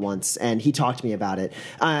one-shot once, and he talked to me about it.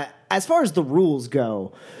 As far as the rules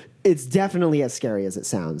go, it's definitely as scary as it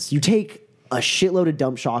sounds. You take a shitload of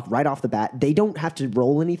dump shock right off the bat. They don't have to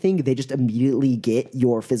roll anything. They just immediately get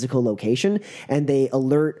your physical location, and they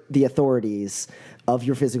alert the authorities of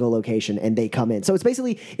your physical location, and they come in. So it's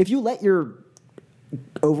basically, if you let your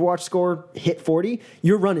Overwatch score hit 40,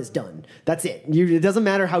 your run is done. That's it. It doesn't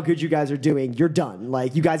matter how good you guys are doing. You're done.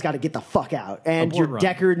 Like, you guys got to get the fuck out. And your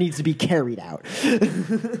decker needs to be carried out.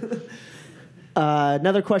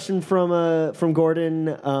 Another question from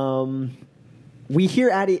Gordon. We hear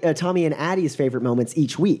Tommy and Addie's favorite moments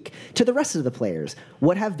each week. To the rest of the players,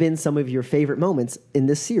 what have been some of your favorite moments in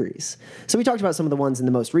this series? So we talked about some of the ones in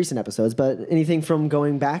the most recent episodes, but anything from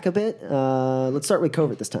going back a bit? Let's start with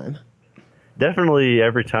Covert this time. Definitely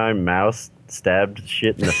every time Mouse stabbed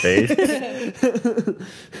shit in the face.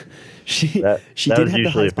 that was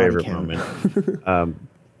usually a favorite moment.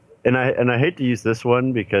 And I hate to use this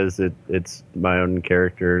one because it's my own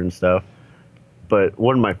character and stuff. But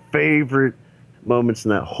one of my favorite moments in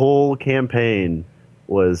that whole campaign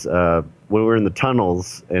was when we were in the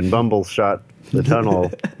tunnels and Bumble shot the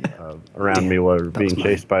tunnel around me while we were being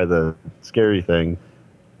chased by the scary thing.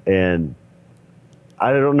 And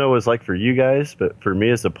I don't know what it's like for you guys, but for me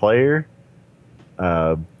as a player,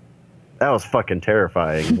 that was fucking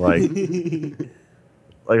terrifying. Like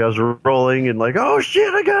I was rolling and like, oh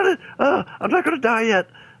shit, I got it. I'm not going to die yet.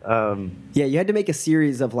 Yeah, you had to make a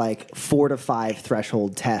series of like 4 to 5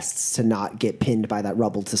 threshold tests to not get pinned by that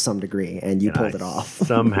rubble to some degree, and you pulled it off.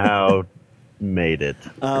 Somehow made it.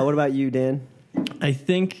 What about you, Dan? I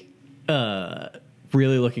think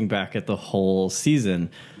really looking back at the whole season,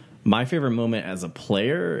 my favorite moment as a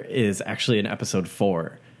player is actually in episode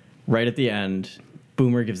 4. Right at the end,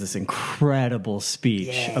 Boomer gives this incredible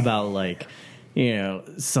speech about like, you know,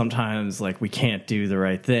 sometimes like we can't do the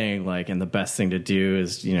right thing, like, and the best thing to do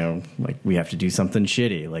is, you know, like we have to do something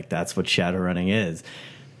shitty. Like that's what Shadowrunning is.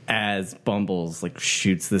 As Bumbles like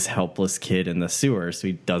shoots this helpless kid in the sewer so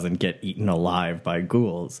he doesn't get eaten alive by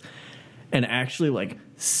ghouls. And actually like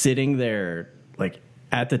sitting there like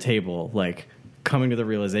at the table, like coming to the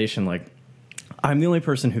realization, like, I'm the only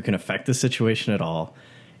person who can affect the situation at all.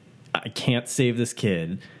 I can't save this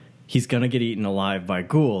kid. he's gonna get eaten alive by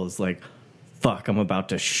ghouls. Like, fuck, I'm about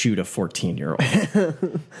to shoot a 14-year-old.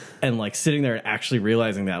 And like sitting there and actually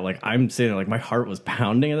realizing that, like, I'm sitting there, like, my heart was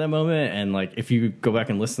pounding at that moment. And like, if you go back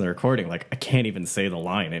and listen to the recording, like, I can't even say the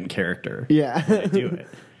line in character. Yeah. when I do it.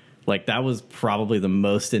 Like, that was probably the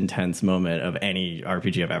most intense moment of any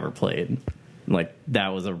RPG I've ever played. Like,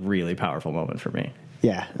 that was a really powerful moment for me.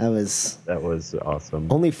 Yeah, that was awesome.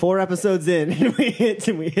 only 4 episodes in, and we hit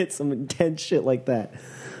some intense shit like that.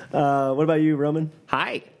 What about you, Roman?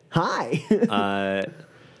 Hi. Hi.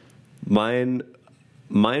 Mine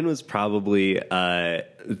was probably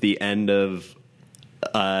the end of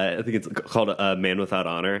I think it's called A Man Without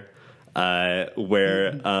Honor,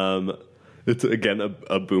 where it's again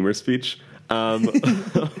a boomer speech,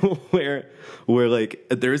 where like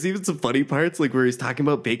there's even some funny parts, like where he's talking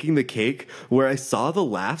about baking the cake, where I saw the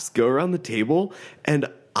laughs go around the table, and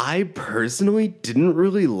I personally didn't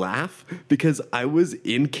really laugh because I was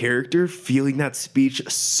in character feeling that speech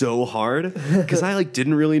so hard because I like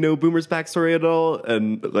didn't really know Boomer's backstory at all,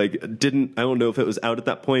 and like I don't know if it was out at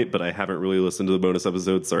that point, but I haven't really listened to the bonus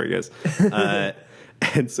episode. Sorry, guys.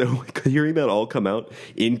 And so like, hearing that all come out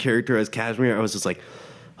in character as Cashmere, I was just like,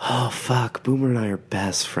 oh fuck, Boomer and I are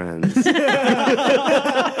best friends.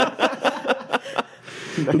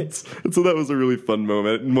 So that was a really fun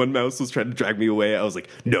moment. And when Mouse was trying to drag me away, I was like,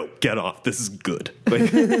 no, get off. This is good.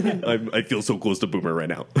 Like, I feel so close to Boomer right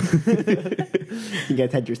now. You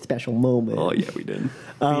guys had your special moment. Oh, yeah, we did.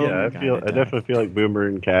 I definitely feel like Boomer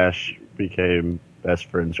and Cash became best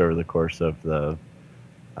friends over the course of the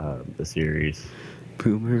series.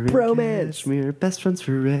 Boomer and Bromance. Cashmere, best friends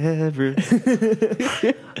forever.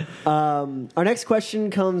 Our next question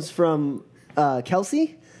comes from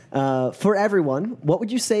Kelsey. For everyone, what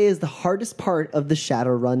would you say is the hardest part of the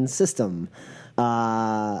Shadowrun system?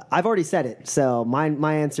 I've already said it, so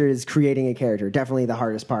my answer is creating a character. Definitely the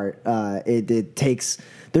hardest part. It takes.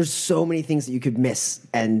 There's so many things that you could miss,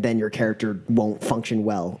 and then your character won't function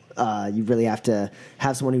well. You really have to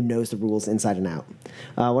have someone who knows the rules inside and out.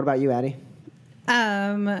 What about you, Addie?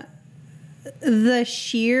 The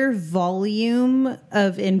sheer volume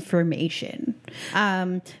of information.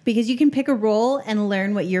 Because you can pick a role and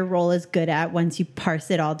learn what your role is good at once you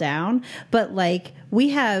parse it all down. But like, we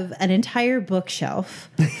have an entire bookshelf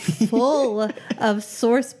full of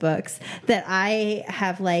source books that I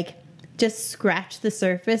have like just scratched the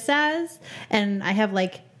surface as, and I have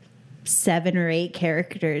like 7 or 8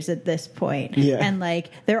 characters at this point. Yeah. And like,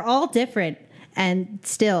 they're all different. And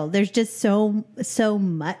still, there's just so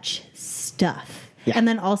much stuff. Yeah. And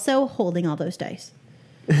then also holding all those dice.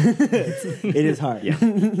 It is hard. Yeah.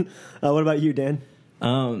 What about you, Dan?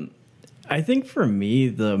 I think for me,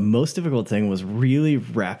 the most difficult thing was really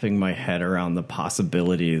wrapping my head around the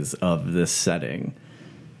possibilities of this setting.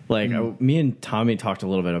 Like, me and Tommy talked a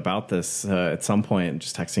little bit about this at some point,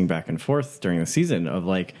 just texting back and forth during the season of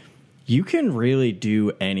like, you can really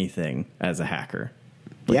do anything as a hacker.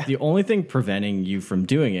 Like, the only thing preventing you from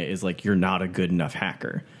doing it is like, you're not a good enough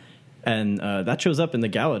hacker. And that shows up in the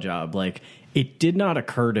gala job. Like, it did not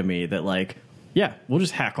occur to me that like, yeah, we'll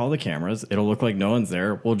just hack all the cameras. It'll look like no one's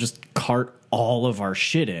there. We'll just cart all of our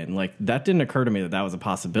shit in. Like, that didn't occur to me that was a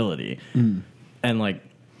possibility. And like,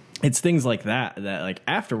 it's things like that like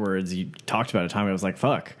afterwards you talked about a time I was like,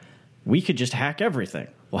 fuck, we could just hack everything.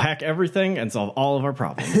 We'll hack everything and solve all of our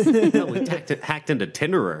problems. No, we hacked into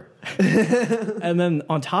Tinderer. And then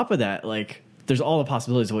on top of that, like, there's all the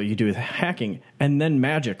possibilities of what you do with hacking. And then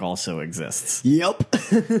magic also exists. Yep.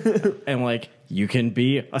 And like, you can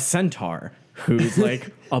be a centaur who's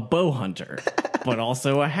like a bow hunter, but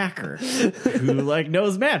also a hacker who like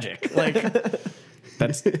knows magic. Like,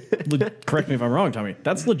 that's correct me if I'm wrong, Tommy.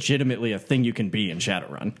 That's legitimately a thing you can be in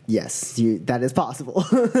Shadowrun. Yes, that is possible.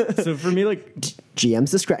 So for me, like, GM's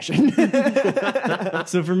discretion.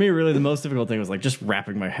 so for me, really, the most difficult thing was like just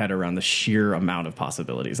wrapping my head around the sheer amount of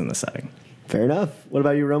possibilities in the setting. Fair enough. What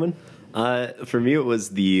about you, Roman? For me, it was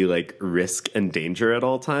the like risk and danger at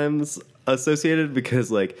all times associated,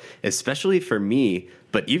 because like, especially for me,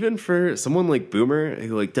 but even for someone like Boomer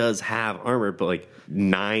who like does have armor, but like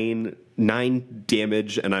 9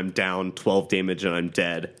 damage and I'm down, 12 damage and I'm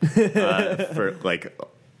dead, for like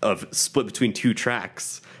of split between 2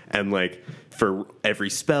 tracks. And like, for every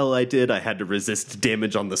spell I did, I had to resist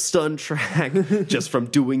damage on the stun track just from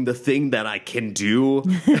doing the thing that I can do.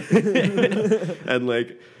 And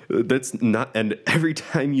like, that's not, and every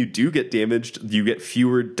time you do get damaged, you get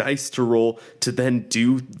fewer dice to roll to then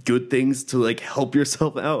do good things to like help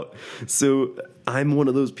yourself out. So I'm one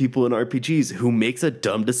of those people in RPGs who makes a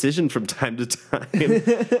dumb decision from time to time.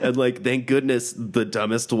 And like, thank goodness the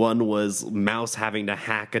dumbest one was Mouse having to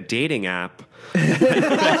hack a dating app.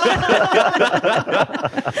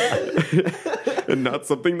 And not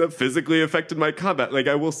something that physically affected my combat. Like,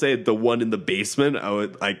 I will say the one in the basement,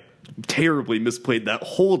 I terribly misplayed that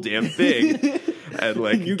whole damn thing. And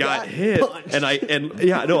like You got got hit, punched.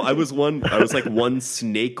 I was like one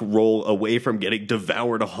snake roll away from getting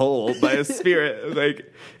devoured whole by a spirit.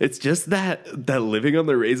 Like, it's just that living on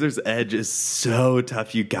the razor's edge is so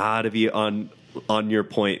tough. You gotta be on your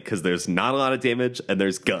point because there's not a lot of damage and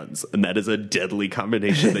there's guns, and that is a deadly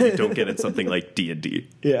combination that you don't get in something like D&D.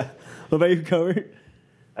 Yeah. What about you, Covert?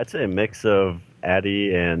 I'd say a mix of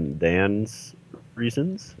Addie and Dan's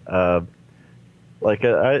reasons. I like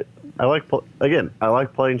I like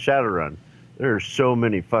playing Shadowrun. There are so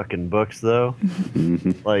many fucking books though.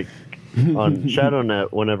 Like on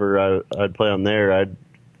ShadowNet, whenever I'd play on there, I'd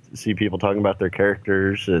see people talking about their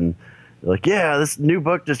characters and they're like, yeah, this new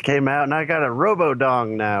book just came out and I got a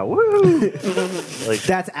Robodong now. Woo! Like,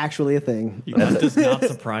 That's actually a thing. That does not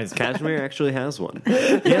surprise me. Kashmir actually has one.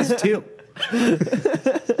 Yes, too.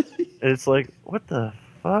 it's like, what the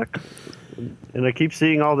fuck? And I keep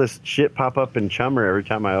seeing all this shit pop up in Chummer every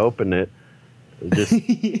time I open it. Just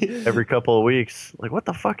every couple of weeks. Like, what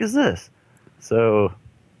the fuck is this? So,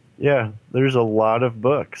 yeah, there's a lot of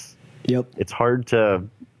books. Yep. It's hard to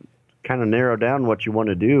kind of narrow down what you want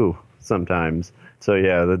to do sometimes. So,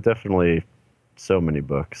 yeah, there's definitely so many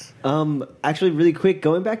books. Actually, really quick,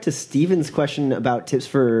 going back to Steven's question about tips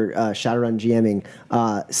for Shadowrun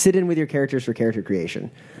GMing, sit in with your characters for character creation.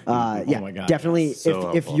 Yeah, my God, definitely. so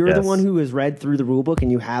If helpful. you're the Yes. one who has read through the rule book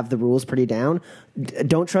and you have the rules pretty down,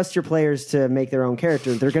 don't trust your players to make their own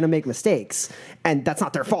character. They're going to make mistakes, and that's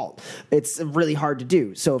not their fault. It's really hard to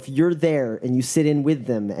do. So if you're there and you sit in with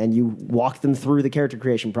them and you walk them through the character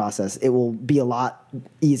creation process, it will be a lot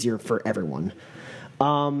easier for everyone.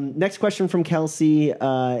 Next question from Kelsey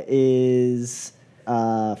is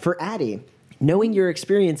for Addie. Knowing your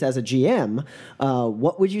experience as a GM,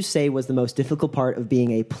 what would you say was the most difficult part of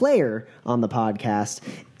being a player on the podcast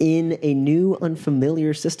in a new,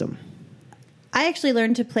 unfamiliar system? I actually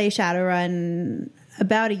learned to play Shadowrun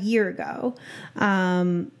about a year ago.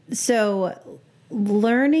 So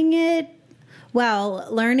learning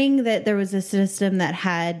that there was a system that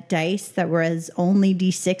had dice that was only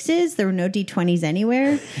D6s, there were no D20s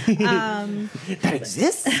anywhere. That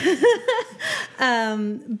exists?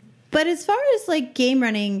 But as far as like game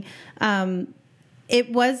running, it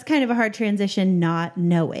was kind of a hard transition not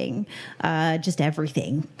knowing just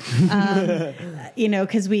everything.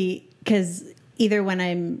 Because either when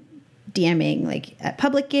I'm DMing like at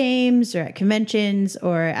public games or at conventions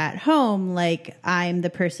or at home, like I'm the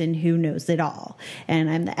person who knows it all and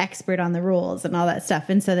I'm the expert on the rules and all that stuff.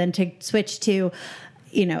 And so then to switch to,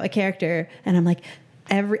 a character and I'm like,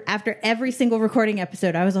 after every single recording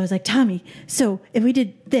episode, I was always like, Tommy, so if we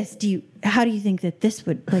did this, how do you think that this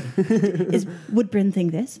would would Bryn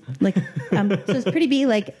think this? Like, so is Pretty B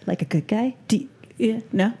like a good guy?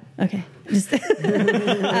 No? Okay. Just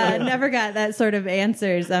never got that sort of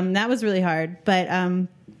answers. That was really hard. But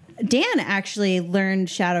Dan actually learned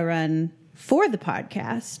Shadowrun for the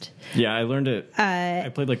podcast. Yeah, I learned it.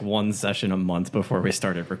 I played like one session a month before we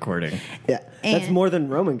started recording. Yeah. That's And- more than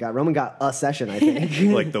Roman got. Roman got a session, I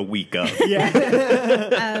think. Like the week of.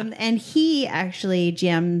 And he actually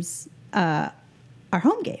GMs our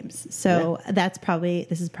home games. So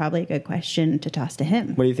this is probably a good question to toss to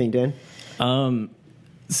him. What do you think, Dan?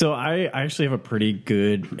 So I actually have a pretty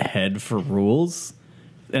good head for rules,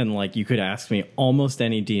 and like you could ask me almost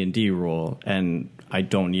any D&D rule, and I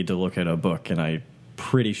don't need to look at a book, and I'm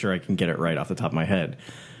pretty sure I can get it right off the top of my head.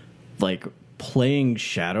 Like playing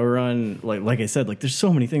Shadowrun, like I said, like there's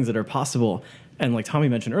so many things that are possible, and like Tommy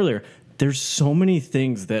mentioned earlier, there's so many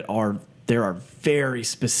things that there are very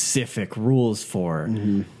specific rules for.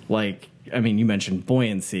 Like, I mean, you mentioned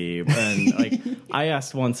buoyancy, and like I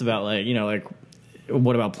asked once about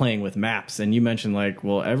what about playing with maps? And you mentioned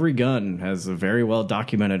well, every gun has a very well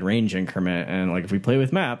documented range increment, and like if we play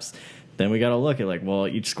with maps, then we got to look at well,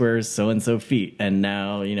 each square is so and so feet, and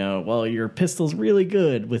now well, your pistol's really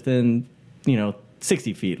good within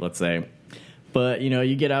 60 feet, let's say. But,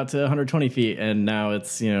 you get out to 120 feet and now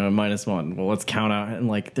it's, -1. Well, let's count out. And,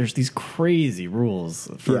 there's these crazy rules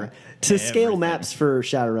for To scale everything. maps for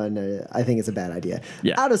Shadowrun, I think it's a bad idea.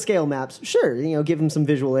 Yeah. Out of scale maps, sure, give them some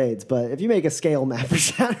visual aids. But if you make a scale map for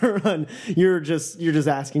Shadowrun, you're just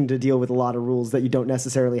asking to deal with a lot of rules that you don't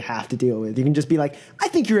necessarily have to deal with. You can just be like, I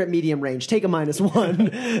think you're at medium range. Take a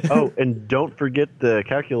 -1. Oh, and don't forget the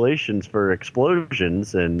calculations for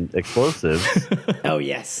explosions and explosives. Oh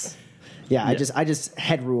yes. Yeah, I just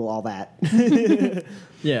head rule all that.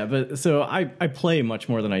 Yeah, but so I play much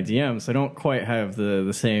more than I DM, so I don't quite have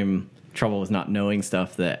the same trouble with not knowing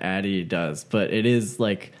stuff that Addie does. But it is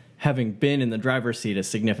having been in the driver's seat a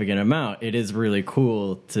significant amount, it is really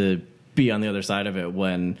cool to be on the other side of it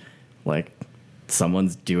when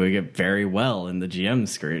someone's doing it very well in the GM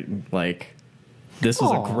screen. This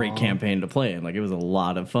was a great campaign to play in. It was a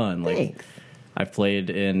lot of fun. Thanks. I've played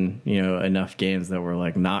in, enough games that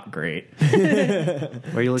were not great. Why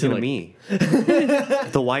are you looking at me?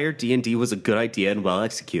 The Wire D&D was a good idea and well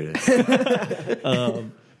executed.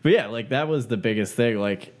 But yeah, that was the biggest thing.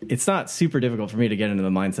 It's not super difficult for me to get into the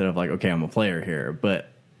mindset of okay, I'm a player here, but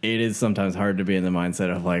it is sometimes hard to be in the mindset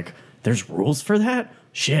of there's rules for that?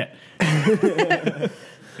 Shit.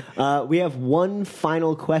 We have one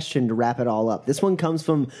final question to wrap it all up. This one comes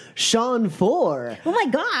from Sean 4. Oh my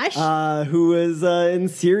gosh. Who is in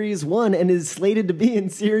Series 1 and is slated to be in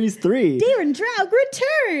Series 3. Darren Draug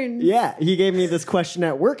returns. Yeah, he gave me this question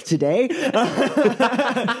at work today.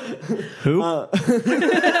 Who?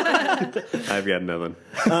 I've got nothing.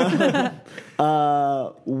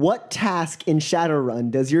 What task in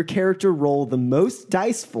Shadowrun does your character roll the most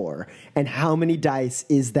dice for, and how many dice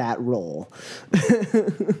is that roll?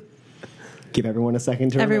 Give everyone a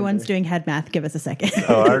second to Everyone's remember. doing head math. Give us a second.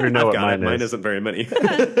 Oh, I already know what Got it. mine Mine is. isn't very many.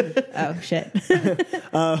 Oh, shit.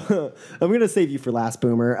 I'm going to save you for last,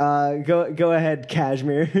 Boomer. Go ahead,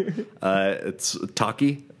 Kashmir. It's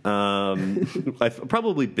Taki.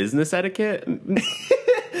 Probably business etiquette.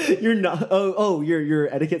 You're not.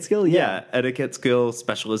 Your etiquette skill. Yeah, etiquette skill,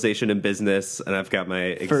 specialization in business, and I've got my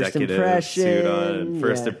executive suit on, impression,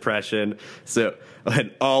 first yeah. impression. So,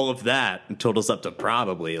 and all of that totals up to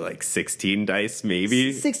probably 16 dice,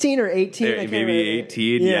 maybe 16 or 18. I can't maybe remember.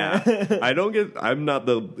 18. Yeah, I'm not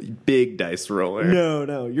the big dice roller.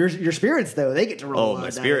 No. Your spirits though, they get to roll. Oh, a lot my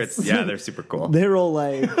of spirits. dice. Yeah, they're super cool. They roll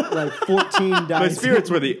like 14 dice. My spirits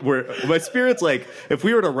were my spirits if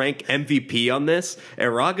we were to rank MVP on this,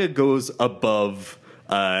 Eraga goes above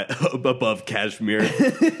Kashmir.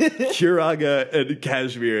 Kiraga and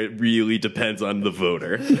Kashmir, it really depends on the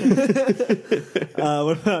voter.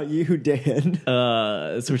 What about you, Dan?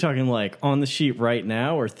 So we're talking on the sheet right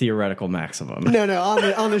now or theoretical maximum? No,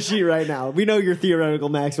 on the sheet right now. We know your theoretical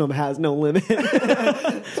maximum has no limit.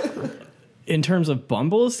 In terms of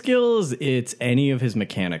Bumble skills, it's any of his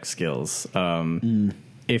mechanic skills.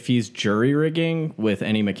 If he's jury rigging with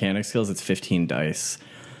any mechanic skills, it's 15 dice.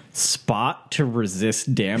 Spot to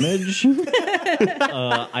resist damage,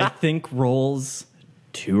 I think rolls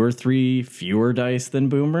 2 or 3 fewer dice than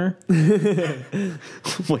Boomer. Oh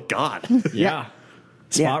my god. Yeah.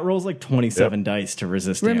 Spot rolls 27 dice to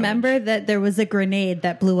resist Remember damage. that there was a grenade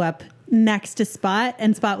that blew up next to Spot,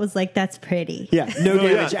 and Spot was like, that's pretty. Yeah, no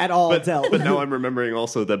damage at all. But now I'm remembering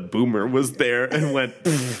also that Boomer was there and went,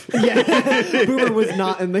 Yeah, Boomer was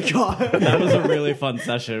not in the car. That was a really fun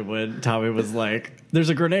session when Tommy was like, there's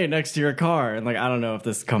a grenade next to your car. And I don't know if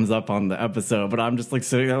this comes up on the episode, but I'm just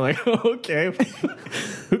sitting there okay,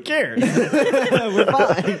 who cares? We're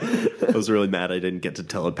fine. I was really mad I didn't get to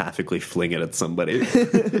telepathically fling it at somebody.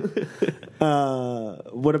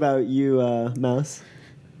 What about you, Mouse?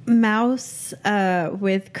 Mouse,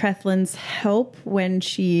 with Crethlin's help when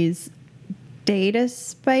she's data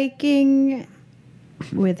spiking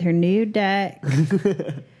with her new deck.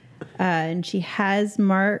 And she has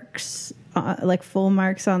marks, full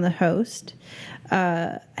marks on the host.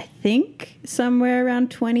 I think somewhere around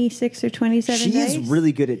 26 or 27 She dice. is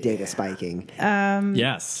really good at data spiking.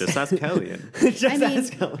 Yes. Just ask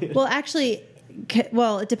Kellyanne. Well, actually,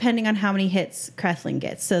 depending on how many hits Creflin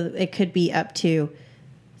gets. So it could be up to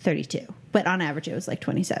 32. But on average, it was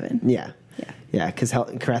 27. Yeah. Yeah, because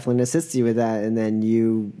Creflin assists you with that, and then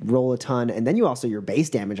you roll a ton, and then your base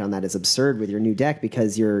damage on that is absurd with your new deck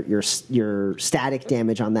because your static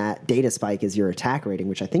damage on that data spike is your attack rating,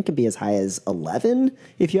 which I think can be as high as 11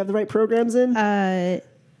 if you have the right programs in.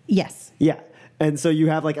 Yes. Yeah. And so you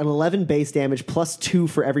have like an 11 base damage plus 2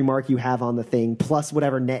 for every mark you have on the thing, plus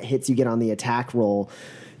whatever net hits you get on the attack roll.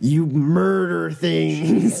 You murder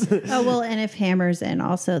things. Oh, well, and if hammer's in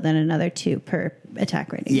also, then another 2 per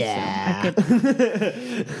attack rating. Yeah.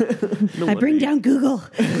 So I bring down Google.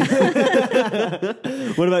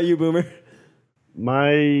 What about you, Boomer?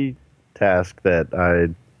 My task that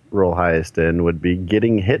I'd roll highest in would be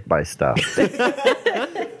getting hit by stuff.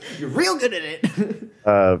 You're real good at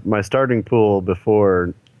it. My starting pool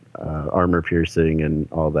before armor piercing and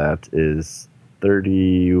all that is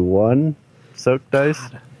 31 soak dice.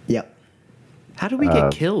 Yep. How do we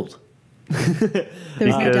get killed? There was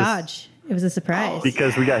no Because- dodge. It was a surprise.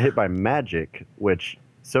 Because we got hit by magic, which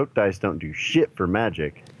soak dice don't do shit for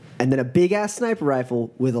magic. And then a big ass sniper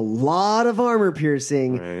rifle with a lot of armor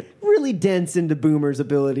piercing Right. really dents into Boomer's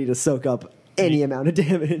ability to soak up any amount of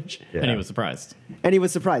damage. Yeah. And he was surprised. And he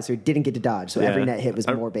was surprised, so he didn't get to dodge. So every Yeah. net hit was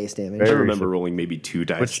more base damage. I Very remember rolling maybe 2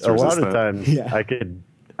 dice. Which a versus lot of that. times Yeah. I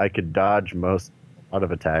could dodge most out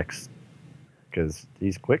of attacks because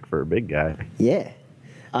he's quick for a big guy. Yeah.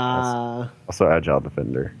 Also agile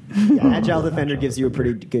defender. Yeah, Agile Defender gives you a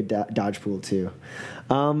pretty good dodge pool, too.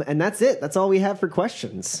 And that's it. That's all we have for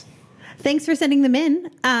questions. Thanks for sending them in.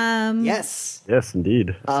 Yes. Yes,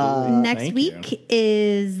 indeed. Next Thank week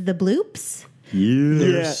is the bloops.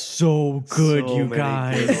 They're Yeah. so good, So you many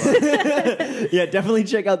guys. Yeah, definitely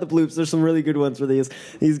check out the bloops. There's some really good ones for these.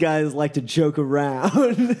 These guys like to joke around.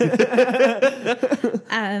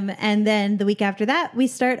 And then the week after that, we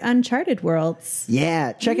start Uncharted Worlds.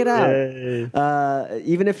 Yeah, check it out. Yay.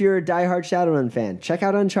 Even if you're a diehard Shadowrun fan, check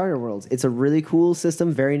out Uncharted Worlds. It's a really cool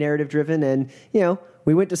system, very narrative driven, and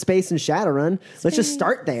we went to space in Shadowrun. Let's just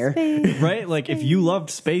start there. Right? Like, if you loved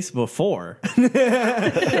space before,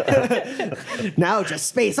 Now just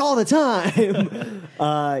space all the time.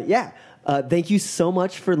 Thank you so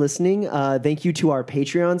much for listening. Thank you to our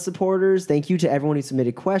Patreon supporters. Thank you to everyone who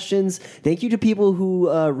submitted questions. Thank you to people who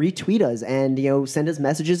retweet us and send us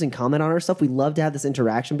messages and comment on our stuff. We love to have this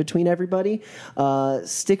interaction between everybody.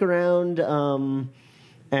 Stick around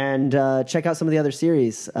and check out some of the other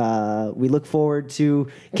series. We look forward to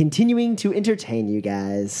continuing to entertain you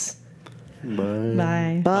guys.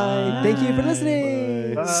 Bye. Bye. Thank you for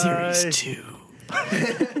listening. Series 2.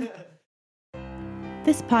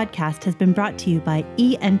 This podcast has been brought to you by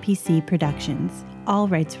ENPC Productions. All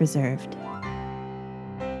rights reserved.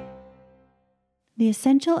 The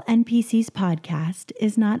Essential NPCs podcast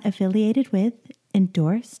is not affiliated with,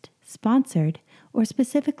 endorsed, sponsored, or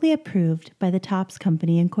specifically approved by the Topps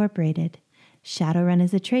Company Incorporated. Shadowrun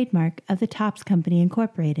is a trademark of the Topps Company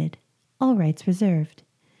Incorporated. All rights reserved.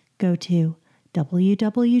 Go to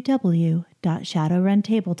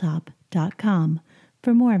www.shadowruntabletop.com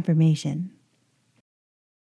for more information.